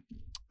continue.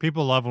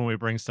 People love when we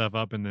bring stuff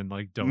up and then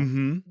like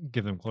don't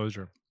give them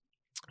closure.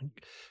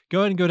 Go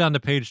ahead and go down to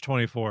page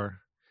 24.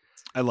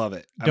 I love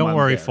it. Don't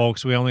worry,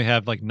 folks. We only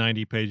have like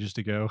 90 pages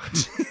to go.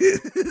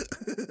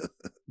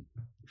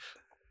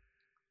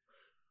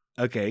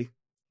 Okay.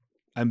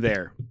 I'm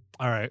there.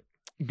 All right.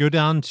 Go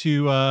down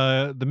to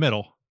the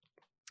middle.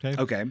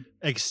 Okay.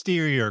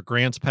 Exterior,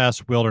 Grants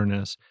Pass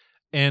Wilderness.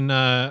 And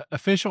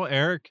official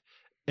Eric,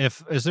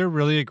 is there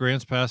really a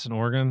Grants Pass in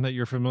Oregon that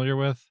you're familiar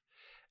with?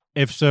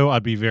 If so,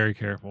 I'd be very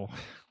careful.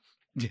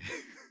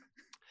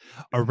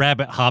 A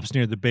rabbit hops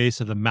near the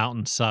base of the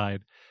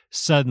mountainside.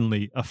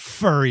 Suddenly, a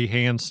furry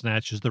hand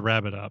snatches the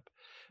rabbit up.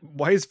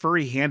 Why is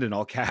furry hand in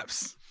all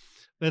caps?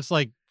 That's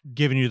like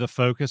giving you the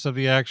focus of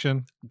the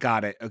action.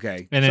 Got it.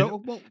 Okay. And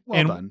well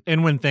done.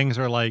 And when things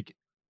are like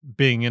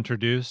being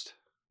introduced.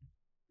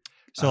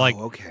 So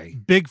okay.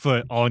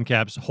 Bigfoot, all in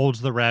caps,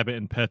 holds the rabbit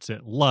and pets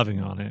it, loving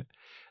on it.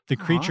 The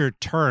creature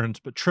turns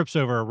but trips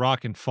over a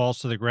rock and falls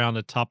to the ground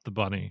atop the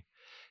bunny.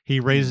 He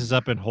raises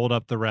up and holds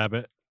up the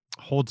rabbit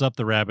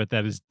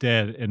that is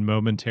dead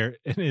and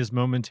is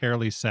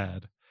momentarily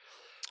sad.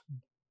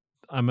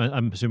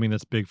 I'm assuming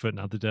that's Bigfoot,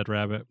 not the dead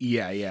rabbit.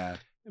 Yeah.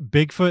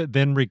 Bigfoot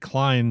then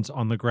reclines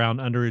on the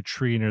ground under a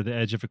tree near the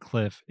edge of a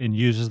cliff and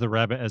uses the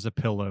rabbit as a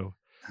pillow.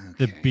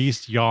 Okay. The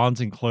beast yawns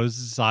and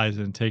closes its eyes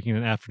and taking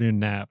an afternoon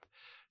nap.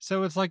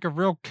 So it's like a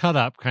real cut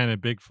up kind of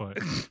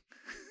Bigfoot,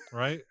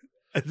 right?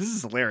 This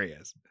is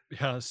hilarious.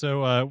 Yeah.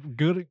 So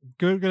go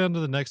down to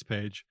the next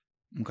page.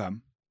 Okay.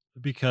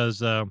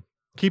 Because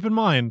keep in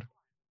mind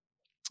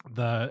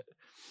the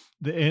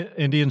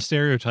Indian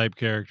stereotype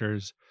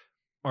characters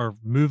are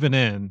moving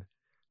in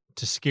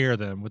to scare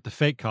them with the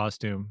fake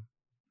costume.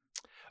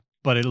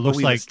 But it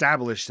looks like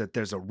established that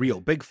there's a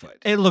real Bigfoot.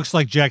 It looks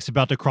like Jack's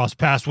about to cross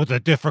paths with a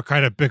different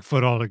kind of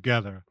Bigfoot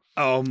altogether.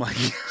 Oh my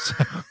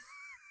god.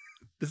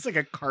 This is like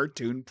a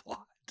cartoon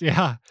plot.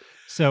 Yeah.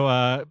 So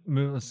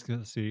let's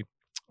see.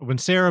 When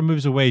Sarah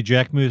moves away,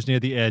 Jack moves near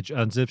the edge,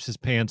 unzips his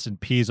pants, and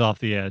pees off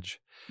the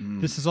edge.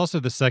 This is also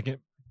the second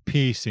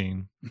pee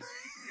scene.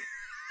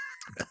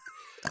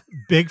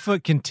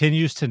 Bigfoot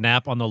continues to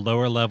nap on the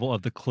lower level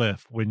of the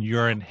cliff when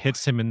urine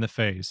hits him in the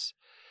face.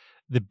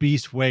 The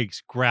beast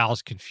wakes,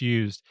 growls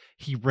confused.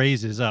 He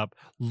raises up,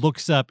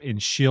 looks up,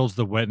 and shields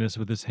the wetness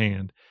with his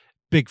hand.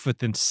 Bigfoot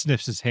then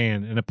sniffs his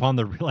hand, and upon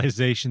the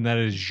realization that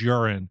it is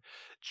urine,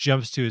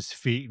 jumps to his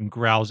feet and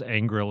growls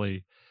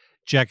angrily.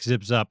 Jack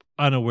zips up,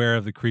 unaware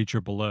of the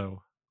creature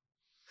below.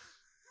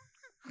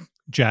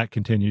 Jack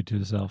continued to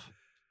himself.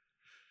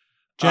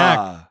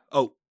 Jack.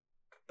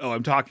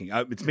 I'm talking.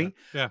 It's me?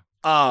 Yeah.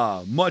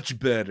 Much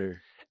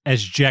better.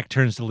 As Jack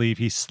turns to leave,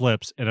 he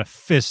slips, and a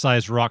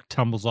fist-sized rock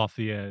tumbles off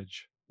the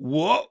edge.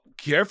 Whoa,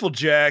 careful,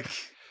 Jack.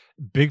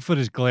 Bigfoot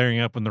is glaring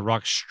up when the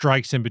rock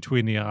strikes him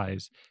between the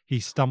eyes. He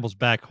stumbles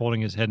back,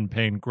 holding his head in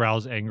pain,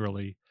 growls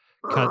angrily.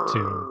 Cut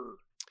to.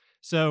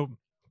 So,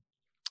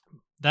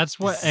 that's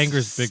what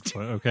angers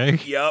Bigfoot, okay?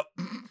 Yep.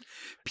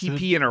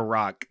 PP in a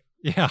rock.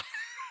 Yeah.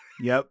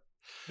 Yep.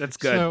 That's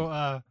good.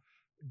 So,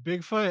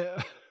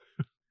 Bigfoot...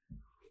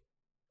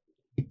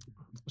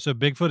 So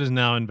Bigfoot is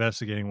now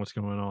investigating what's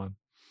going on.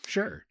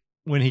 Sure.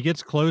 When he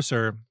gets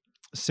closer,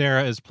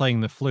 Sarah is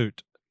playing the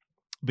flute,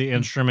 the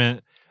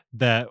instrument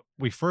that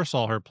we first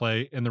saw her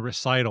play in the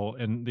recital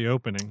in the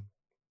opening.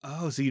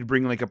 Oh, so you'd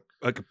bring like a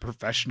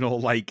professional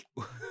like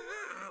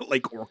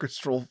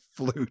orchestral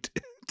flute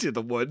to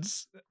the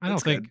woods? I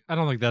don't think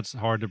that's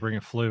hard to bring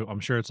a flute.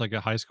 I'm sure it's like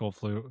a high school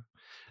flute.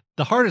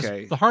 The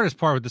hardest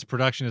part with this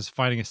production is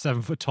finding a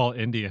 7-foot-tall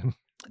Indian.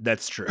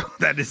 That's true.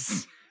 that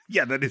is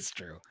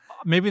true.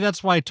 Maybe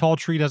that's why Tall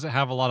Tree doesn't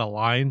have a lot of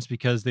lines,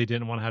 because they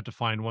didn't want to have to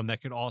find one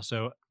that could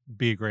also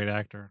be a great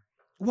actor.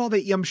 Well,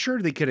 I'm sure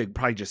they could have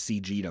probably just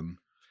CG'd him.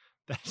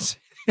 That's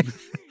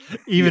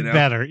even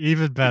better.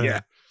 Yeah.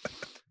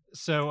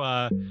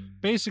 So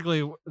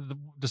basically,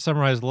 to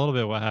summarize a little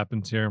bit what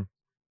happens here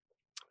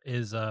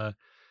is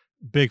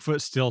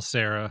Bigfoot steals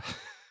Sarah,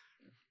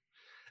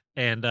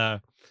 and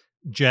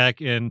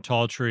Jack and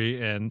Tall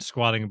Tree and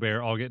Squatting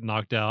Bear all get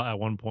knocked out at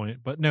one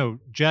point. But no,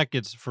 Jack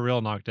gets for real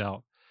knocked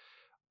out.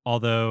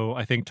 Although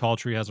I think Tall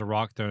Tree has a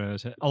rock thrown at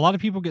his head. A lot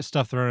of people get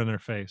stuff thrown in their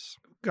face.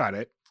 Got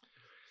it.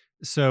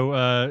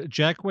 So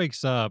Jack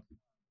wakes up.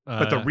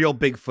 But the real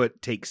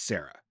Bigfoot takes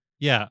Sarah.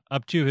 Yeah,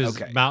 up to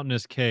his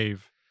mountainous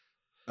cave.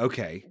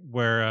 Okay.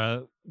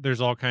 Where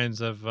there's all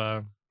kinds of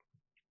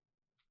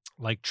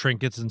like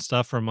trinkets and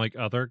stuff from like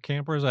other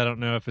campers. I don't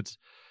know if it's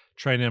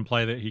trying to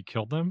imply that he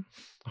killed them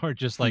or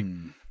just like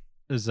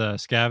is a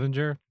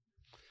scavenger.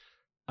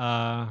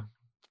 Let's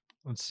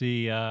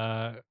see.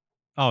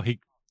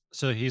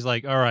 So he's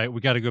like, all right,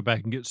 we got to go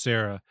back and get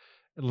Sarah.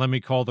 Let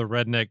me call the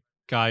redneck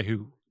guy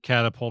who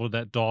catapulted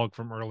that dog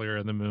from earlier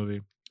in the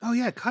movie. Oh,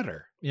 yeah,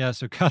 Cutter. Yeah,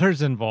 so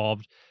Cutter's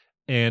involved,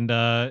 and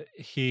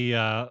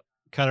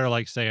Cutter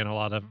likes saying a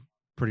lot of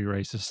pretty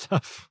racist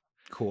stuff.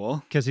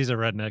 Cool. Because he's a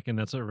redneck, and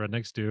that's what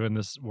rednecks do in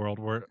this world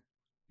where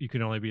you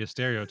can only be a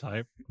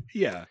stereotype.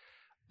 Yeah.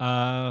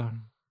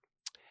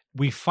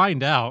 We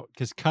find out,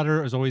 because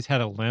Cutter has always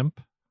had a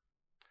limp,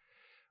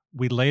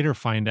 we later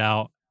find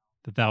out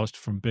that was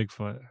from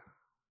Bigfoot.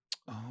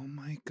 Oh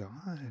my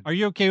God. Are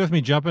you okay with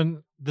me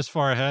jumping this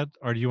far ahead?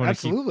 Or do you want to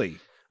Absolutely.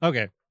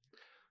 Okay.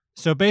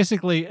 So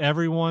basically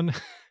every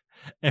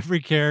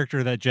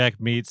character that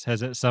Jack meets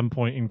has at some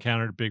point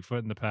encountered Bigfoot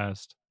in the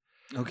past.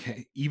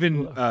 Okay.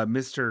 Even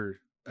Mr.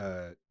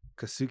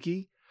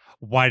 Kasuki?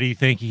 Why do you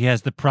think he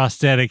has the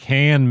prosthetic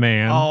hand,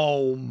 man?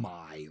 Oh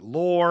my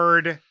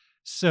Lord.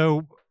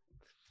 So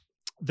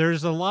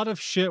there's a lot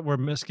of shit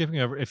we're skipping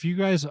over. If you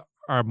guys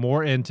are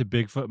more into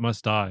Bigfoot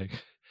Must Die,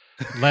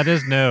 let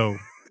us know.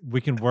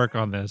 We can work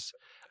on this.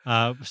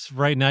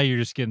 Right now, you're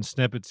just getting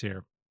snippets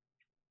here.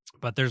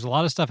 But there's a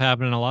lot of stuff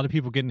happening, a lot of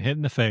people getting hit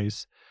in the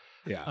face.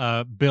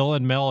 Yeah. Bill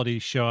and Melody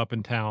show up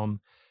in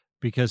town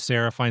because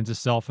Sarah finds a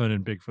cell phone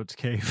in Bigfoot's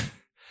cave.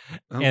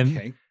 Okay.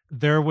 And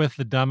they're with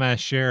the dumbass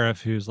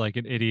sheriff who's like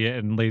an idiot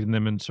and leading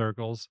them in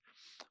circles.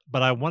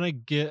 But I want to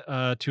get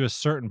to a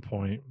certain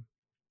point.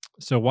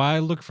 So while I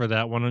look for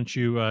that, why don't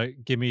you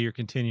give me your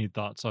continued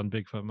thoughts on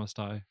Bigfoot Must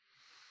Die?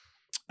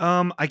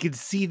 I could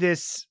see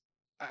this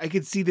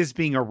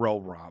being a real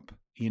romp.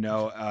 You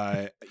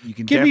know, you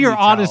can give me your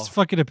honest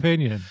fucking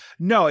opinion.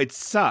 No, it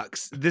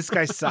sucks. This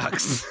guy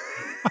sucks.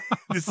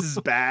 This is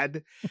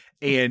bad.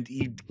 And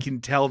you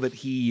can tell that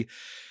he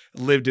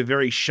lived a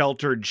very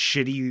sheltered,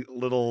 shitty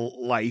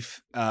little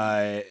life,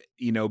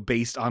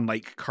 based on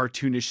like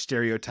cartoonish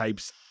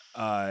stereotypes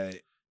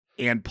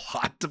and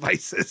plot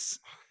devices,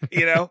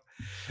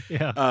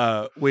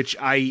 Yeah. Which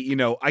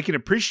I can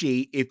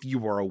appreciate if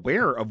you are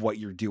aware of what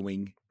you're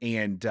doing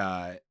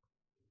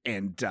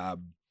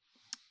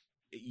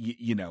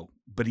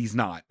but he's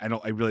not.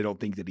 I really don't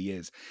think that he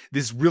is.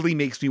 This really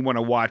makes me want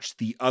to watch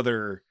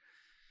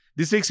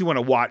this makes me want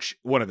to watch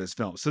one of his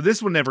films. So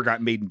this one never got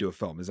made into a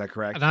film. Is that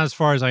correct? Not as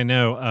far as I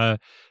know.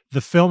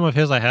 The film of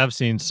his I have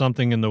seen,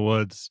 Something in the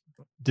Woods,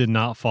 did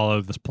not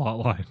follow this plot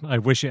line. I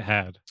wish it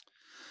had.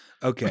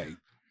 Okay.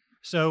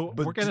 So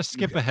we're going to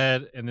skip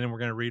ahead and then we're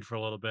going to read for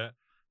a little bit.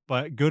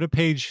 But go to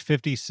page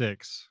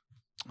 56.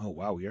 Oh,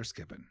 wow. We are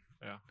skipping.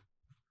 Yeah.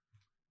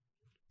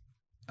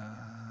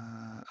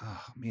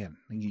 Oh man,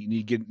 you need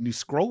to get a new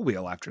scroll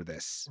wheel after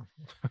this.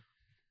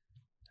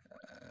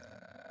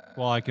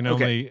 Well, I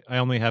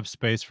only have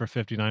space for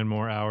 59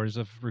 more hours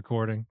of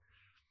recording.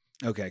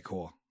 Okay,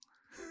 cool.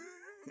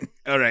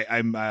 All right,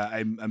 I'm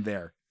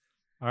there.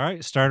 All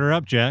right, start her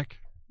up, Jack.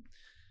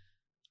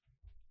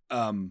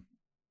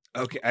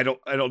 Okay, I don't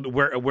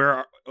where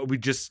are we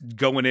just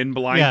going in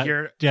blind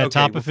here? Yeah, okay,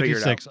 top of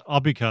 56.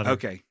 I'll be cutting.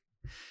 Okay.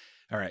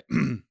 All right.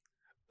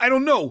 I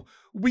don't know.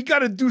 We got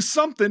to do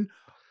something.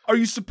 Are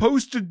you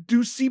supposed to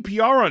do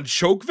CPR on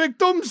choke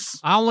victims?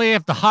 Only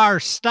if the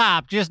heart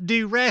stops. Just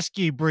do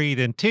rescue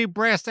breathing. 2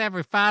 breaths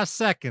every 5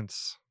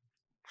 seconds.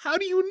 How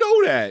do you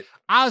know that?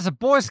 I was a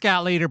Boy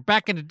Scout leader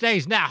back in the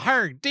days. Now,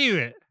 hurry, do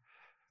it.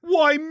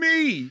 Why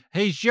me?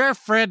 He's your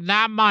friend,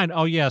 not mine.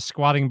 Oh, yeah,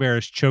 Squatting Bear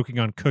is choking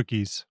on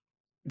cookies.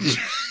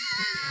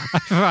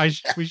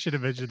 We should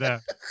have mentioned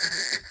that.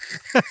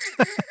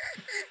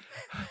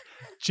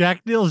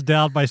 Jack kneels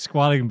down by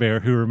Squatting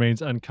Bear, who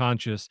remains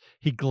unconscious.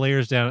 He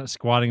glares down at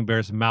Squatting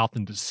Bear's mouth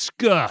in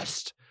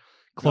disgust.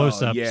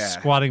 Close up,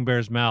 Squatting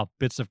Bear's mouth.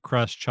 Bits of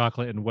crust,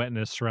 chocolate, and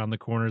wetness surround the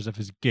corners of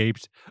his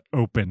gaped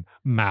open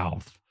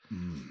mouth.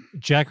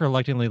 Jack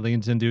reluctantly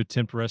leans in to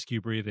attempt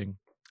rescue breathing.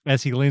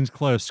 As he leans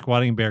close,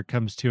 Squatting Bear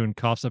comes to and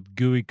coughs up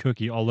gooey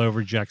cookie all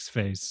over Jack's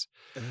face.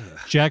 Ugh.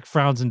 Jack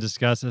frowns in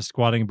disgust as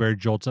Squatting Bear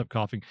jolts up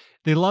coughing.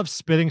 They love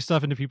spitting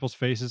stuff into people's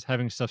faces,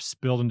 having stuff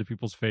spilled into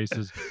people's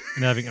faces,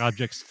 and having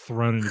objects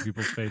thrown into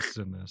people's faces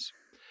in this.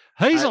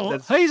 He's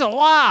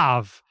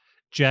alive!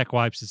 Jack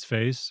wipes his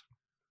face.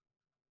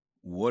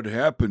 What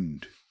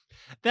happened?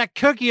 That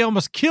cookie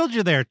almost killed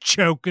you there,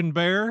 choking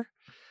bear.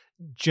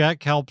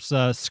 Jack helps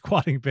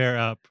Squatting Bear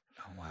up.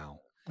 Oh, wow.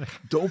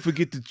 Don't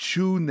forget to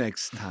chew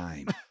next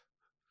time.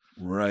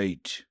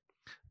 Right.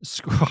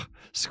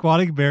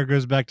 Squatting Bear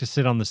goes back to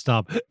sit on the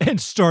stump and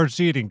starts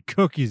eating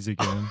cookies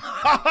again.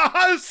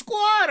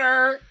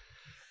 Squatter!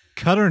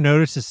 Cutter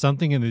notices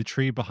something in the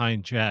tree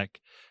behind Jack.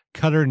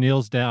 Cutter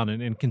kneels down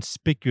and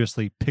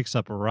inconspicuously picks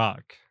up a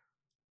rock.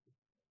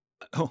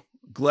 Oh,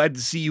 glad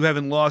to see you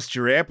haven't lost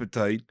your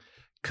appetite.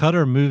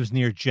 Cutter moves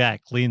near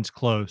Jack, leans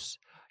close.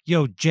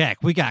 Yo, Jack,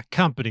 we got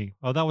company.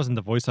 Oh, that wasn't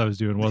the voice I was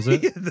doing, was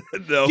it?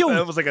 No,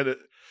 that was like a...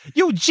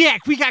 Yo,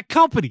 Jack, we got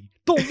company.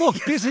 Don't look,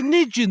 there's a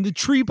ninja in the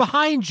tree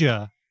behind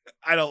you.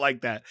 I don't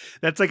like that.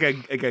 That's like a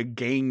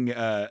gang,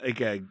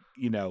 like a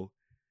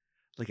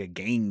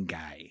gang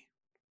guy.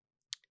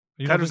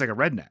 Cutter's like a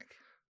redneck.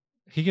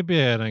 He could be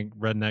a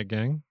redneck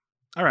gang.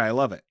 All right, I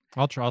love it.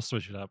 I'll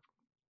switch it up.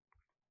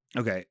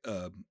 Okay,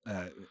 a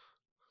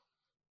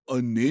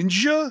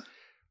ninja?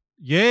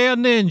 Yeah,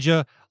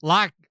 ninja.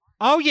 Like,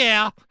 oh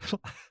yeah,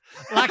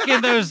 like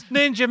in those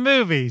ninja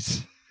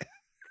movies.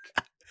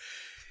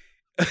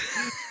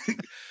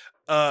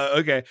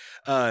 Okay.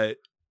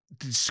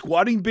 Did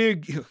Squatting Bear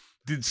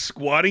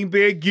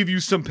give you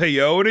some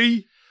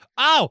peyote?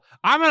 Oh,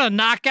 I'm going to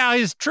knock out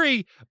his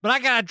tree, but I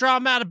got to draw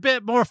him out a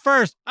bit more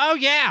first. Oh,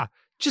 yeah.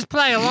 Just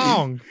play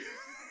along.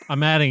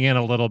 I'm adding in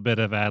a little bit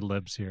of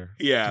ad-libs here.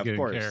 Yeah, to get of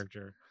course. in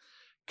character.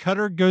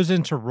 Cutter goes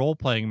into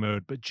role-playing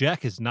mode, but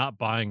Jack is not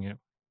buying it.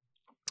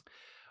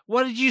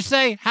 What did you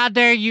say? How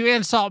dare you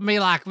insult me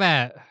like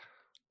that?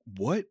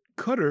 What?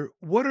 Cutter,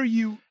 what are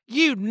you?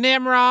 You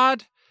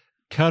Nimrod!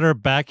 Cutter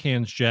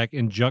backhands Jack,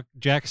 and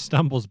Jack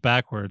stumbles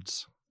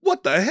backwards.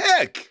 What the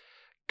heck?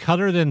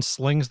 Cutter then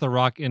slings the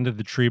rock into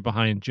the tree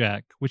behind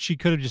Jack, which he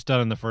could have just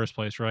done in the first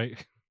place,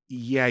 right?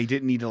 Yeah, he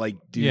didn't need to,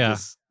 do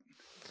this.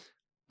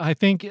 I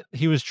think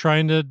he was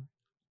trying to,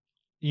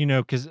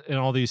 because in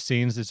all these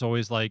scenes, it's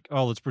always like,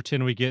 oh, let's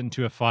pretend we get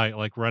into a fight,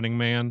 like Running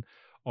Man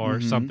or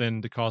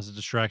something to cause a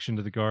distraction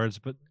to the guards.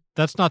 But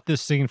that's not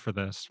this scene for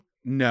this.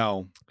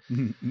 No.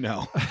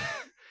 No.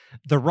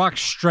 The rock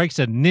strikes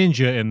a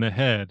ninja in the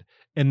head,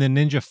 and the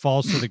ninja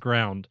falls to the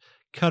ground.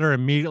 Cutter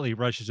immediately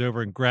rushes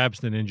over and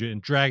grabs the ninja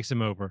and drags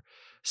him over.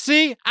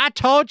 See, I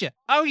told you.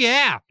 Oh,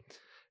 yeah.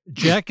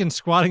 Jack and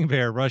Squatting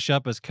Bear rush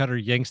up as Cutter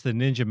yanks the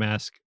ninja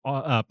mask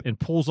up and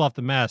pulls off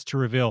the mask to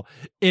reveal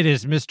it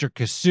is Mr.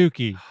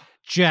 Kasuki,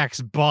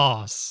 Jack's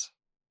boss.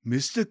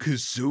 Mr.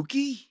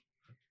 Kasuki?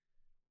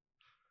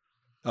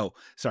 Oh,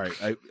 sorry.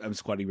 I'm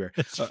Squatting Bear.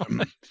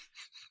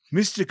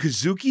 Mr.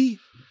 Kasuki?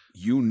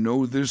 You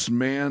know this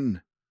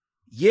man?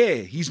 Yeah,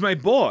 he's my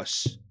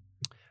boss.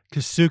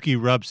 Kasuki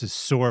rubs his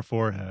sore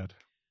forehead.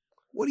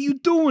 What are you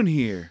doing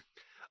here?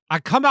 I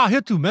come out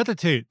here to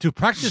meditate, to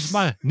practice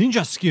my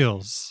ninja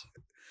skills.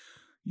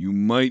 You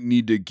might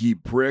need to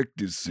keep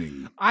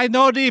practicing. I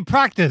no need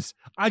practice.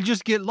 I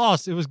just get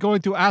lost. It was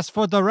going to ask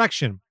for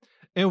direction.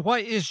 And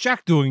what is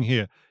Jack doing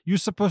here? You're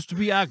supposed to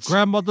be at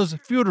grandmother's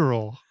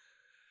funeral.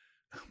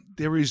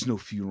 There is no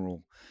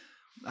funeral.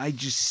 I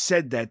just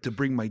said that to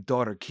bring my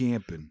daughter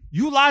camping.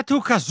 You lied to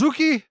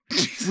Kasuki?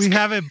 We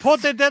have an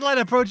important deadline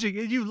approaching,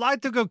 and you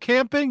lied to go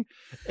camping?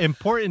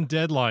 Important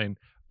deadline.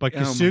 But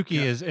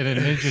Kasuki is in a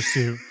ninja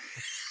suit,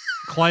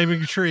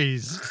 climbing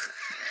trees.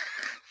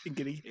 And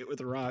getting hit with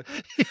a rock.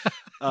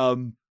 Yeah.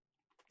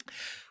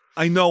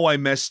 I know I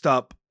messed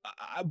up,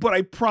 but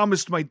I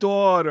promised my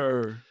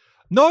daughter.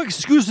 No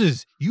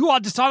excuses. You are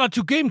dishonored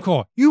to Game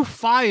Corps. You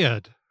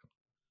fired.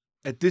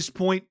 At this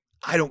point,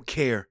 I don't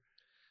care.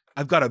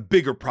 I've got a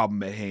bigger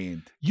problem at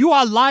hand. You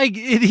are lying,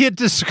 idiot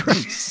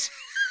disgrace.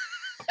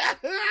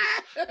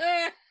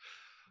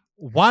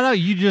 Why don't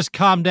you just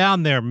calm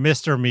down there,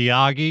 Mr.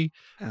 Miyagi?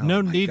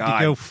 No need to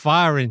go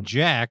firing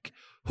Jack.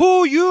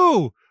 Who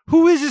you?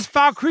 Who is this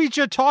foul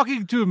creature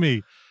talking to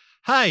me?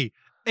 Hey,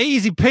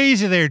 easy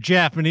peasy there,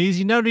 Japanese.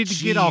 You no need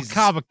to get all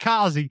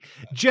kamikaze.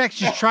 Jack's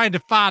just trying to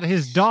find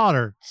his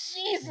daughter.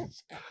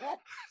 Jesus Christ.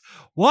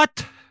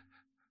 What?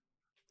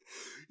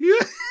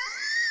 Yeah.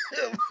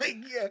 Oh my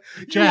God.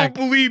 Jack. You won't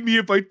believe me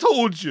if I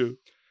told you.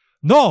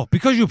 No,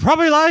 because you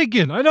probably lie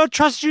again. I don't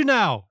trust you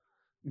now.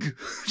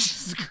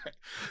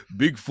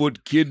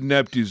 Bigfoot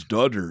kidnapped his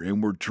daughter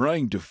and we're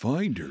trying to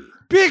find her.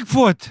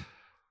 Bigfoot!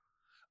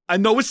 I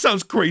know it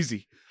sounds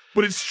crazy,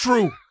 but it's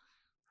true.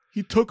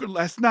 He took her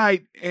last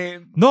night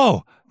and...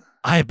 No,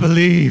 I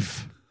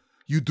believe.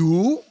 You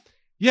do?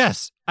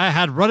 Yes, I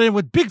had run-in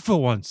with Bigfoot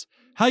once.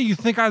 How you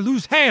think I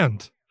lose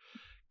hand?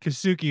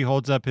 Kasuki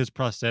holds up his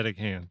prosthetic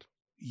hand.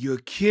 You're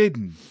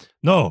kidding.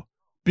 No,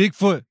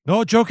 Bigfoot,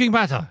 no joking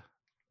matter.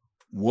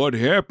 What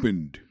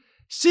happened?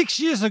 6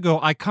 years ago,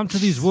 I come to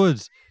these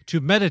woods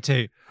to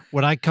meditate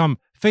when I come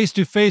face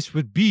to face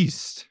with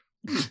Beast.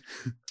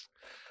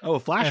 Oh, a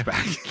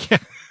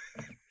flashback.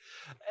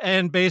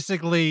 And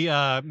basically,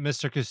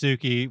 Mr.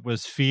 Kasuki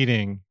was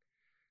feeding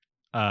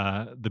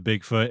the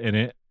Bigfoot, and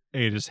it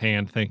ate his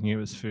hand thinking it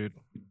was food.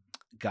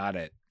 Got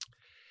it.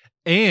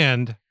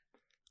 And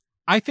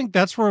I think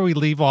that's where we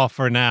leave off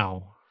for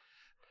now.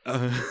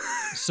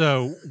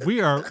 So we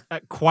are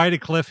at quite a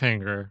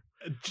cliffhanger.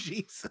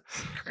 Jesus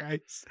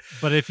Christ.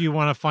 But if you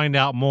want to find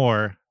out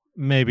more,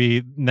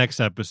 maybe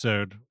next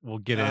episode we'll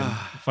get in,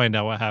 find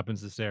out what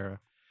happens to Sarah.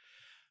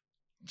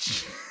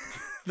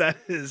 That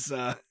is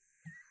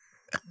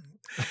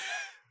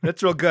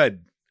that's real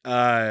good.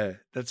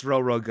 That's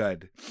real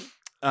good.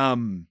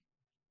 Wow.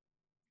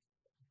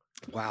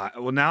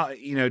 Well, now,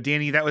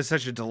 Danny, that was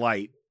such a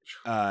delight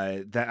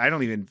that I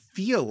don't even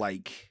feel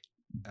like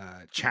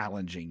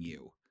challenging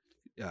you.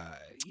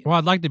 Well,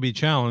 I'd like to be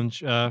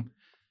challenged.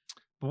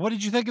 But what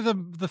did you think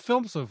of the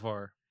film so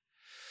far?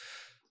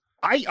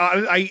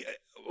 A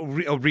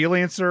real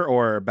answer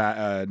or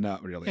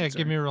not real answer? Yeah,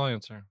 give me a real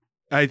answer.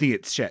 I think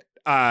it's shit.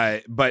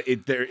 But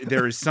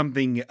there is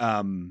something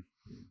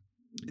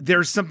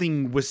there's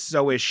something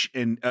Wiseau-ish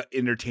and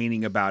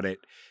entertaining about it.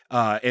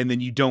 And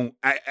then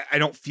I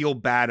don't feel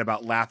bad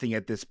about laughing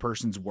at this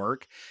person's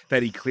work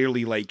that he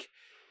clearly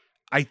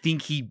I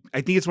think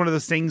it's one of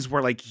those things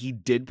where he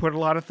did put a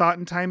lot of thought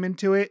and time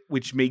into it,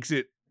 which makes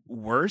it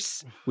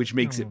worse, which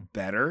makes it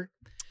better.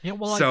 Yeah,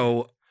 well,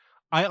 so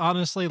I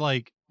honestly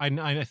I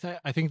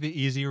think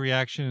the easy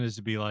reaction is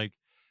to be like,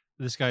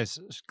 this guy's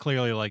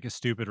clearly like a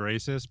stupid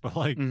racist, but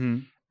like Mm-hmm.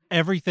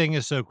 everything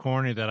is so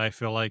corny that I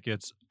feel like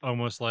it's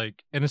almost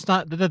like, and it's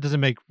not that doesn't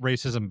make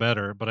racism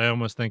better, but I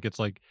almost think it's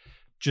like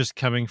just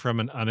coming from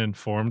an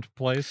uninformed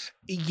place.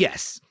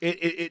 Yes,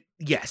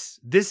 yes.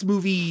 This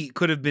movie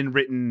could have been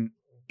written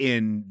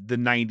in the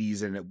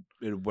 90s, and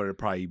it would have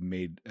probably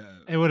made.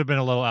 It would have been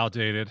a little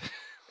outdated.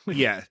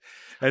 Yeah,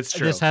 that's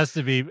true. This has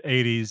to be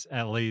 80s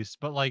at least,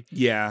 but like,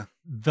 yeah,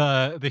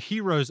 the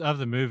heroes of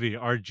the movie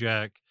are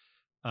Jack,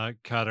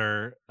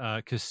 Cutter,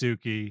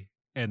 Kasuki,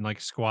 and like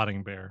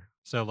Squatting Bear.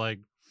 So like,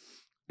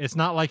 it's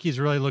not like he's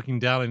really looking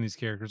down on these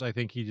characters. I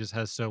think he just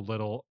has so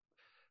little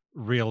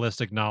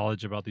realistic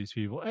knowledge about these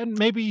people, and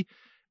maybe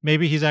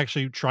he's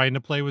actually trying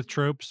to play with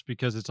tropes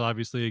because it's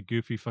obviously a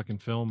goofy fucking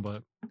film,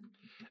 but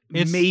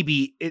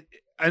maybe it.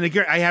 And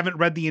again, I haven't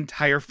read the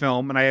entire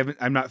film, and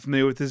I'm not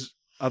familiar with his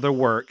other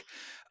work.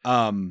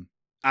 I'm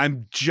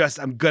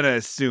gonna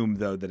assume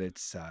though that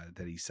it's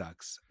that he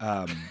sucks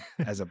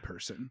as a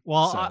person.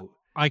 Well, so.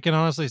 I can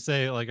honestly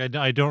say, like,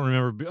 I don't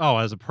remember.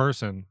 As a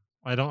person,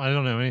 I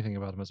don't know anything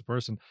about him as a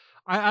person.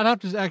 I'd have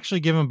to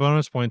actually give him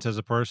bonus points as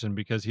a person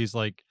because he's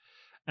like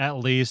at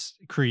least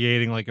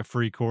creating like a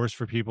free course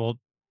for people,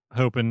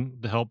 hoping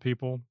to help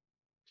people.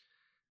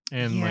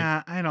 And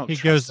yeah, like, I don't he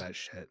trust that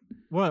shit.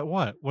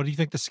 What do you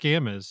think the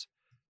scam is?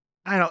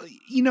 I don't.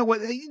 You know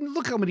what?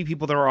 Look how many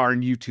people there are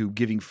on YouTube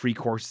giving free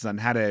courses on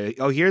how to.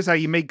 Oh, here's how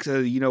you make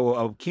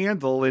a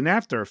candle in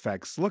After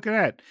Effects. Look at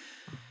that.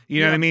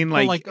 You know what I mean?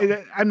 Like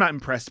I'm not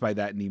impressed by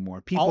that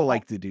anymore. People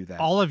like to do that.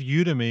 All of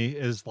Udemy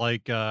is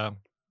like, here's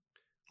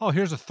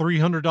a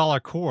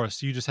 $300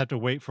 course. You just have to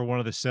wait for one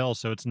of the sales,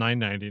 so it's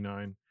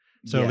 $9.99.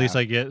 So at least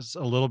I get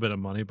a little bit of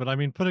money. But I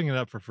mean, putting it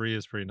up for free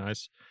is pretty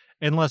nice,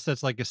 unless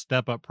that's like a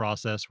step-up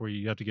process where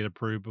you have to get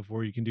approved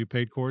before you can do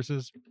paid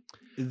courses.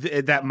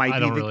 That might be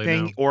the really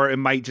thing, know. Or it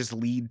might just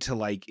lead to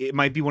like, it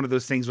might be one of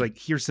those things where, like,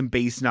 here's some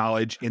base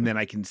knowledge, and then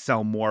I can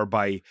sell more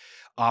by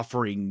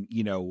offering,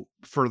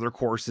 further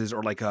courses,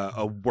 or like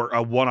a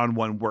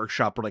one-on-one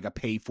workshop, or like a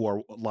pay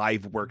for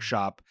live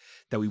workshop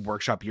that we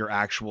workshop your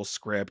actual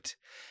script.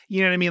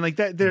 You know what I mean? Like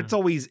that. There's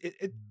always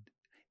it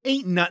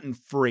ain't nothing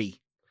free.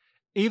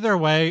 Either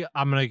way,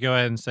 I'm gonna go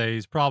ahead and say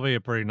he's probably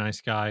a pretty nice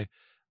guy.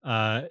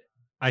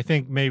 I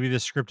think maybe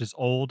this script is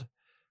old.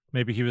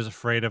 Maybe he was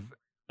afraid of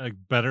a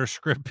better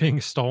script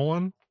being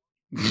stolen.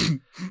 But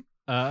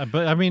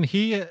I mean,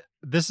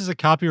 this is a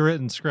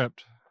copywritten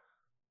script.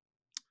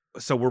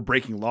 So we're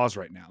breaking laws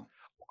right now.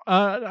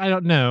 I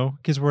don't know,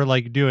 because we're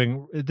like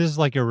this is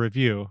like a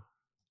review.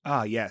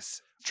 Ah,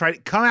 yes.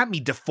 Come at me,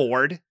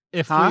 DeFord.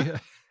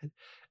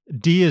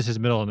 D is his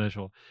middle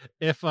initial.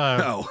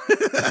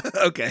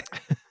 Okay.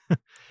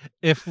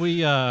 If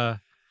we, I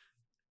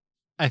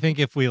think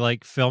if we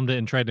like filmed it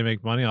and tried to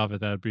make money off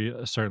it, that'd be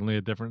certainly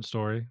a different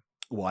story.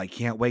 Well, I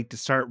can't wait to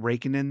start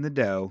raking in the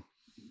dough.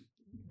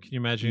 Can you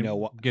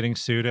imagine getting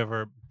sued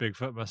over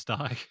Bigfoot Must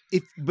Die?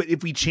 But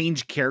if we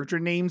change character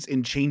names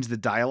and change the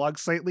dialogue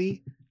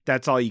slightly,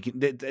 that's all you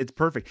can. It's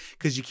perfect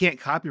because you can't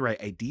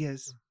copyright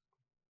ideas.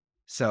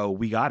 So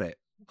we got it.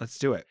 Let's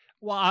do it.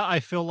 Well, I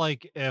feel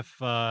like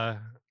if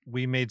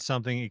we made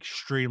something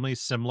extremely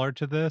similar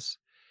to this,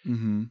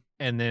 and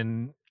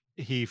then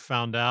he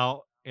found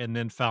out,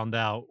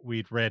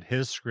 we'd read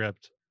his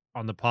script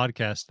on the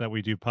podcast that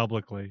we do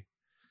publicly.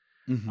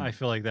 I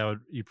feel like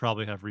you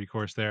probably have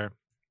recourse there.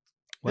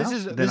 Well,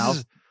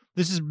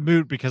 this is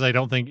moot because I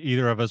don't think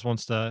either of us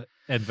wants to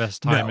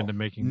invest time into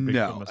making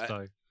Bigfoot Must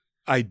Die.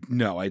 I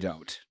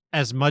don't.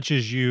 As much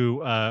as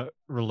you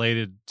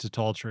related to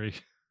Talltree.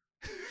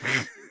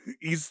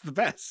 He's the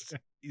best.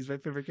 He's my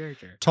favorite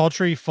character.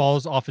 Talltree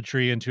falls off a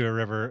tree into a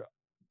river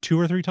 2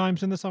 or 3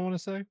 times in this, I want to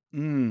say.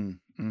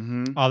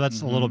 Oh,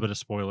 that's a little bit of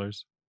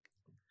spoilers.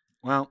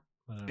 Well,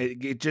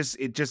 it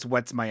just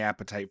whets my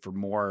appetite for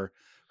more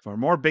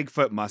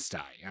Bigfoot Must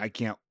Die. I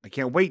can't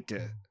wait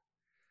to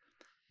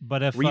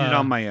read it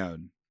on my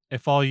own.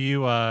 If all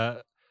you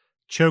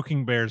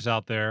choking bears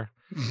out there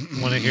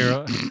want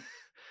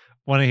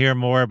to hear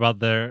more about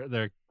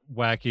their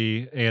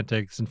wacky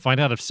antics and find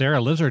out if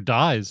Sarah lives or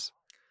dies.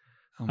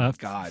 Oh my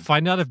God.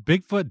 Find out if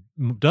Bigfoot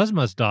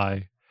must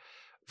die.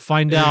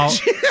 Find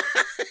out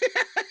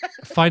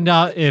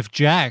if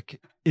Jack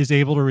is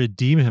able to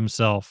redeem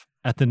himself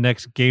at the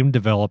next game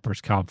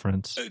developers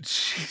conference.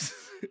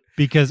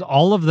 Because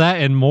all of that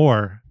and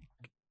more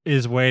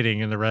is waiting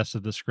in the rest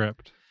of the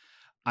script.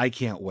 I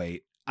can't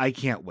wait. I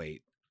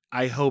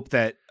hope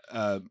that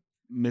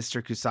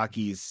Mr.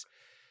 Kasuki's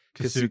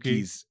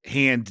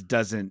hand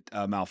doesn't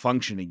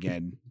malfunction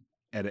again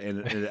at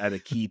a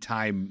key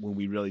time when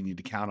we really need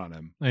to count on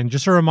him. And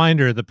just a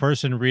reminder, the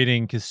person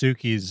reading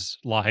Kasuki's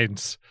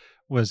lines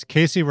was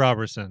Casey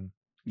Robertson.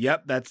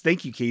 Yep,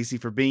 thank you, Casey,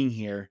 for being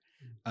here.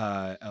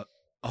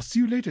 I'll see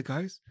you later,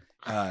 guys.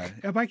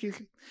 Bye,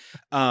 Casey.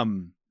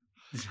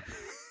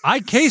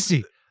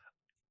 Casey.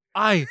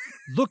 I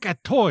look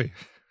at toy.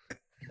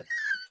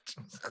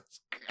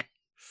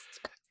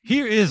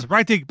 Here is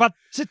writing but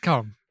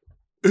sitcom.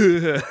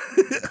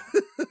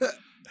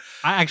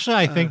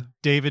 I think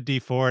David D.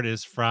 Ford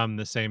is from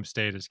the same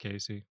state as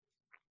Casey.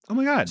 Oh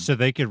my God. So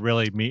they could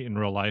really meet in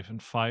real life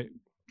and fight.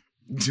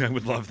 I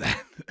would love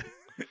that.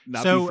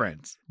 Not So, be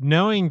friends.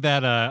 Knowing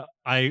that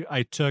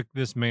I took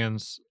this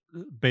man's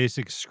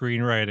basic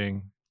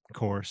screenwriting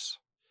course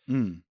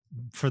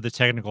for the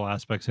technical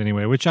aspects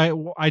anyway, which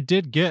I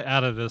did get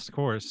out of this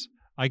course.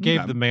 I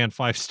gave the man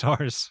 5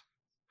 stars.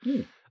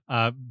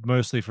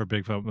 Mostly for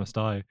Bigfoot Must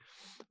Die.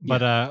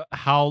 But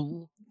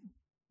how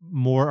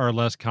more or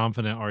less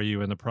confident are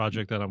you in the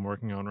project that I'm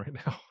working on right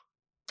now?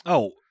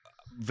 Oh,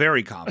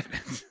 very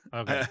confident.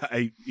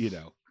 Okay.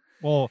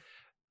 Well,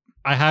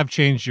 I have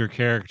changed your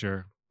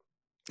character.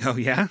 Oh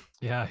yeah?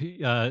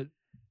 Yeah.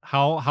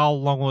 How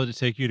long will it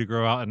take you to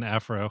grow out an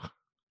afro?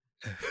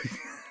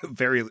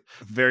 Very,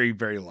 very,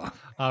 very long.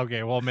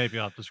 Okay, well maybe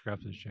I'll have to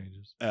scrap those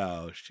changes.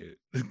 Oh shoot.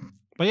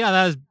 But yeah,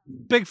 that is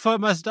Bigfoot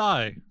Must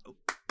Die.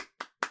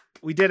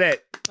 We did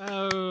it.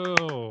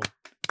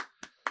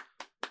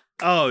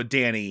 Oh,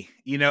 Danny.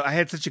 I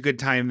had such a good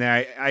time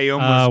there. I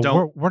almost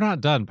don't. We're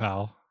not done,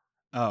 pal.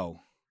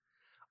 Oh.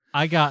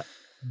 I got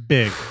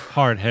big,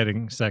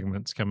 hard-hitting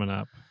segments coming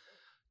up.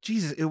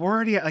 Jesus, we're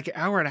already at like an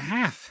hour and a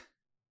half.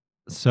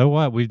 So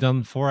what? We've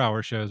done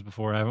 4-hour shows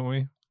before, haven't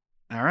we?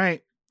 All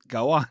right.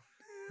 Go on.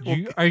 Are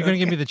you going to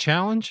give me the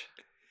challenge?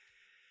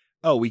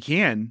 Oh, we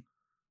can.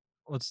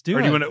 Let's do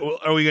it.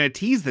 Are we going to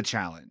tease the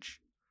challenge?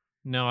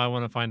 No, I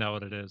want to find out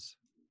what it is.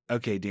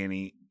 Okay,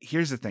 Danny.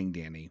 Here's the thing,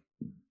 Danny.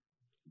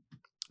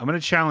 I'm going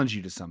to challenge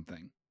you to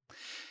something.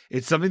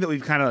 It's something that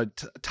we've kind of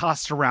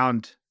tossed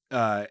around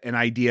an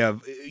idea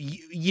of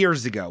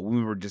years ago when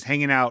we were just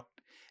hanging out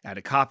at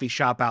a coffee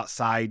shop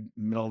outside,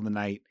 middle of the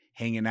night,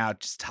 hanging out,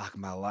 just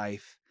talking about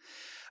life.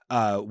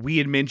 We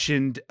had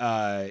mentioned,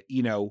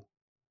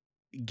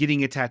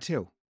 getting a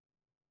tattoo.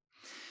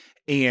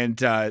 And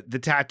the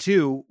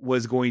tattoo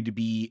was going to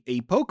be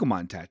a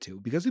Pokemon tattoo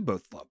because we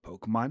both love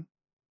Pokemon.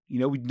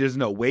 There's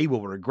no way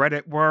we'll regret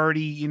it. We're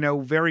already,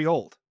 very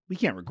old. We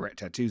can't regret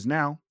tattoos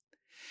now.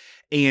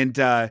 And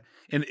do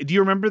you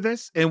remember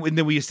this? And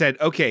then we said,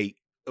 okay,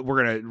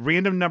 we're going to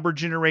random number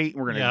generate.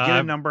 We're going to get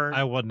a number.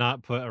 I would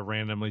not put a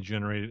randomly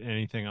generated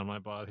anything on my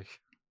body.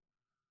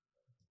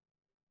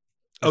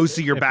 Oh,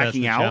 so you're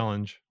backing out?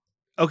 Challenge.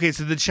 Okay,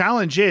 so the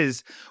challenge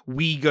is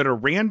we go to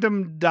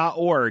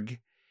random.org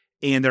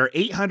and there are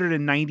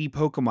 890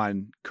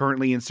 Pokemon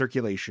currently in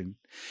circulation.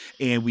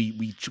 And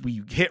we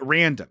hit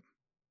random.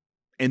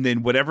 And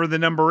then whatever the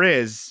number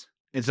is,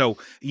 and so,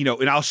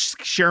 and I'll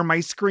share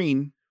my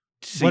screen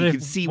so you can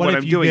see what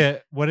I'm doing.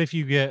 What if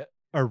you get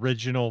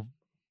original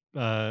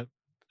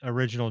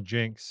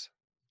Jinx?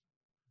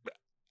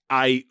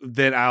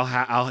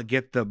 I'll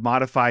get the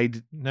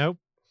modified. Nope.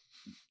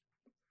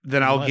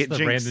 Then Unless I'll get the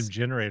Jinx. Random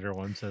generator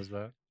one says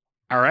that.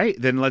 All right,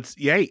 then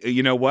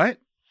you know what?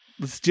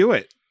 Let's do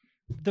it.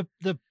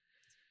 The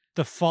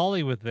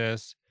folly with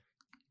this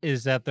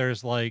is that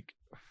there's like,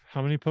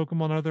 how many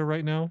Pokemon are there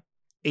right now?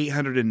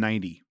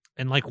 890.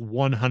 And like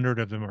 100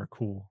 of them are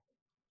cool.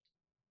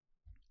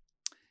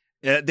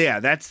 Yeah,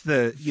 that's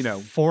the,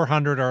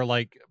 400 are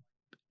like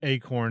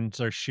acorns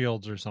or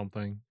shields or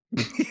something.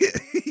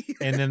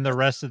 And then the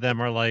rest of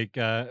them are like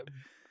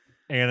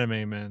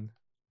anime men.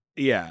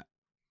 Yeah.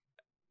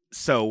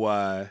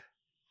 So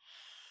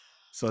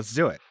let's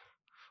do it.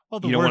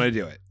 Well, you don't want to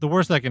do it. The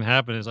worst that can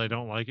happen is I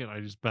don't like it. I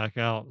just back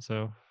out.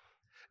 So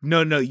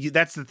no,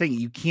 that's the thing.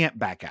 You can't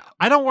back out.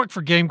 I don't work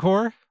for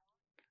GameCore.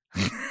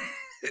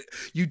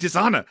 You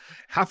dishonor.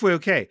 Halfway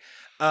okay.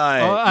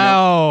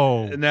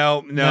 No.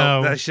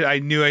 I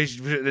knew I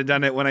should have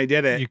done it when I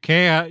did it. You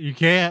can't.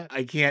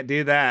 I can't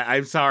do that.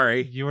 I'm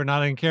sorry. You were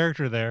not in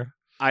character there.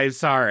 I'm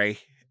sorry.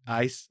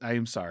 I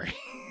am sorry.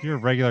 You're a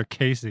regular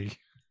Casey.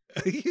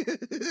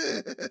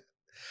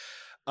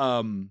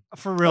 For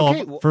real,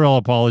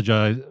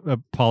 okay,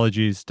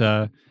 apologies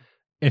to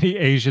any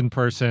Asian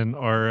person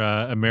or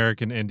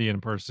American Indian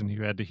person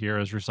who had to hear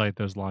us recite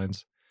those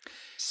lines.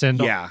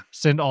 Send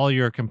all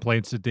your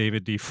complaints to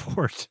David D.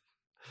 Ford.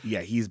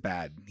 Yeah, he's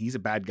bad. He's a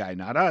bad guy,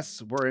 not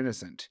us. We're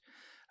innocent.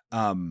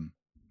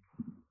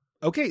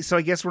 Okay, so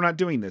I guess we're not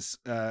doing this.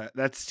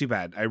 That's too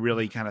bad. I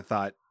really kind of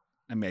thought,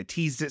 I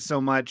teased it so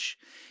much.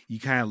 You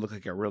kind of look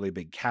like a really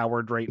big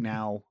coward right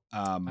now.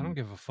 I don't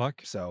give a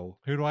fuck. So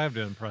who do I have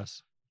to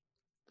impress?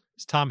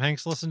 Does Tom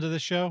Hanks listen to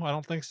this show? I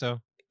don't think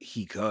so.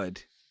 He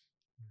could.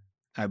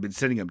 I've been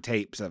sending him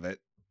tapes of it.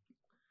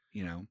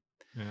 Yeah.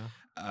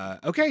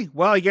 Okay.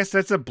 Well, I guess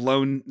that's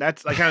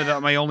that's like kind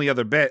of my only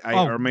other bit,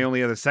 or my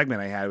only other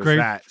segment I had was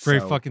that.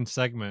 Great fucking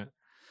segment.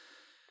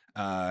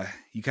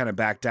 You kind of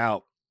backed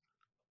out.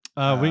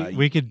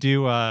 We could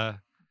do on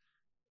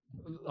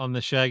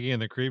the Shaggy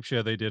and the Creep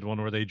show. They did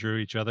one where they drew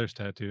each other's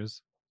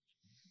tattoos.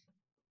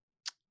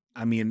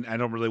 I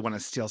don't really want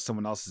to steal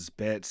someone else's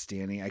bits,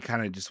 Danny. I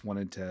kind of just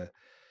wanted to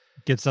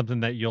get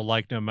something that you'll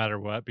like no matter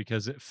what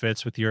because it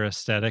fits with your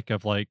aesthetic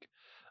of like,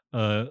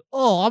 I'm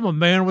a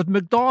man with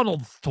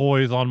McDonald's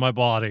toys on my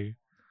body.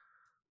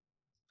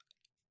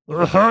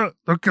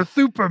 Look at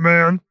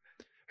Superman.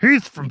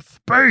 He's from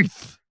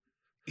space.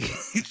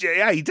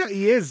 Yeah,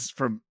 he is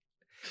from.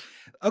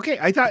 Okay,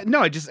 I thought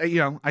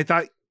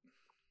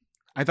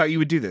you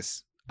would do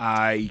this.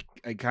 I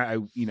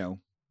you know.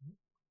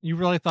 You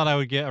really thought I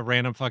would get a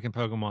random fucking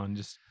Pokemon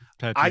just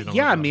tattooed on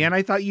my body. Man,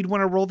 I thought you'd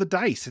want to roll the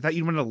dice. I thought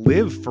you'd want to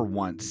live for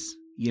once,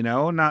 you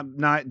know,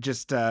 not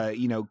just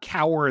you know,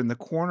 cower in the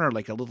corner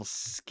like a little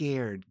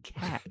scared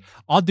cat.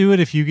 I'll do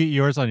it if you get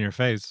yours on your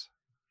face.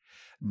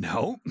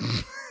 No,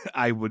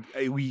 I would.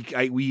 We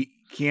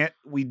can't.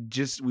 We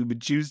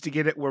would choose to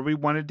get it where we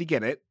wanted to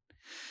get it.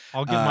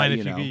 I'll get mine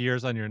if you get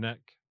yours on your neck.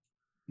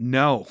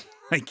 No,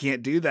 I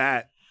can't do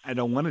that. I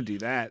don't want to do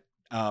that.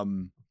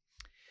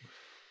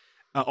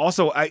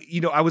 Also,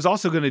 I was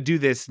also going to do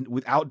this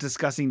without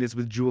discussing this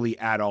with Julie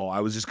at all. I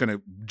was just going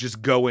to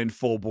go in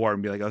full bore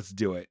and be like, let's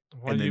do it.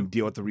 And then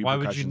deal with the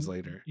repercussions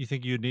later. You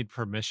think you'd need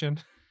permission?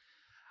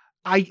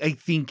 I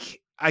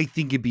think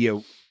it'd be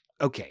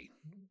okay.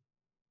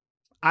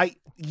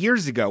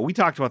 Years ago, we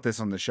talked about this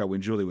on the show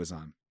when Julie was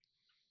on.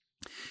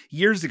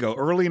 Years ago,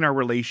 early in our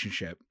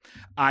relationship,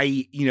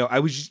 I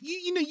was just,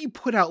 you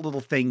put out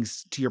little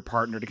things to your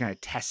partner to kind of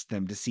test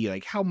them to see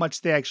like how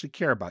much they actually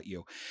care about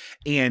you.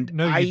 And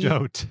no, you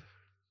don't.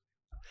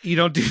 You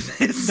don't do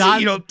this.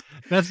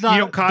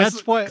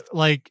 That's what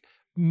like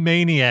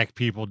maniac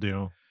people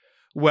do.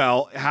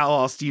 Well, how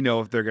else do you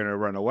know if they're going to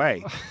run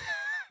away?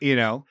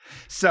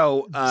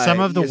 So some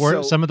of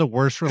the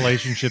worst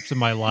relationships in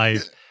my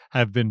life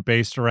have been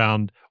based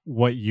around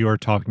what you're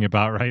talking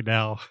about right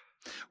now.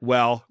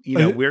 Well,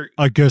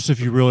 I guess if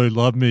you really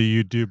love me,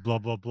 you do blah,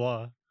 blah,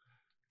 blah.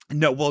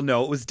 No,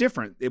 it was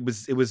different. It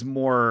was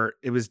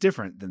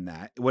different than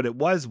that. What it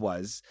was,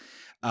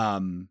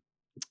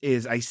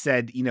 is I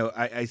said,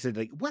 I said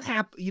like, what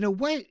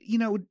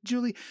happened,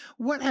 Julie,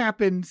 what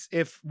happens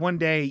if one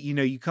day,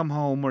 you come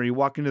home or you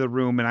walk into the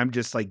room and I'm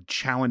just like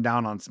chowing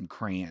down on some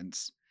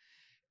crayons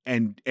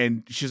and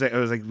she's like, I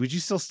was like, would you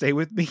still stay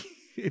with me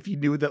if you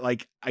knew that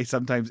like I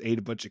sometimes ate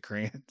a bunch of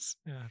crayons?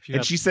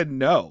 Yeah, she said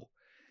no.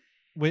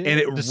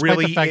 And despite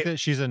the fact that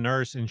she's a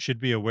nurse and should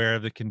be aware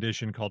of the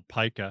condition called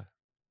pica.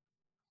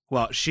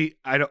 Well, Pica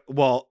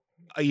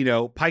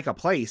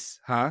Place,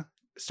 huh?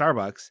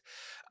 Starbucks.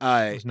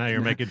 So now you're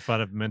making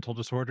fun of mental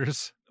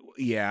disorders.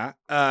 Yeah,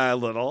 a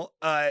little.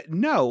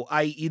 No,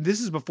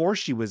 this is before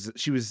she was a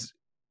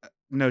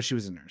nurse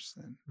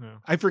then. No.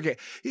 I forget.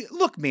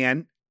 Look,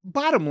 man,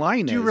 bottom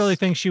line Do you really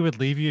think she would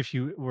leave you if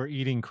you were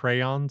eating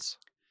crayons?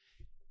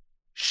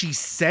 She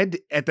said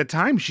at the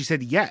time, she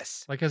said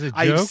yes. Like as a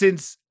joke?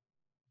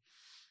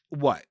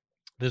 What?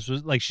 This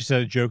was like she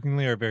said it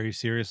jokingly or very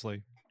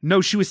seriously?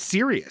 No, she was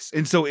serious.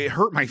 And so it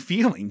hurt my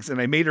feelings and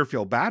I made her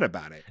feel bad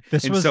about it.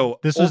 This was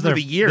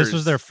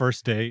their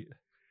first date.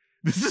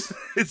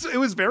 It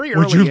was very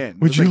early in.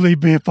 Would you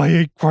leave me if I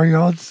ate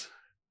crayons?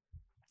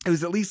 It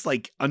was at least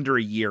like under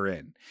a year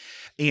in.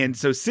 And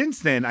so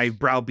since then I've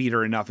browbeat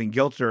her enough and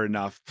guilt her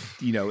enough,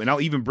 and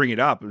I'll even bring it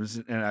up.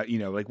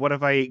 Like, what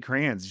if I ate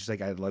crayons? She's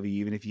like, I'd love you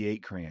even if you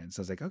ate crayons. So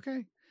I was like,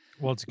 okay.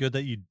 Well, it's good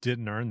that you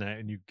didn't earn that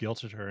and you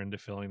guilted her into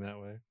feeling that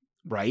way.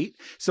 Right.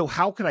 So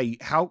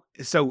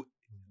so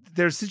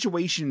there's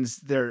situations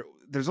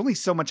there's only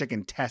so much I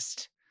can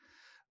test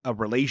a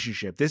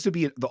relationship. This would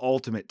be the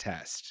ultimate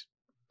test.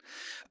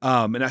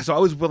 And so I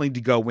was willing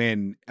to go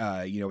in,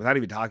 without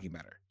even talking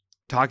about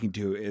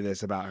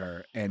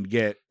her and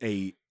get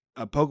a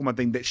Pokemon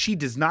thing that she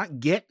does not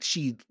get.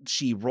 She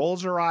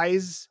rolls her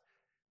eyes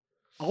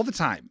all the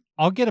time.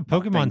 I'll get a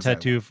Pokemon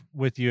tattoo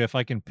with you if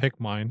I can pick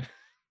mine.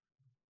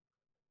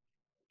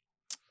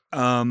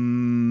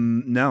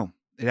 No,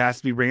 it has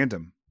to be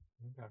random.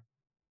 Okay.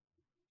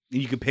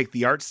 You can pick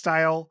the art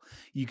style.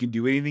 You can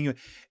do anything,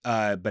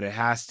 but it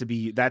has to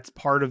be. That's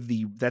part of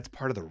the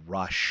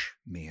rush,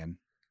 man.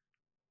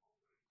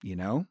 I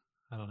don't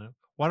know.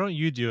 Why don't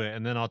you do it,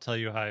 and then I'll tell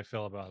you how I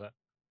feel about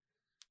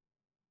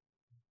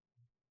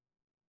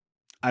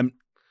it.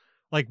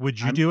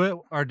 Would you do it,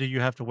 or do you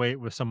have to wait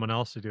with someone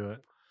else to do it?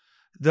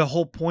 The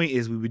whole point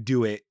is we would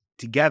do it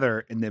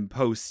together and then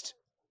post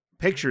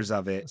pictures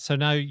of it. So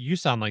now you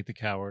sound like the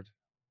coward.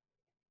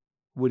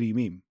 What do you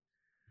mean?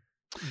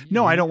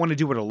 No, I don't want to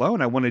do it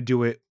alone. I want to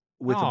do it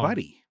with a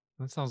buddy.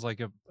 That sounds like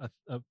a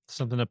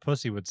something a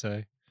pussy would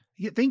say.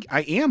 You think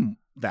I am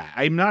that?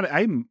 I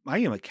am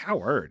a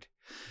coward.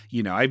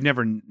 I've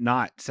never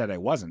not said I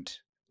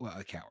wasn't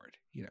a coward.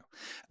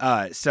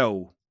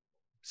 So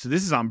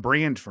this is on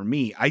brand for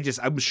me.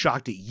 I'm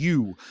shocked at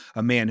you,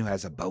 a man who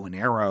has a bow and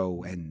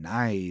arrow and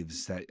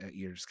knives, that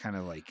you're just kind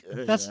of like,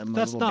 that's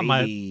not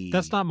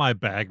my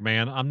bag,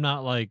 man. I'm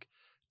not like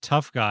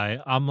tough guy.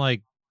 I'm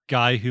like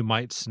guy who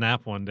might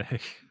snap one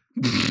day.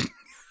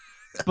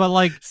 But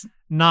like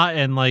not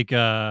in like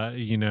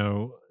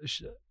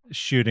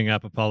shooting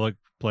up a public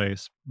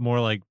place, more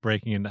like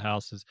breaking into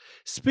houses.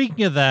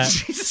 Speaking of that,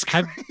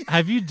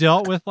 have you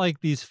dealt with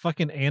like these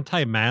fucking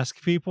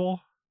anti-mask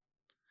people?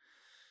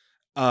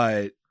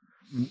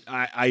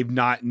 I've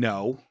not.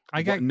 No,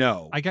 I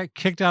got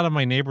kicked out of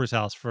my neighbor's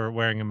house for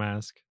wearing a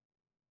mask.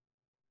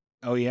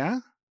 Oh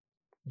yeah?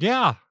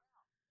 Yeah.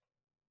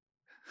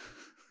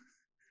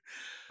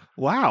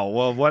 Wow.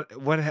 Well,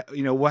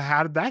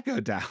 how did that go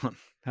down?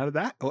 How did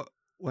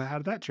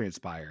that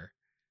transpire?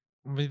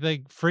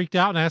 They freaked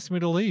out and asked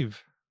me to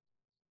leave.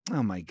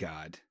 Oh my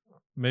God.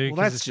 Maybe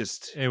well, that's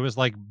just it was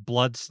like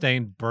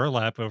blood-stained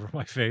burlap over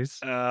my face.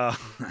 It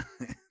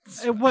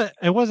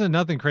It wasn't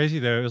nothing crazy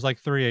though. It was like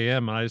 3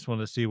 a.m. and I just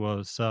wanted to see what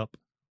was up.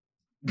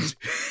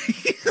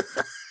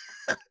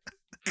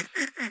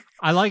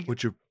 I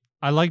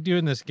like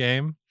doing this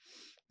game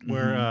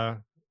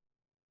where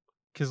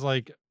because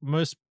like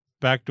most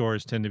back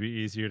doors tend to be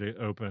easier to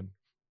open,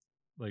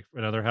 like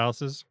in other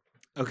houses.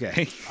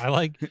 Okay. I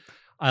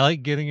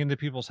like getting into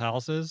people's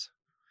houses,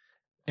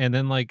 and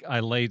then like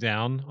I lay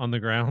down on the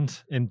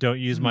ground and don't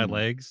use my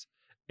legs,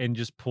 and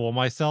just pull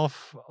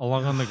myself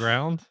along on the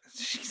ground.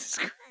 Jesus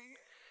Christ.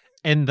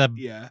 And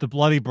the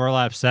bloody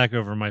burlap sack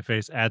over my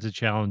face adds a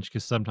challenge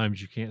because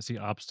sometimes you can't see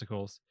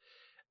obstacles,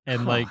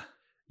 and like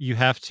you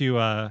have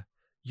to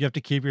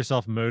keep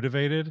yourself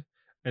motivated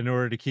in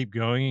order to keep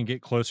going and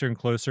get closer and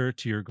closer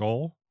to your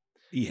goal.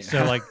 Yeah.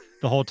 So like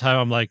the whole time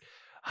I'm like,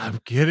 I'm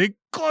getting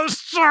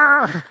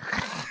closer.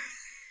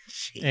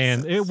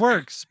 And it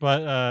works,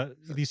 but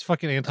these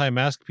fucking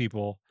anti-mask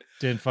people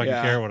didn't fucking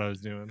care what I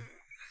was doing.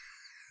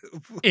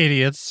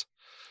 Idiots.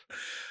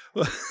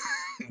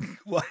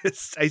 Well,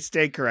 I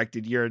stay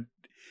corrected. I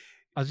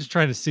was just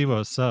trying to see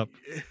what's up.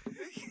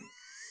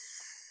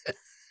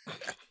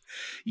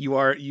 You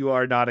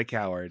are not a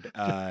coward.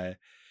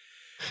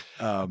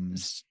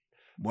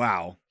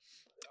 Wow.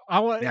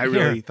 I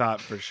really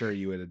thought for sure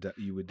you would.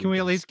 Can we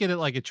at least get it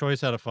like a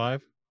choice out of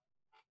 5?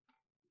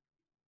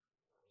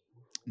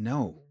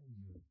 No.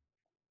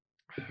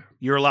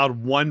 You're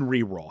allowed 1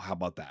 reroll. How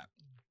about that?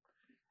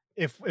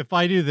 If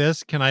I do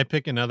this, can I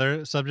pick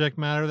another subject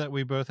matter that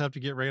we both have to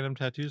get random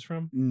tattoos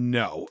from?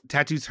 No.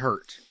 Tattoos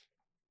hurt.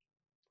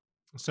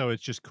 So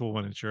it's just cool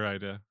when it's your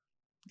idea.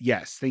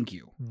 Yes, thank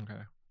you.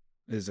 Okay.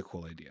 It is a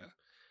cool idea.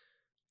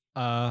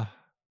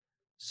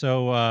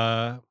 So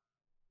I'm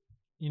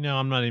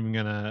not even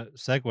gonna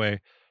segue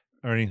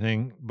or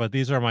anything, but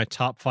these are my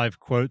top 5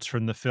 quotes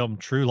from the film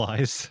True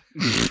Lies.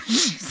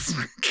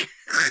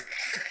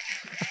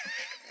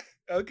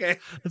 Okay.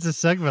 That's a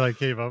segment I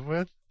came up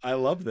with. I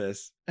love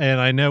this. And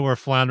I know we're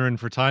floundering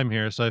for time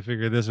here, so I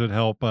figured this would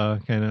help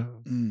kind of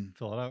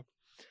fill it up.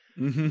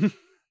 Mm-hmm.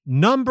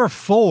 Number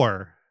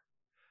 4.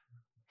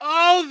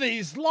 Oh,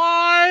 these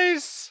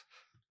lies!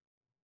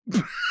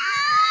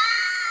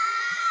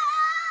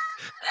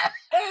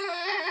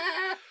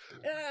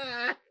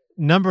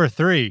 Number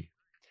 3.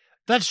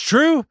 That's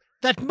true?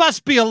 That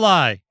must be a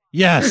lie.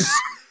 Yes,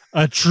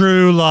 a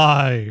true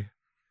lie.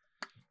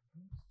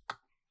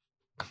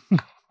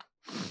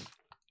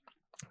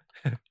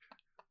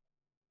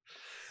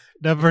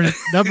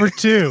 Number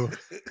 2.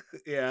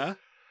 Yeah.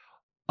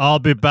 I'll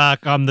be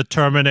back on the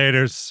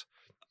Terminators,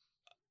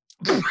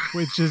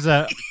 which is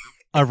a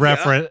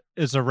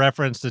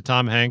reference to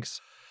Tom Hanks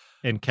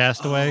in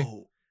Castaway.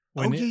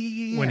 When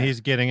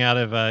he's getting out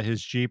of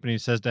his Jeep and he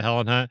says to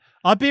Helen Hunt,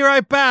 "I'll be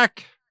right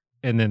back,"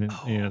 and then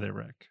they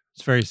wreck.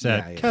 It's very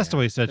sad.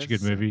 Castaway is such a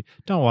good movie.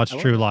 Don't watch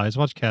True Lies.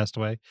 Watch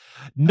Castaway.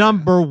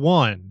 Number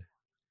 1.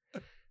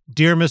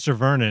 Dear Mr.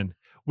 Vernon,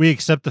 we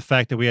accept the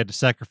fact that we had to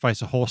sacrifice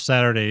a whole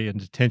Saturday in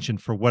detention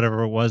for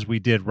whatever it was we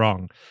did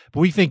wrong. But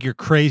we think you're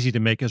crazy to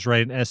make us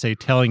write an essay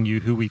telling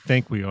you who we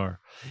think we are.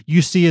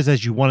 You see us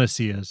as you want to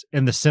see us,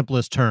 in the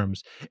simplest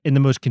terms, in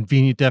the most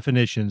convenient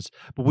definitions,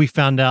 but we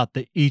found out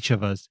that each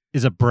of us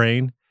is a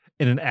brain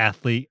and an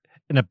athlete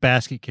and a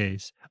basket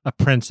case, a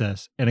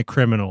princess and a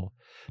criminal.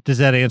 Does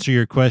that answer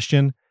your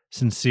question?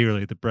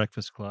 Sincerely, The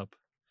Breakfast Club.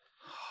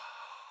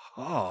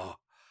 Oh,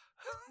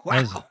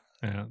 wow.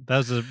 That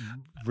was a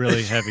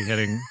really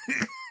heavy-hitting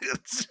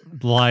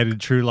lie to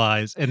True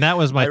Lies. And that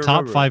was my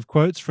top 5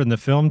 quotes from the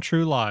film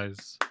True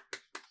Lies.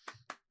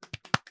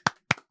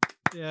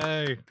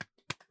 Yay.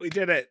 We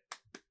did it.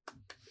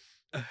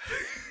 It's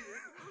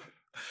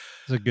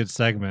a good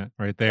segment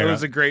right there. It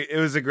was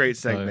a great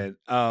segment.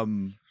 I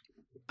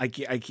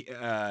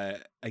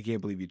can't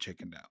believe you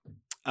chickened out.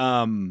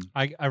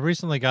 I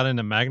recently got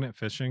into magnet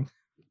fishing.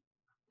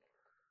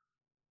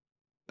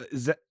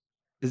 Is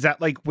that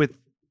like with...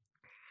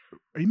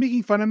 Are you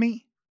making fun of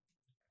me?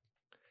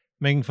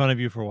 Making fun of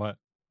you for what?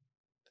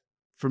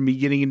 For me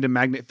getting into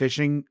magnet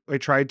fishing. I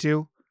tried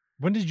to.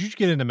 When did you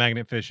get into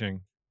magnet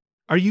fishing?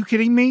 Are you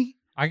kidding me?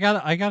 I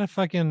got a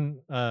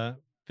fucking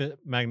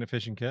magnet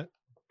fishing kit.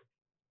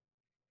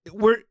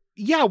 Where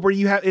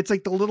you have, it's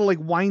like the little like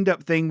wind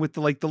up thing with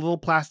the little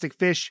plastic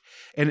fish,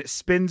 and it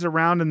spins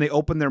around and they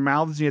open their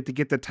mouths and you have to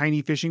get the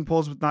tiny fishing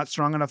poles with not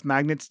strong enough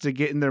magnets to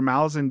get in their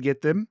mouths and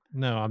get them.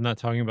 No, I'm not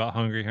talking about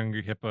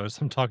hungry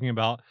hippos. I'm talking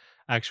about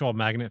actual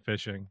magnet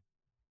fishing.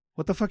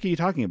 What the fuck are you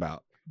talking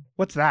about?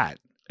 What's that?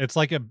 It's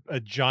like a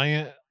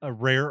giant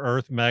rare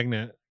earth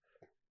magnet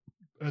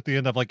at the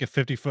end of like a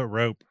 50-foot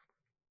rope,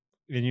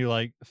 and you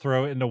like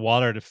throw it into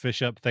water to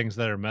fish up things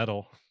that are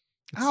metal.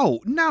 Oh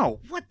no!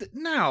 What?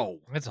 No,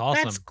 it's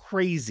awesome. That's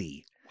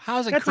crazy. How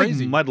is it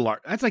crazy?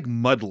 That's like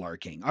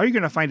mudlarking. All you're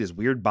gonna find is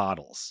weird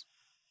bottles.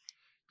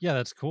 Yeah,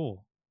 that's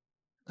cool.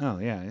 Oh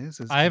yeah,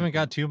 I haven't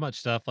got too much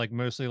stuff. Like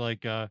mostly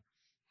like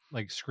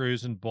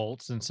screws and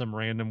bolts and some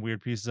random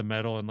weird pieces of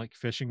metal and like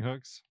fishing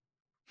hooks.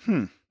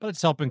 But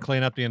it's helping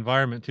clean up the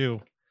environment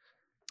too.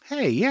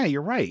 Hey, yeah,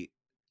 you're right.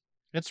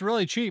 It's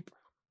really cheap.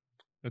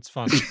 It's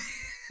fun.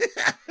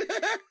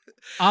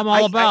 I'm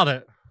all about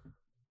it.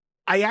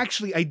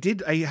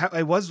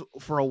 I was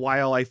for a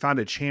while. I found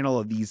a channel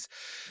of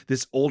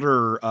this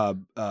older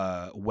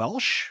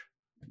Welsh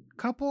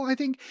couple, I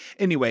think.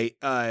 Anyway,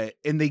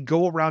 and they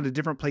go around to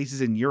different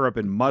places in Europe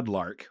and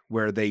Mudlark,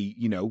 where they,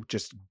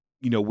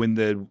 when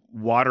the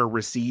water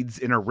recedes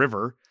in a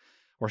river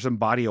or some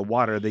body of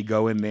water, they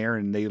go in there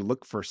and they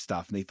look for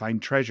stuff and they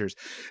find treasures.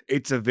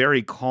 It's a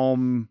very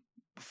calm,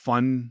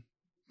 fun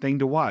thing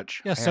to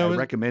watch. Yeah, I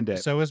recommend it.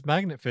 So is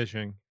magnet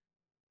fishing.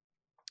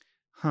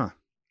 Huh.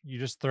 You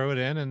just throw it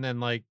in and then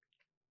like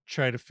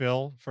try to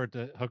fill for it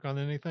to hook on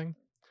anything.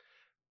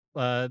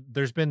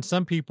 There's been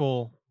some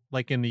people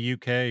like in the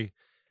UK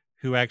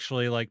who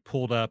actually like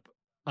pulled up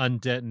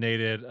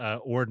undetonated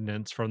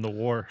ordnance from the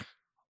war.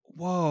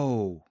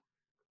 Whoa.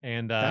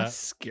 And that's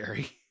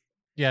scary.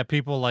 Yeah,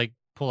 people like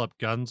pull up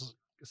guns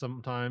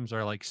sometimes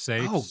or like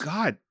safes. Oh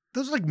God.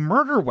 Those are like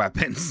murder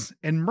weapons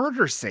and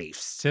murder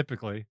safes.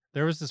 Typically.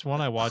 There was this one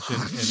I watched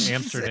in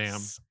Amsterdam.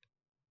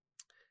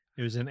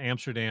 It was in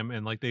Amsterdam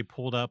and like they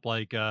pulled up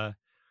like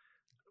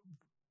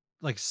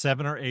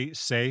 7 or 8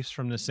 safes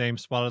from the same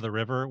spot of the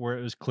river where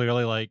it was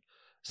clearly like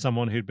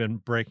someone who'd been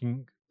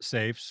breaking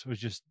safes was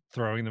just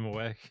throwing them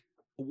away.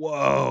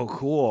 Whoa,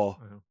 cool.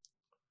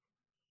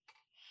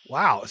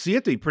 Wow. So you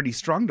have to be pretty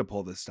strong to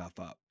pull this stuff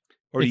up.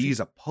 Or you use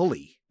a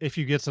pulley. If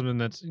you get something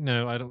that's, you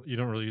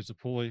don't really use a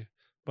pulley.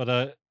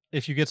 But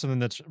if you get something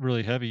that's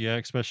really heavy, yeah,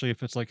 especially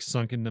if it's like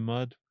sunk in the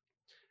mud.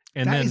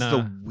 And that then is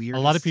the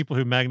weirdest... a lot of people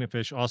who magnet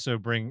fish also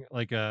bring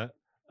like a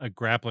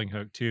grappling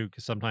hook too,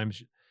 because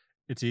sometimes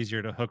it's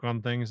easier to hook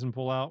on things and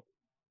pull out.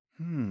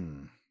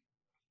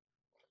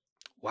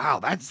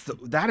 Wow,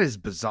 that is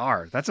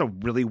bizarre. That's a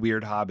really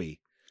weird hobby.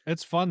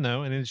 It's fun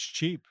though, and it's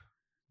cheap.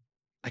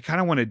 I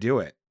kind of want to do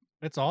it.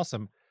 It's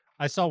awesome.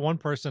 I saw one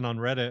person on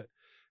Reddit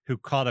who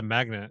caught a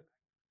magnet.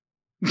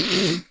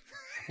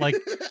 Like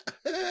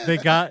they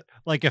got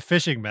like a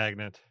fishing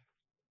magnet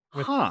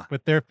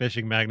with their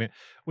fishing magnet,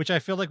 which I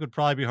feel like would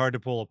probably be hard to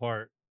pull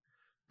apart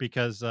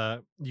because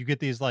you get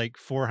these like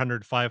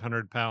 400,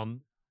 500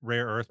 pound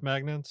rare earth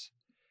magnets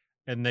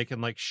and they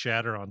can like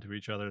shatter onto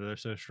each other. They're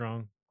so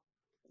strong.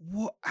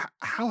 What?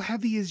 How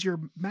heavy is your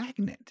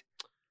magnet?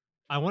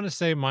 I want to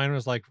say mine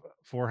was like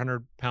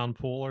 400 pound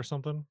pull or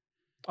something.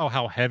 Oh,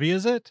 how heavy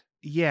is it?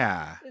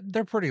 Yeah.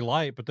 They're pretty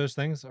light, but those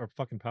things are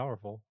fucking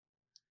powerful.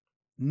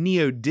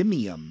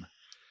 Neodymium.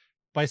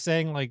 By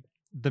saying like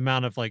the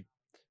amount of like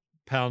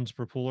pounds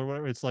per pull or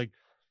whatever, it's like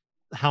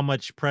how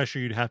much pressure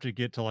you'd have to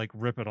get to like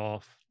rip it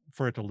off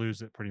for it to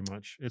lose it pretty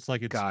much. It's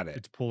like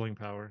it's pulling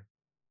power.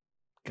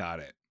 Got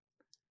it.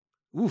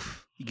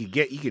 Oof.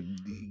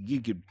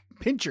 You could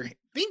pinch your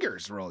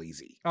fingers real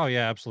easy. Oh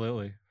yeah,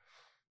 absolutely.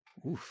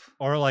 Oof.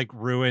 Or like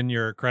ruin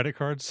your credit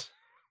cards.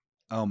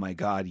 Oh my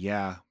God,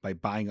 yeah. By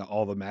buying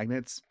all the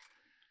magnets.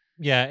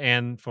 Yeah,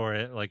 and for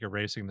it like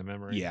erasing the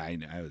memory. Yeah, I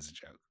know. It was a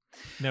joke.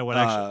 No,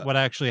 what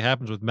actually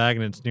happens with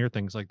magnets near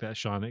things like that,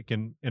 Sean, it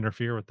can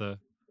interfere with the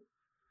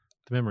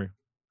memory.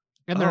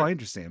 And I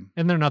understand.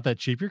 And they're not that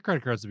cheap. Your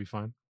credit cards would be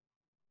fine.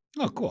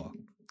 Oh, cool.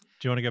 Do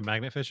you want to go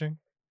magnet fishing?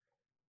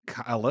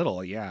 A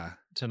little, yeah.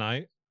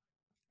 Tonight?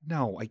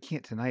 No, I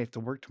can't tonight. I have to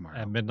work tomorrow.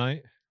 At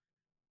midnight?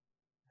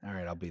 All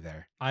right, I'll be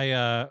there.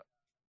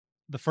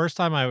 The first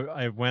time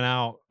I went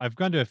out, I've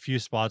gone to a few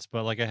spots,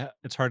 but like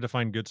it's hard to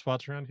find good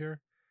spots around here.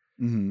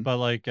 Mm-hmm. But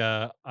like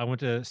I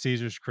went to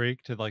Caesar's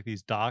Creek to like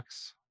these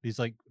docks, these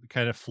like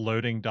kind of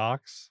floating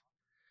docks,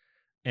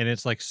 and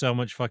it's like so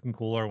much fucking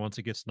cooler once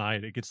it gets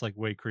night. It gets like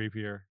way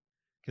creepier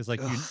because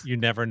like you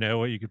never know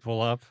what you could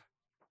pull up.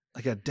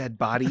 Like a dead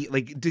body,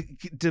 like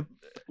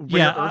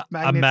yeah,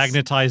 a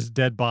magnetized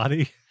dead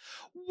body.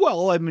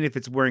 Well, I mean, if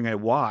it's wearing a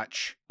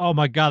watch. Oh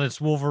my God,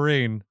 it's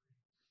Wolverine.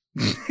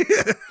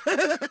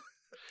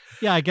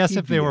 Yeah, I guess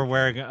if they were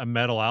wearing a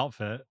metal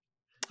outfit.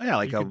 Yeah,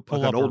 like an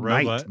old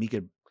knight. You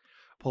could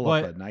pull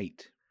up a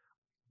knight.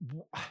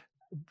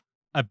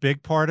 A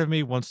big part of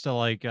me wants to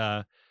like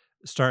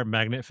start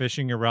magnet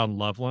fishing around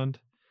Loveland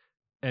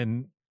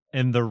and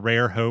in the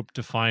rare hope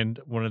to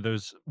find one of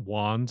those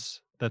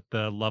wands that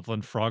the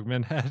Loveland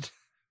frogmen had.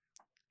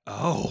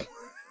 Oh,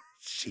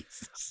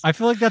 Jesus. I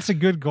feel like that's a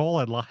good goal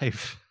in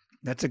life.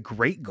 That's a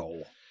great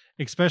goal.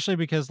 Especially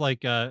because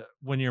like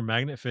when you're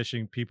magnet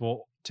fishing,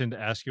 people tend to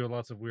ask you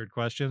lots of weird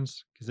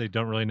questions because they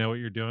don't really know what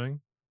you're doing.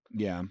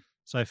 Yeah.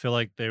 So I feel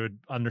like they would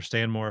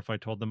understand more if I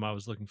told them I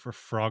was looking for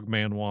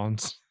frogman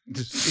wands.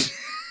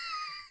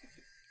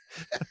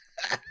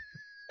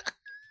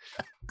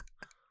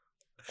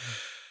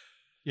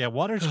 Yeah,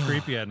 water's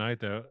creepy at night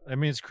though. I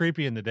mean, it's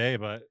creepy in the day,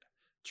 but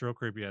it's real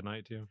creepy at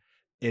night too.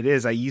 It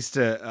is. I used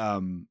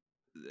to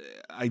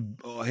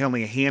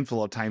only a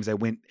handful of times I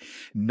went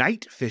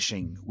night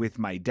fishing with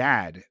my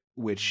dad,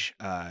 which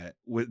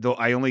though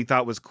I only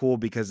thought was cool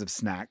because of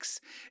snacks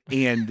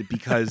and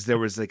because there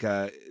was like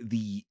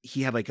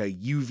he had like a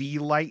UV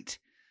light.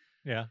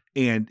 Yeah.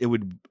 And it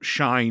would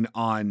shine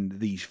on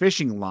the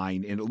fishing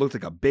line and it looked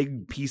like a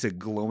big piece of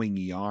glowing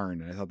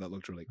yarn. And I thought that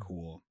looked really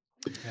cool.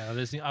 Yeah,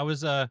 I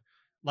was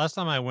last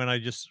time I went, I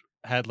just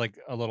had like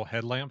a little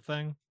headlamp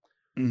thing.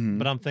 Mm-hmm.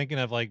 But I'm thinking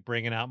of like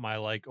bringing out my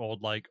like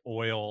old like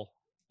oil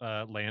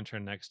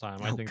lantern next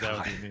time. I think that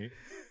would be neat.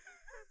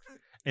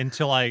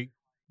 Until I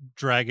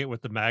drag it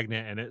with the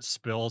magnet and it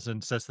spills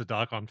and sets the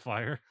dock on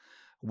fire.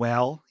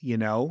 Well,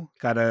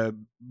 gotta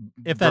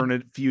burn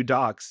a few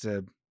docks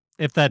to.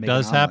 If that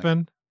does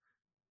happen,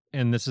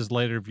 and this is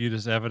later viewed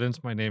as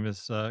evidence, my name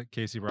is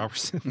Casey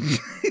Robertson.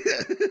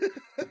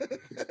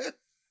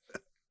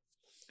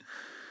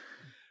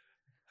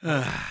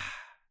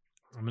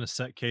 I'm gonna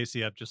set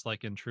Casey up just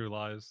like in True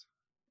Lies.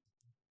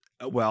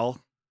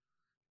 Well,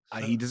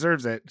 he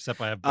deserves it.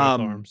 Except I have both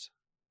arms.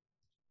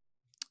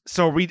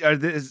 So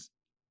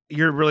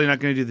you're really not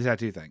going to do the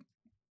tattoo thing?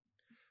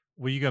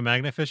 Will you go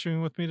magnet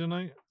fishing with me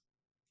tonight?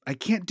 I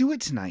can't do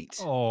it tonight.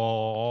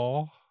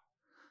 Oh.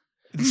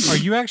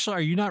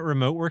 Are you not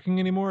remote working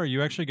anymore? Are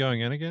you actually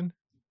going in again?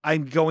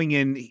 I'm going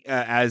in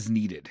as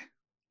needed,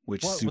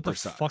 which super what the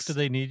sucks. Fuck do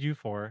they need you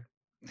for?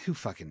 Who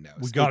fucking knows?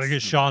 We got to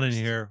get Sean in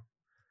here.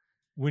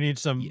 We need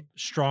some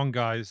strong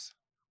guys.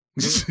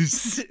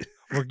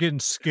 We're getting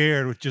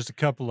scared with just a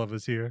couple of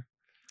us here.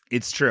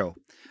 It's true.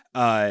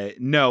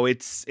 No,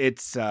 it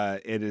sucks.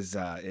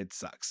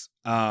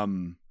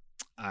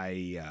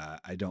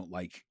 I don't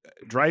like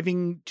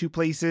driving to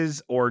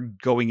places or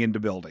going into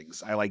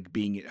buildings. I like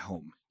being at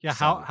home. Yeah.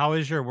 So. How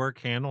is your work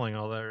handling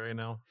all that right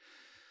now?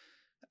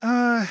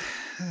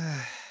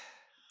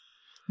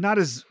 Not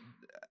as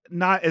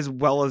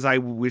well as I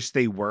wish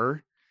they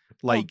were.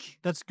 Like, well,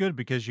 that's good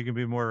because you can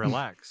be more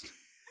relaxed.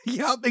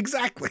 Yep,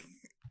 exactly.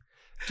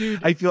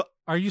 Dude,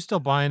 are you still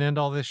buying into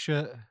all this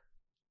shit?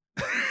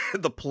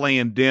 The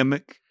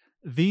pandemic.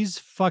 These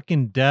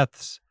fucking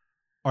deaths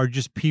are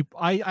just people.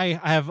 I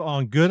have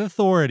on good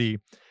authority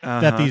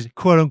that these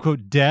quote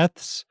unquote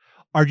deaths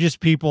are just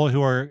people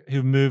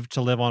who moved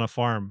to live on a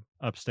farm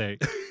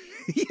upstate.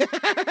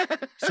 Yeah.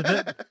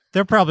 So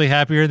they're probably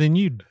happier than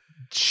you,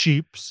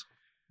 sheeps,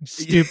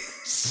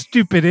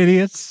 stupid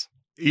idiots.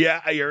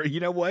 Yeah,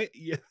 you know what?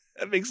 Yeah,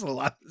 that makes a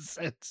lot of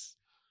sense.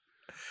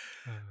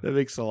 That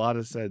makes a lot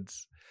of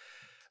sense.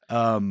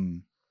 Oh,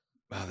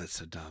 that's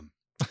so dumb.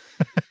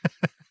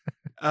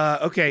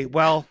 Okay,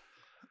 well,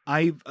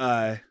 I'm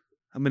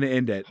gonna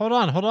end it. Hold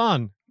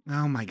on.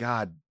 Oh my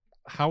God.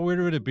 How weird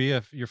would it be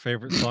if your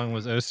favorite song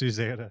was "Oh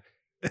Susanna"?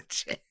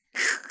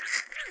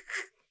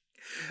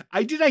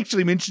 I did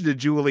actually mention to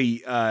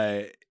Julie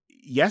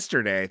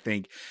yesterday, I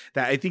think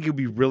it would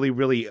be really,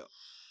 really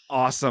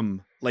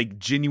awesome, like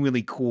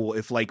genuinely cool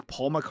if like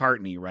Paul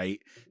McCartney, right?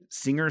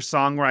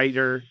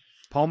 Singer-songwriter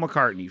Paul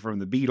McCartney from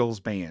the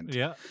Beatles band.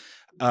 Yeah.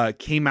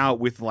 Came out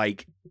with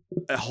like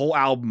a whole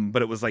album,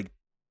 but it was like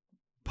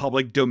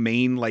public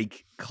domain,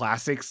 like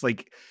classics,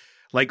 like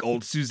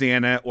Old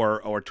Susanna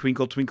or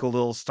Twinkle Twinkle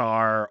Little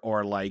Star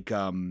or like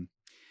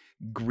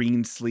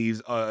Green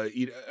Sleeves,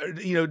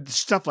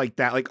 stuff like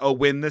that. Like, oh,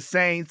 when the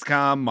saints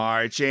come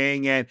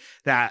marching and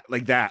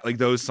like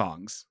those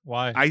songs.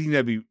 Why? I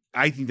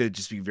think that'd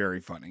just be very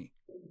funny.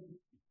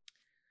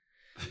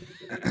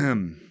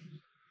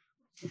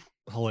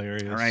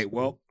 Hilarious. All right.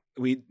 Well,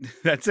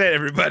 that's it,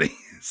 everybody.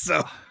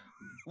 So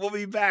we'll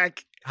be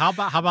back. How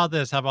about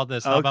this? How about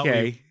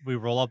we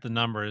roll up the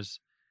numbers?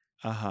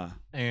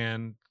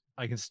 And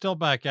I can still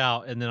back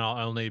out, and then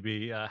I'll only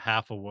be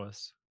half a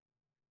wuss.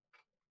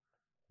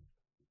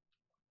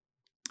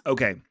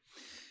 Okay.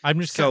 I'm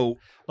just I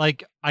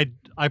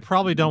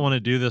probably don't want to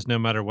do this no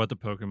matter what the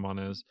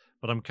Pokemon is,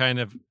 but I'm kind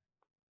of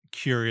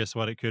curious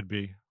what it could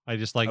be. I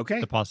just like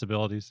the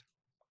possibilities.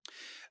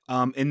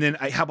 And then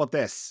how about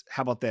this?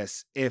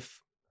 If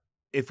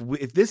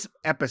this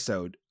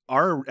episode,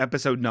 our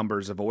episode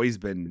numbers have always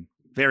been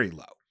very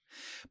low,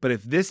 but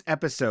if this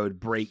episode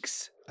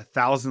breaks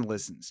 1,000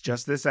 listens,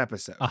 just this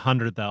episode,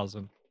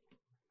 100,000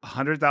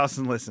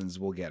 listens,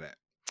 we'll get it.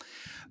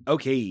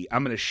 Okay,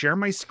 I'm going to share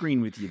my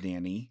screen with you,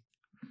 Danny,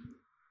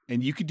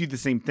 and you could do the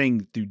same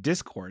thing through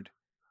Discord.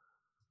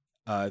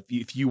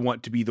 If you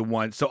want to be the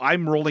one. So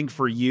I'm rolling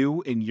for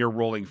you and you're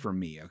rolling for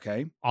me,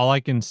 okay? All I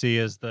can see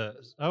is I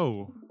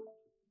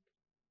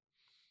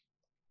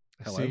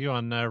see you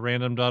on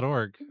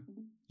random.org.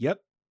 Yep.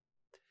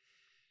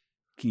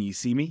 Can you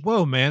see me?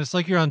 Whoa, man. It's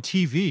like you're on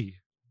TV.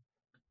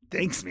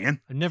 Thanks, man.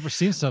 I've never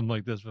seen something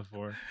like this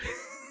before.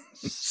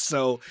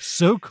 So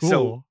cool.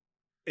 So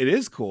it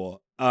is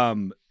cool.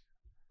 All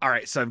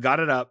right. So I've got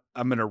it up.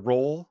 I'm going to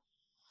roll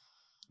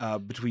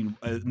between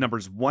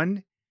numbers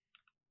 1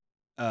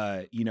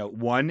 and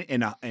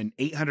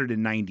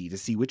 890 to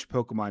see which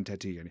Pokemon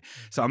tattoo you're gonna.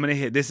 So I'm going to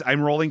hit this.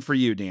 I'm rolling for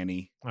you,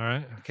 Danny. All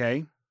right.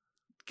 Okay.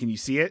 Can you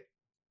see it?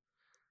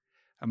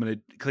 I'm going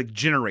to click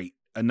generate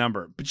a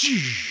number.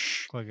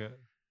 Click it.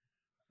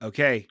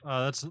 Okay.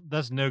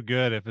 That's no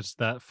good if it's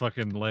that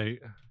fucking late.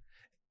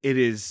 It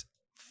is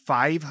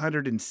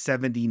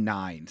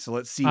 579. So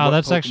let's see. Oh,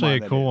 that's Pokemon actually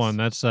a cool one.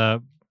 That's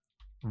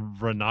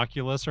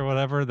Rhinoculus or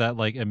whatever, that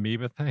like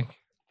amoeba thing.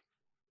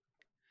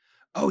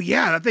 Oh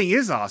yeah, that thing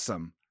is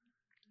awesome.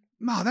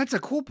 Oh, that's a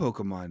cool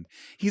Pokemon.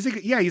 He's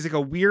like a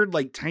weird,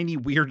 like tiny,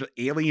 weird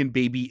alien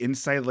baby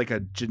inside like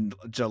a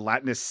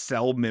gelatinous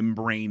cell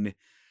membrane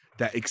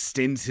that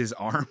extends his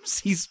arms.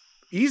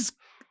 He's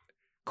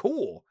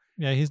cool.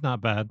 Yeah, he's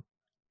not bad.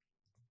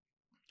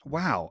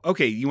 Wow.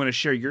 Okay, you want to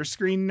share your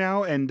screen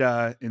now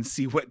and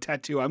see what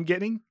tattoo I'm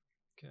getting?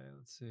 Okay,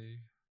 let's see.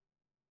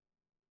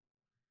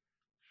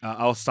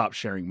 I'll stop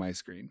sharing my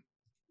screen.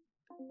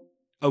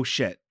 Oh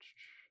shit!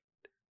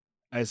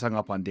 I just hung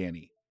up on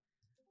Danny.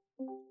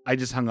 I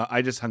just hung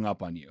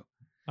up on you.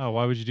 Oh,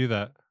 why would you do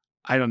that?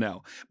 I don't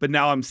know, but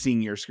now I'm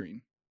seeing your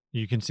screen.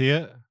 You can see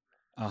it?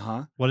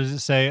 Uh-huh. What does it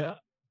say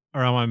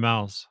around my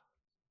mouse?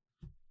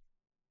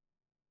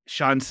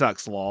 Sean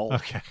sucks, lol.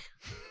 Okay.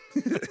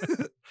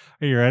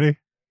 Are you ready?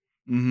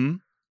 Mm-hmm.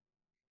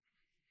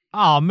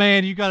 Oh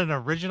man, you got an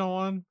original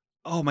one?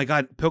 Oh my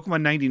god,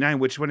 Pokemon 99,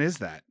 which one is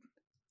that?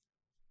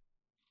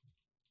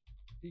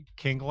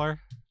 Kingler.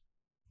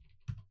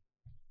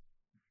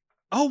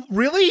 Oh,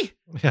 really?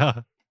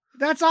 Yeah.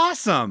 That's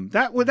awesome.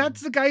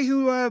 That's the guy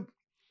who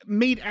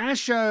made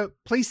Ash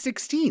place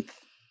 16th.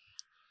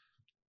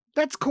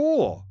 That's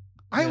cool.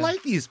 I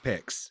like these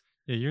picks.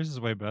 Yeah, yours is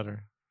way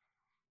better.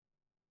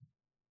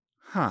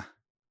 Huh.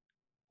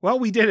 Well,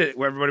 we did it,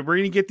 everybody. We're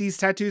going to get these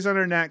tattoos on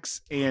our necks,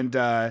 and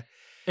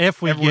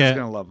if we everyone's get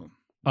going to love them.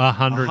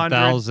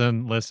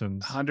 100,000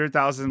 listens.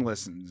 100,000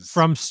 listens.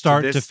 From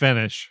start to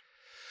finish.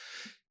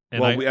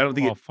 And I don't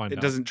think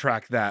it doesn't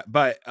track that.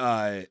 But,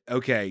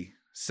 okay.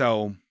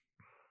 So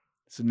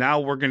now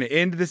we're going to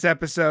end this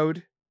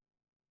episode,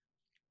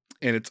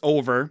 and it's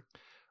over.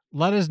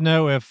 Let us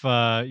know if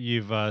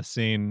you've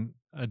seen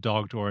a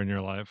dog tour in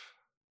your life.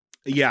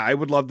 Yeah, I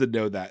would love to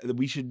know that.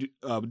 We should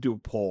do a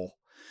poll.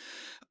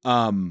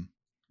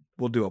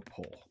 We'll do a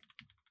poll.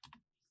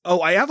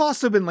 Oh, I have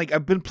also been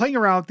I've been playing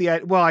around with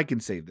the, well, I can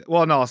say that.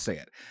 Well, no, I'll say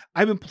it.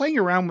 I've been playing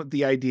around with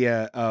the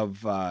idea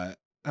of,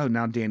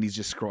 now Danny's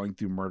just scrolling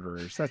through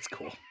murderers. That's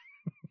cool.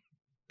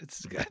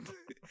 It's good.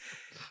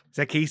 Is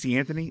that Casey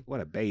Anthony?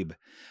 What a babe.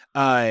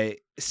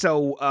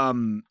 So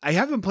I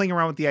have been playing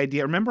around with the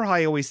idea. Remember how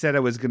I always said I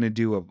was going to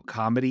do a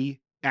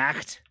comedy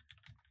act?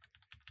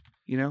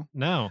 You know?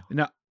 No.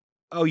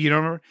 Oh, you don't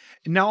remember?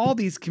 Now all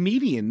these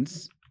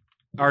comedians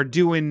are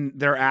doing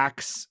their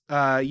acts,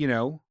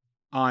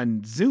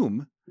 on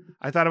Zoom.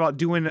 I thought about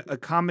doing a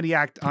comedy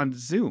act on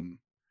Zoom.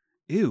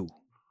 Ew.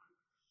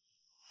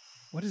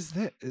 What is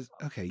this?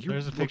 Okay,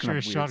 there's a picture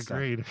of Sean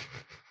Green.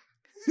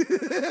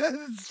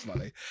 It's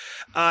funny.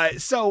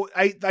 So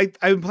I've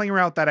been playing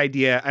around with that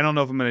idea. I don't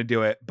know if I'm going to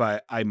do it,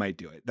 but I might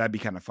do it. That'd be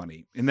kind of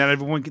funny. And then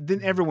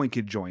everyone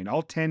could join.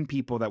 All 10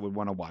 people that would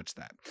want to watch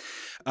that.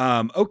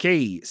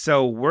 Okay,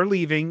 so we're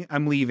leaving.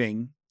 I'm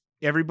leaving.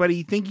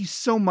 Everybody, thank you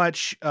so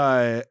much.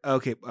 Okay,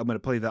 I'm going to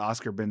play the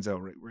Oscar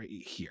Benzo right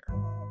here.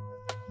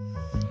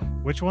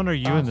 Which one are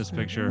you in this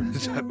picture?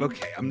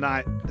 Okay,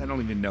 I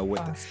don't even know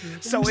what.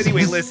 So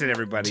anyway, listen,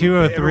 everybody.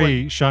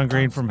 203, Sean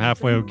Green from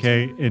Halfway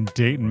Okay in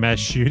Dayton mass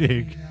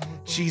shooting.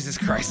 Jesus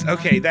Christ.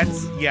 Okay,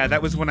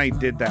 that was when I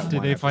did that.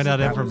 Did they find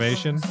out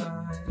information?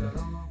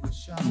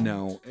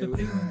 No.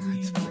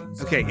 It's fine.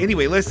 Okay,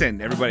 anyway, listen,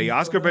 everybody.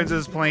 Oscar Benzo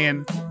is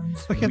playing.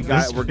 Look at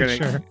this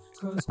picture.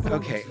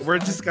 Okay,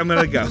 I'm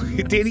gonna go.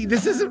 Danny,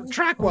 this isn't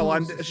track well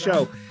on the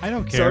show. I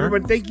don't care. So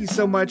everyone, thank you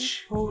so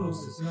much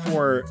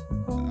for.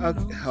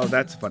 Oh,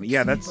 that's funny.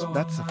 Yeah, that's a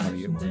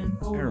funny. I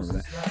remember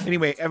that.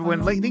 Anyway,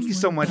 everyone, thank you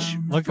so much.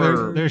 Look,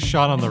 there's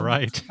Sean on the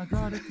right.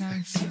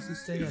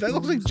 That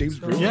looks like James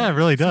Brewer. Yeah, it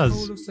really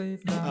does.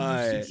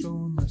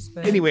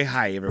 Anyway,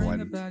 hi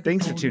everyone.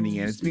 Thanks for tuning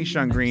in. It's me,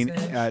 Sean Green.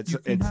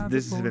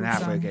 This has been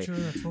Halfway Okay.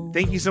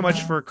 Thank you so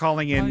much for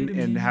calling in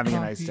and having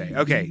a nice day.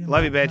 Okay,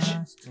 love you,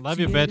 bitch. Love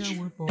you, bitch.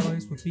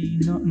 Boys would be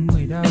nothing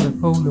without a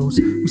polos.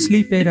 We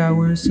sleep 8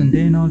 hours and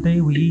then all day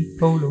we eat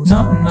polos.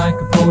 Nothing like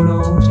a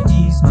polo to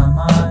ease my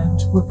mind.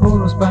 With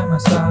polos by my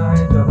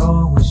side, I'll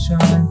always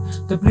shine.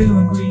 The blue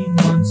and green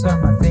ones are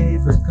my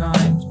favorite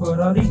kind, but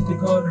I'll eat the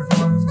colored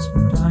ones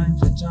from time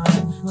to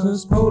time.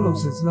 Cause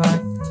polos is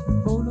life,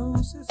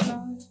 polos is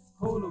life,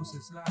 polos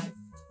is life.